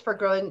advice for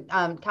growing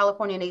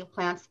California native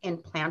plants in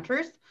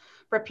planters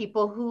for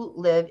people who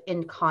live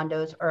in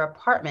condos or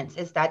apartments?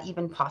 Is that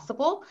even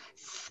possible?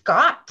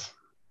 Scott,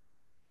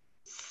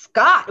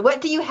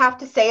 what do you have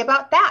to say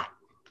about that?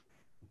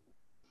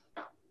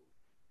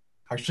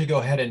 Actually, go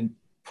ahead and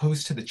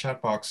post to the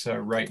chat box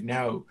right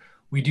now.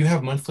 We do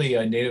have monthly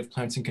native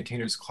plants in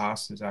containers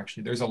classes,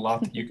 actually. There's a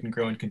lot that you can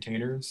grow in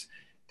containers.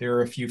 There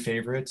are a few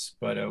favorites,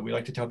 but we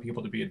like to tell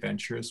people to be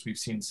adventurous. We've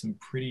seen some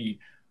pretty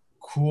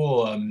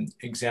cool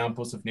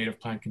examples of native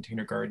plant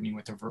container gardening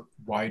with a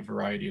wide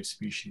variety of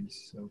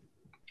species. So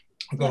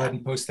I'll go ahead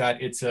and post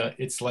that.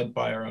 It's led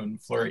by our own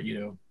Flora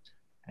Ito.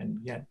 And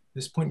yeah, at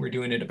this point, we're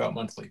doing it about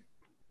monthly.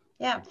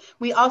 Yeah,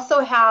 we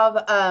also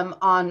have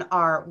on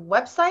our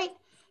website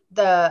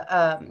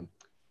the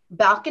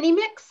balcony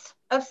mix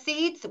of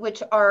seeds,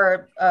 which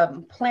are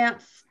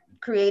plants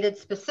created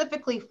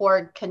specifically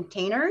for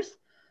containers.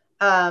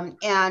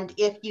 And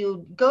if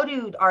you go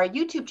to our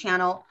YouTube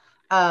channel,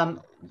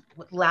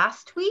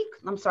 last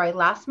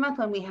month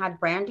when we had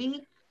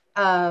Brandy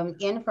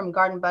in from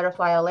Garden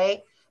Butterfly LA,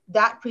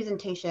 that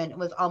presentation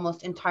was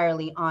almost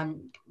entirely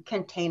on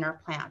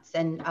container plants.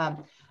 And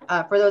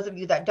for those of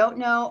you that don't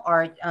know,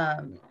 our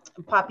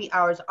poppy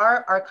hours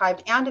are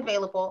archived and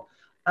available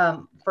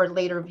for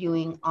later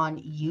viewing on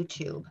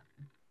YouTube.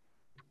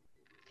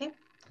 Okay,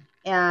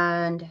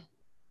 and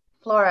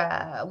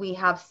Flora, we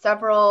have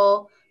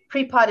several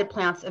pre-potted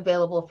plants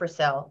available for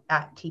sale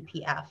at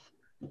TPF.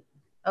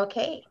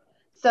 Okay,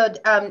 so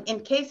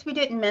in case we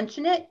didn't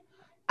mention it,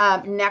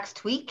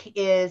 next week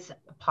is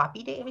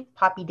Poppy Days.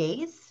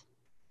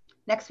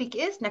 Next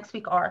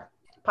week are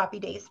Poppy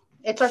Days.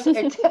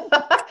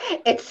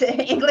 It's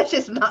English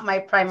is not my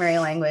primary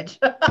language.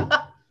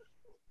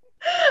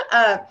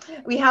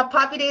 We have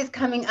Poppy Days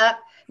coming up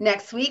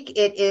next week.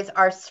 It is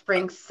our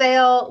spring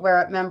sale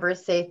where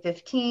members save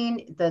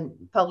 15%, the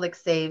public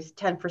saves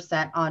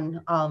 10%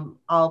 on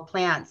all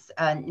plants.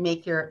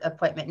 Make your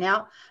appointment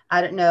now.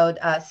 I don't know,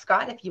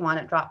 Scott, if you want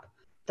to drop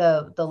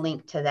the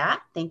link to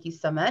that. Thank you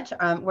so much.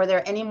 Were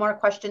there any more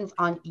questions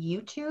on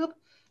YouTube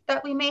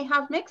that we may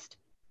have missed?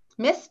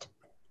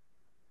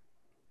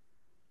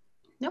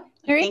 No.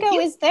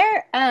 Noriko, is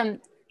there,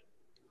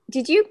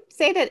 did you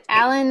say that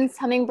Allen's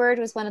hummingbird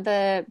was one of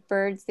the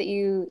birds that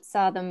you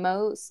saw the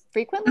most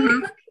frequently?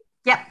 Mm-hmm.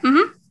 Yep.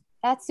 Mm-hmm.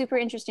 That's super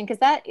interesting because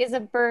that is a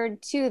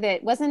bird too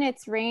that wasn't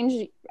its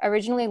range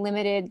originally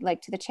limited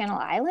like to the Channel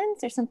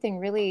Islands or something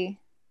really.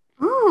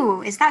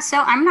 Ooh, is that so?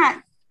 I'm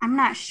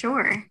not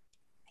sure. I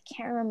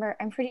can't remember.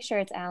 I'm pretty sure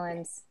it's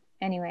Allen's.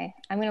 Anyway,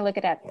 I'm going to look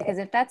it up because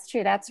if that's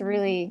true, that's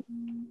really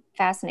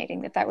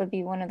fascinating that would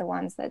be one of the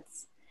ones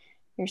that's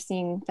you're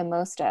seeing the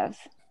most of.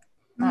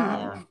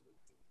 Yeah.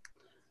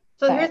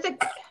 So here's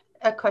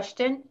a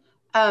question.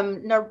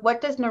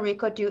 What does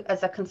Noriko do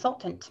as a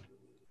consultant?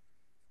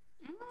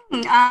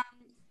 Yeah,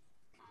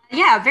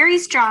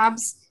 various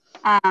jobs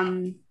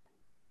with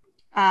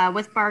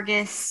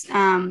Bargus.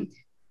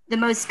 The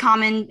most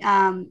common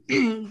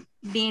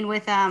being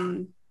with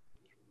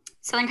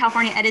Southern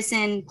California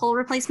Edison pole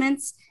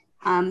replacements.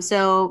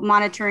 So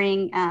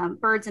monitoring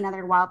birds and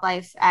other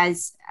wildlife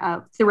as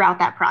throughout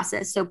that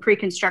process. So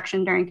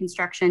pre-construction, during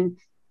construction,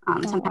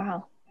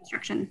 sometimes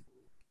construction.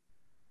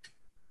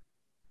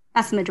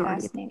 That's the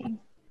majority. Fascinating.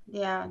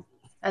 Yeah,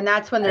 and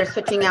that's when they're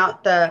switching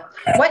out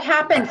what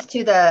happens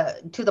to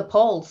the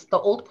poles, the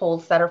old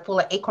poles that are full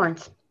of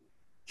acorns?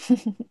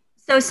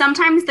 So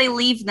sometimes they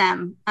leave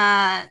them.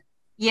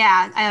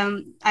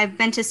 Yeah, I've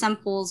been to some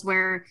pools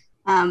where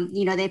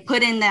they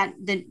put in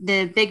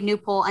the big new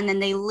pole and then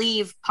they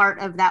leave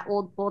part of that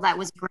old pole that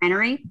was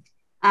granary.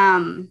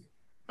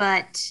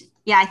 But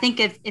yeah, I think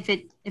if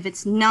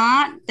it's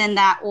not, then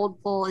that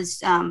old pole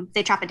is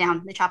they chop it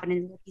down. They chop it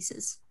into little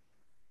pieces.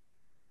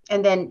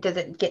 And then does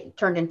it get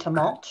turned into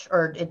mulch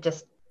or it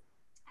just?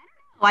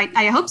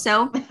 I hope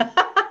so.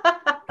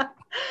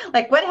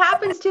 Like what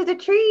happens to the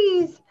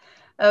trees?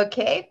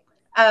 Okay.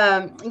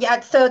 Yeah,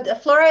 so the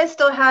Flora is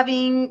still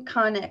having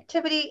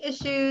connectivity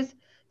issues.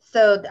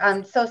 So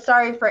I'm so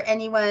sorry for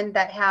anyone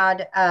that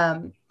had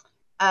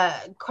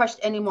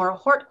any more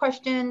Hort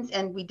questions,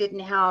 and we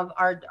didn't have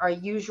our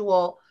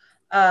usual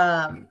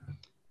segment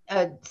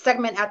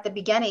at the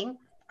beginning.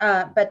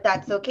 But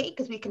that's okay,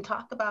 because we can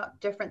talk about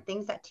different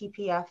things that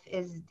TPF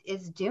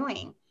is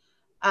doing.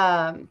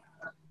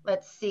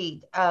 Let's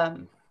see.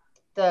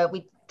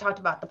 We talked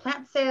about the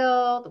plant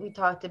sale. We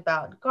talked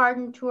about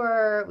garden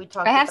tour. We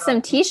talked. I have about some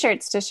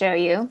T-shirts to show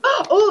you.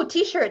 Oh,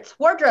 T-shirts,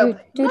 wardrobe.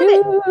 Doo, Love doo,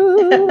 it.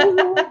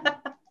 doo.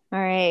 All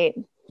right,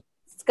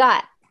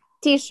 Scott,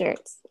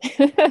 T-shirts.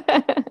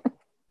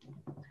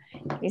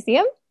 You see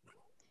them?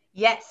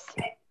 Yes.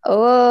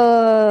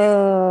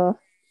 Oh,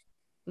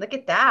 Look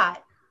at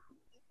that.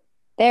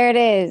 there it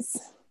is.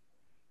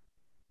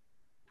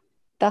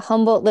 The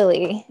Humboldt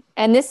lily.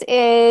 And this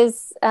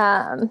is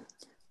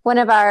one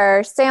of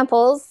our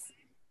samples.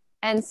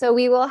 And so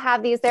we will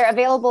have these, they're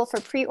available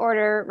for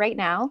pre-order right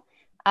now.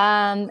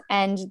 And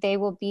they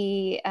will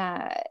be,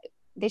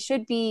 they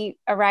should be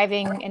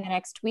arriving in the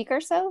next week or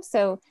so.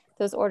 So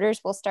those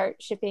orders will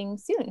start shipping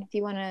soon. If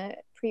you want to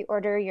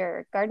pre-order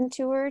your Garden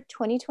Tour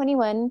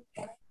 2021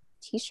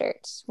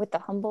 t-shirt with the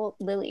Humboldt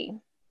lily.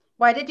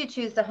 Why did you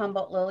choose the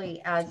Humboldt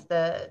lily as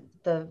the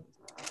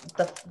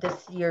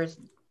this year's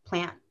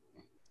plant?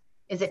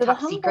 Is it So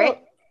top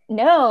secret?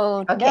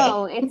 No, Okay.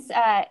 no, it's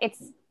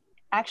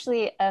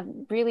actually a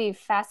really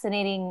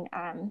fascinating.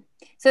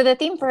 So the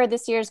theme for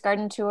this year's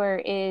garden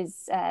tour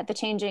is the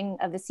changing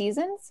of the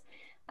seasons.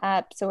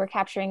 So we're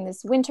capturing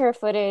this winter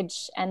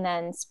footage and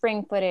then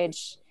spring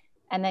footage,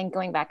 and then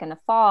going back in the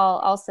fall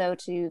also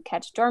to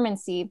catch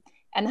dormancy.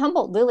 And the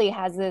Humboldt lily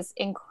has this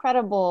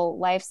incredible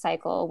life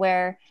cycle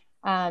where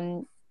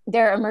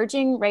they're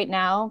emerging right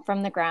now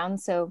from the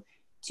ground. So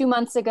 2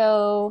 months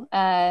ago,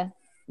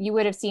 you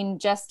would have seen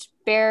just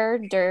bare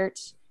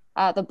dirt.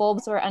 The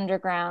bulbs were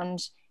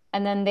underground,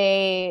 and then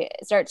they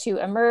start to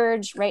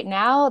emerge. Right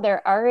now,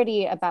 they're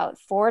already about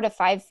 4 to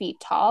 5 feet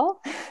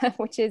tall,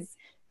 which is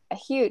a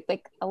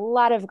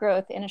lot of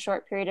growth in a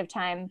short period of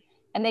time.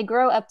 And they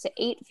grow up to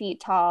 8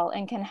 feet tall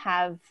and can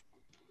have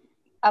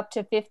up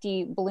to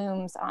 50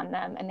 blooms on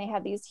them. And they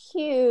have these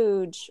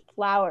huge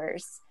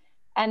flowers.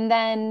 And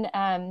then,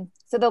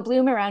 so they'll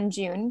bloom around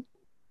June.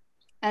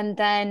 And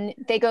then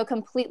they go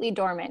completely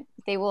dormant.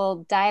 They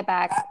will die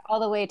back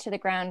all the way to the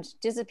ground,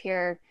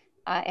 disappear,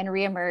 and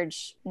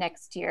reemerge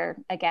next year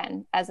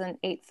again as an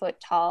 8-foot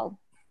tall,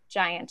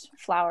 giant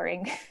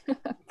flowering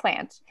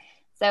plant.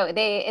 So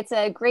it's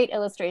a great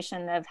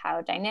illustration of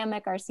how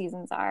dynamic our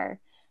seasons are.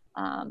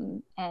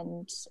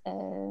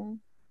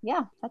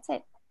 Yeah, that's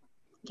it.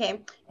 Okay.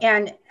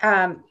 And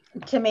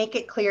to make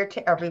it clear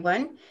to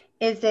everyone,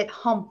 is it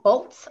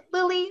Humboldt's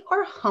lily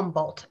or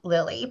Humboldt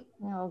lily?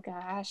 Oh,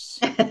 gosh.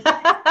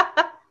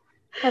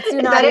 Let's do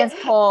an audience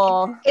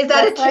poll. Is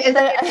that a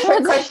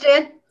trick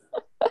question?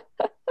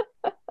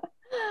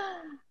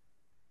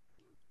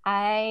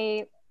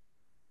 I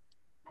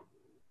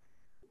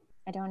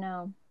don't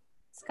know.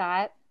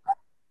 Scott,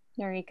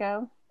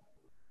 Noriko.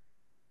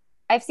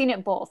 I've seen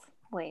it both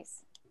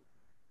ways.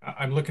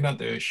 I'm looking at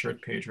the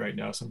shirt page right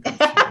now.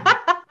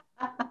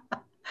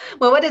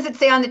 Well, what does it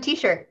say on the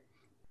t-shirt?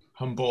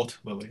 Humboldt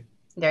lily.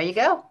 There you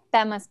go.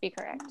 That must be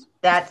correct.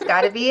 That's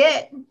got to be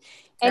it.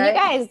 And you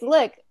guys,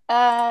 look,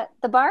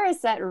 the bar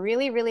is set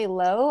really, really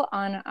low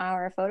on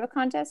our photo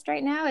contest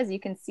right now. As you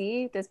can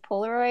see, this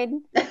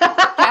Polaroid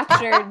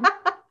captured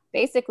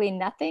basically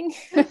nothing.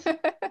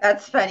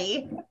 That's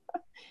funny.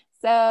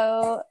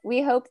 So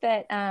we hope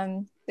that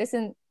this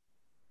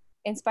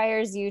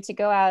inspires you to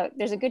go out.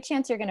 There's a good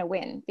chance you're going to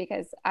win,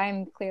 because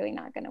I'm clearly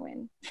not going to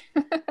win.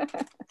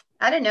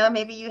 I don't know.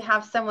 Maybe you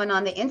have someone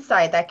on the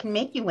inside that can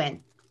make you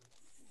win.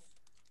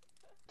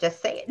 Just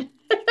say it.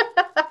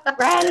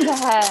 Brenda,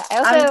 I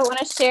also want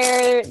to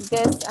share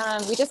this.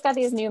 We just got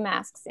these new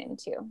masks in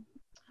too.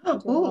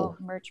 Ooh.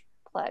 Merch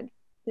plug.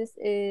 This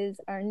is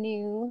our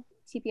new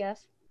TPF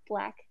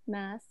black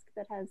mask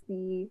that has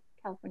the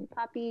California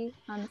poppy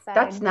on the side.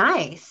 That's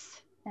nice.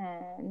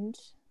 And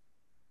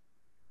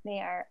they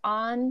are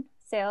on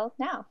sale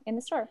now in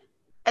the store.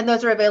 And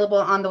those are available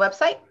on the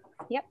website?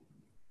 Yep.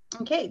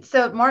 Okay,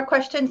 so more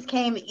questions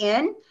came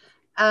in.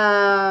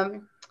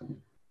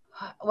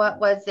 What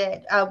was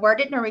it? Where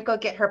did Noriko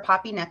get her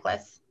poppy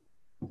necklace?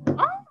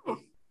 Oh.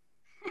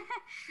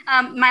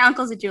 My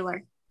uncle's a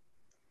jeweler.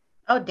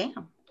 Oh,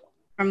 damn.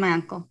 From my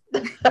uncle.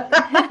 Does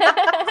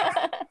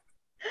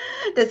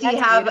he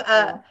have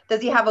a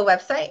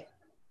website?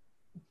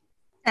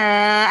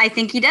 I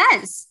think he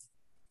does.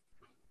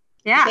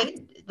 Yeah.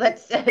 Okay,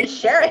 let's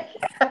share it.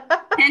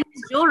 And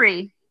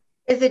jewelry.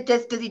 Is it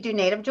just, does he do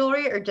native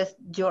jewelry or just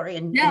jewelry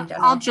in general?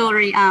 All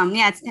jewelry.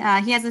 Yeah, it's,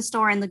 he has a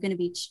store in Laguna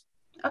Beach.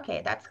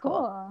 Okay, that's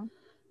cool.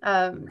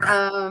 Are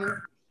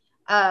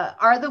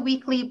the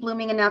weekly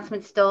blooming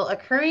announcements still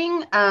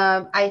occurring?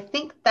 I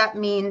think that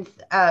means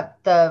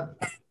the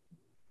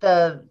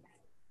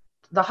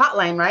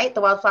hotline, right?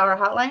 The wildflower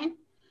hotline.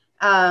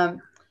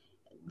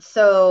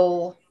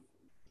 So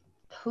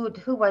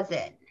who was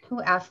it?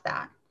 Who asked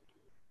that?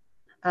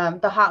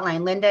 The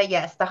hotline, Linda,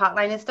 yes, the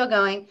hotline is still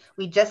going.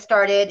 We just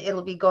started.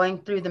 It'll be going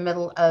through the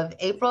middle of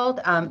April.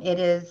 It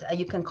is,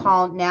 you can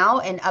call now,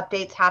 and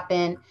updates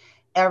happen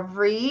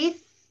every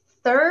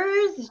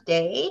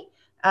Thursday,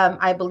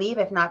 I believe.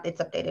 If not, it's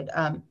updated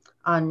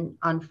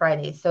on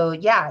Friday. So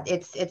yeah,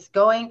 it's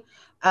going.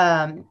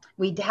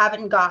 We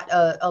haven't got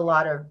a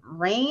lot of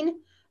rain,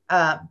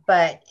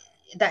 but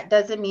that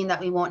doesn't mean that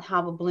we won't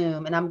have a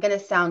bloom. And I'm going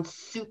to sound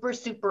super,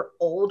 super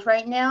old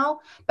right now,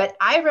 but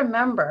I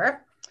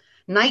remember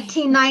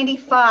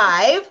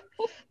 1995,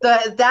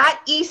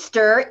 that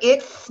Easter,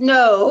 it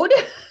snowed.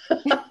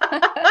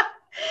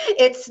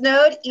 It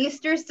snowed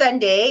Easter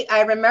Sunday.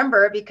 I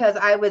remember because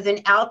I was in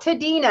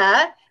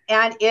Altadena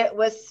and it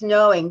was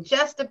snowing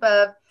just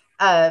above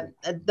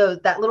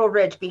that little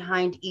ridge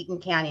behind Eaton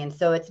Canyon.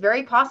 So it's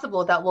very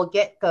possible that we'll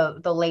get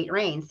the late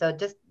rain. So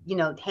just,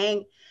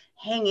 hang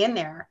in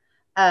there.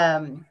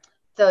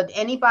 So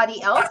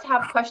anybody else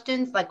have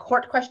questions, like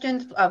Hort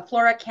questions?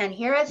 Flora can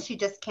hear us. She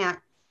just can't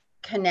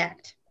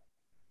connect.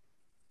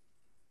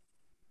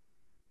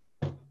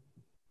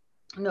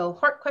 No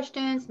Hort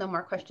questions, no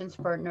more questions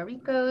for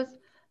Noriko's.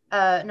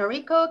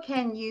 Noriko,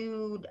 can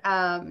you,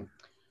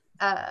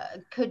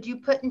 could you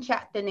put in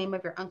chat the name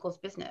of your uncle's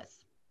business?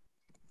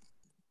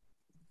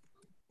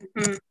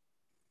 Doing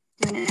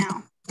it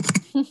now.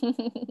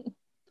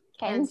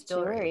 Ken's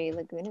Jewelry,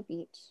 Laguna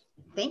Beach.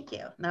 Thank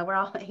you.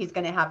 Now he's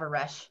going to have a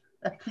rush.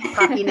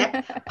 Poppy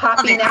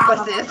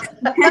necklaces.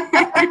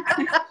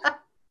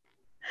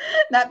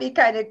 That'd be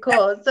kind of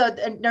cool. So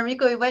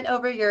Noriko, we went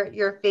over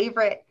your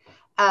favorite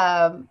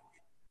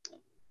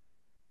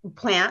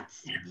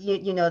plants,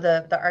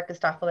 the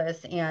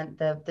Archistophilus and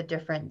the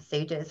different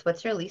sages.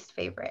 What's your least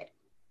favorite?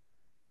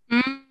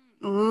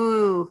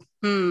 You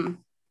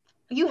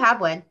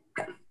have one.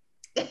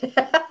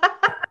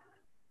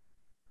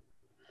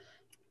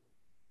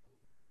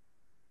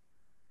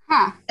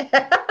 Huh.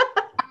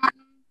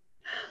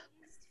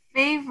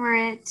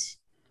 Favorite.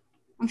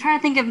 I'm trying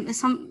to think of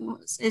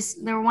is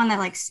there one that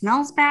like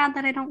smells bad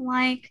that I don't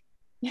like?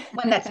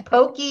 One that's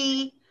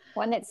pokey.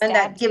 One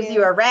that gives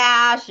you a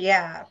rash.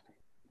 Yeah.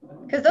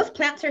 Because those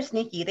plants are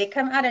sneaky. They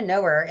come out of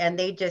nowhere and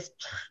they just,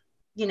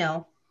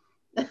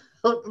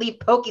 leave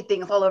pokey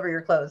things all over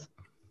your clothes.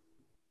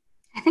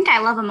 I think I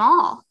love them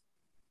all.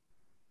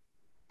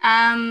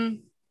 Have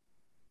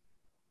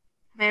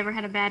I ever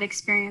had a bad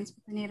experience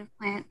with a native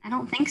plant? I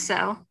don't think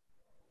so.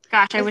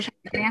 Gosh, I wish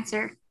I could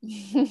answer.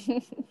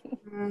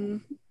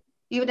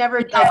 You've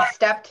never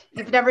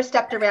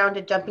stepped around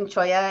a jumping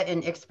cholla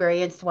and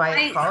experienced why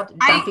it's called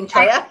jumping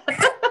cholla?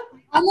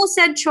 I almost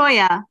said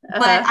cholla,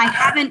 but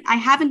I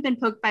haven't been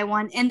poked by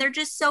one, and they're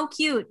just so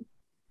cute.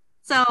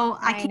 So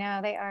I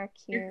know they are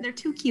cute. They're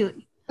too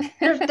cute.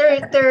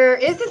 There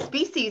is a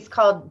species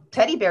called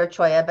teddy bear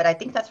cholla, but I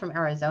think that's from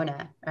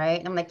Arizona, right?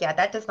 And I'm like, yeah,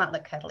 that does not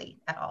look cuddly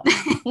at all.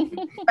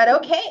 But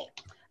okay.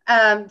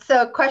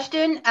 So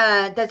question,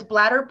 does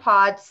bladder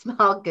pod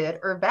smell good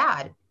or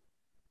bad?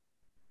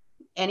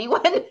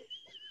 Anyone?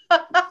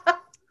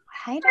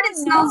 I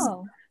don't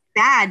know.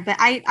 Bad, but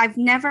I've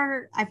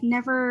never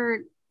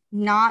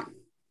not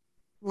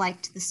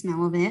liked the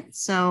smell of it.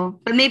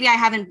 So, but maybe I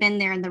haven't been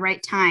there in the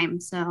right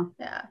time. So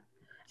yeah.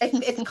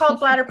 It's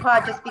called bladder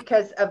pod just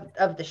because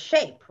of the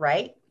shape,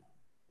 right?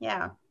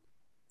 Yeah.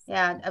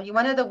 Yeah.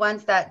 One of the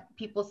ones that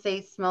people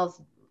say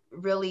smells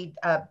really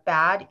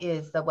bad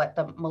is the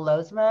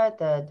melasma,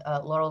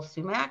 the laurel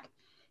sumac.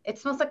 It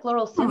smells like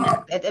laurel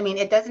sumac.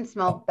 It doesn't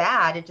smell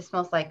bad. It just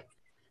smells like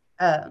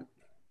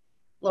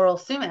laurel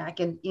sumac.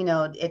 And,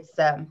 it's,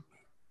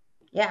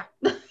 yeah.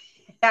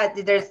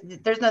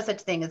 There's no such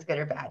thing as good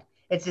or bad.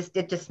 It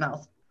just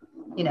smells,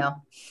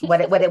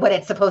 what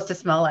it's supposed to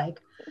smell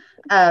like.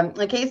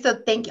 Okay, so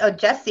thank you. Oh,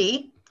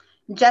 Jessie,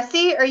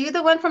 are you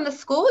the one from the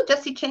school,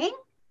 Jessie Chang?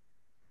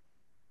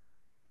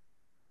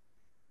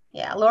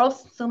 Yeah, laurel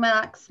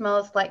sumac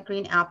smells like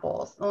green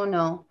apples. Oh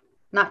no,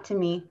 not to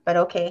me, but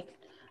okay.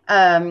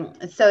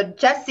 So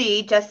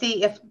Jessie,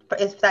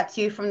 if that's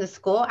you from the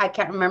school, I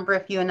can't remember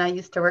if you and I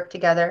used to work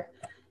together.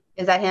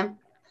 Is that him?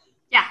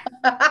 Yeah,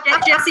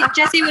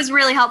 Jessie was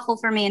really helpful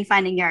for me in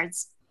finding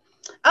yards.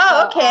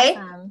 Oh, okay.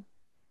 Awesome.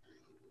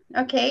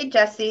 Okay,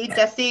 Jessie,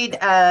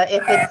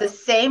 if it's the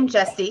same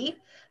Jessie,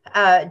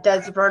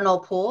 does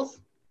vernal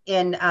pools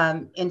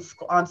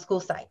on school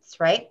sites,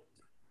 right?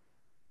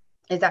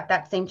 Is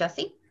that same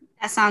Jessie?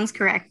 That sounds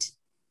correct.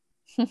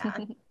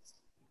 Yeah.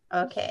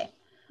 Okay.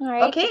 All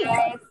right. Okay.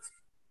 Guys.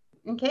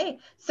 Okay.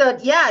 So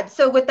yeah.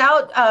 So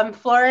without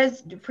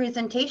Flora's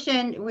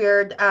presentation,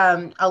 we're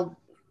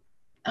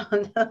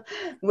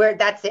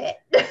that's it.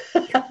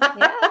 Yeah.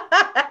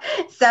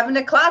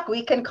 7:00.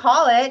 We can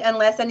call it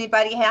unless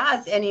anybody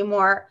has any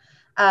more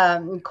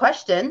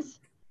questions.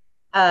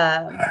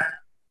 No?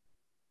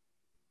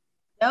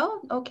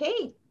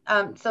 Okay.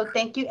 So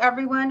thank you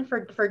everyone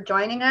for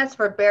joining us,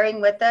 for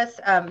bearing with us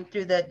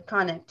through the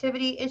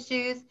connectivity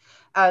issues.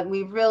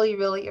 We really,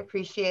 really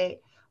appreciate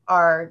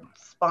our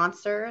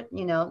sponsor,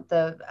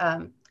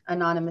 the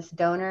anonymous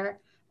donor,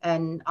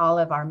 and all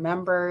of our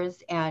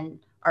members, and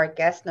our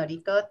guest,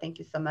 Noriko. Thank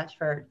you so much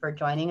for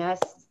joining us.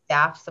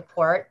 Staff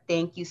support.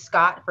 Thank you,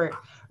 Scott, for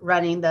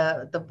running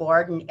the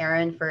board, and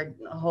Aaron for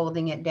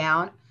holding it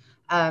down.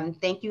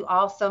 Thank you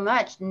all so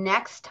much.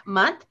 Next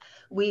month,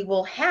 we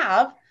will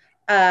have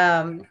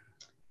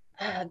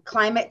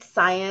climate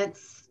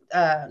scientists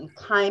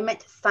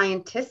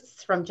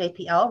from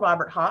JPL,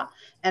 Robert Ha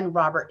and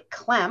Robert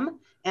Clem,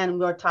 and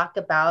we'll talk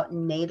about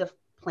native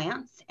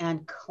plants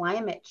and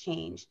climate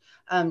change.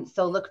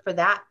 So look for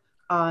that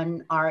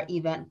on our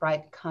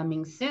Eventbrite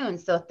coming soon.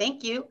 So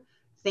thank you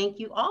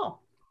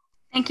all.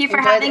 Thank you for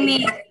having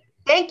me.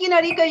 Thank you,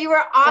 Noriko. You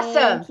were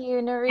awesome. Thank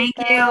you, Noriko.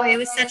 Thank you. It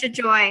was such a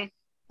joy.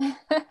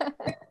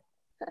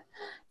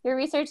 Your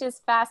research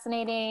is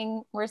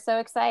fascinating. We're so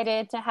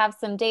excited to have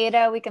some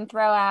data we can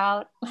throw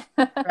out.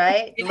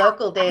 Right?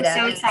 Local data. I'm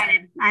so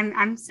excited.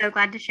 I'm so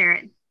glad to share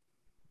it.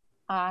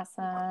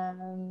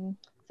 Awesome.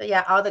 So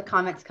yeah, all the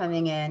comments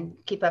coming in.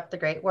 Keep up the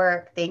great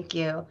work. Thank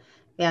you.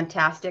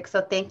 Fantastic.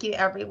 So thank you,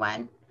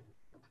 everyone.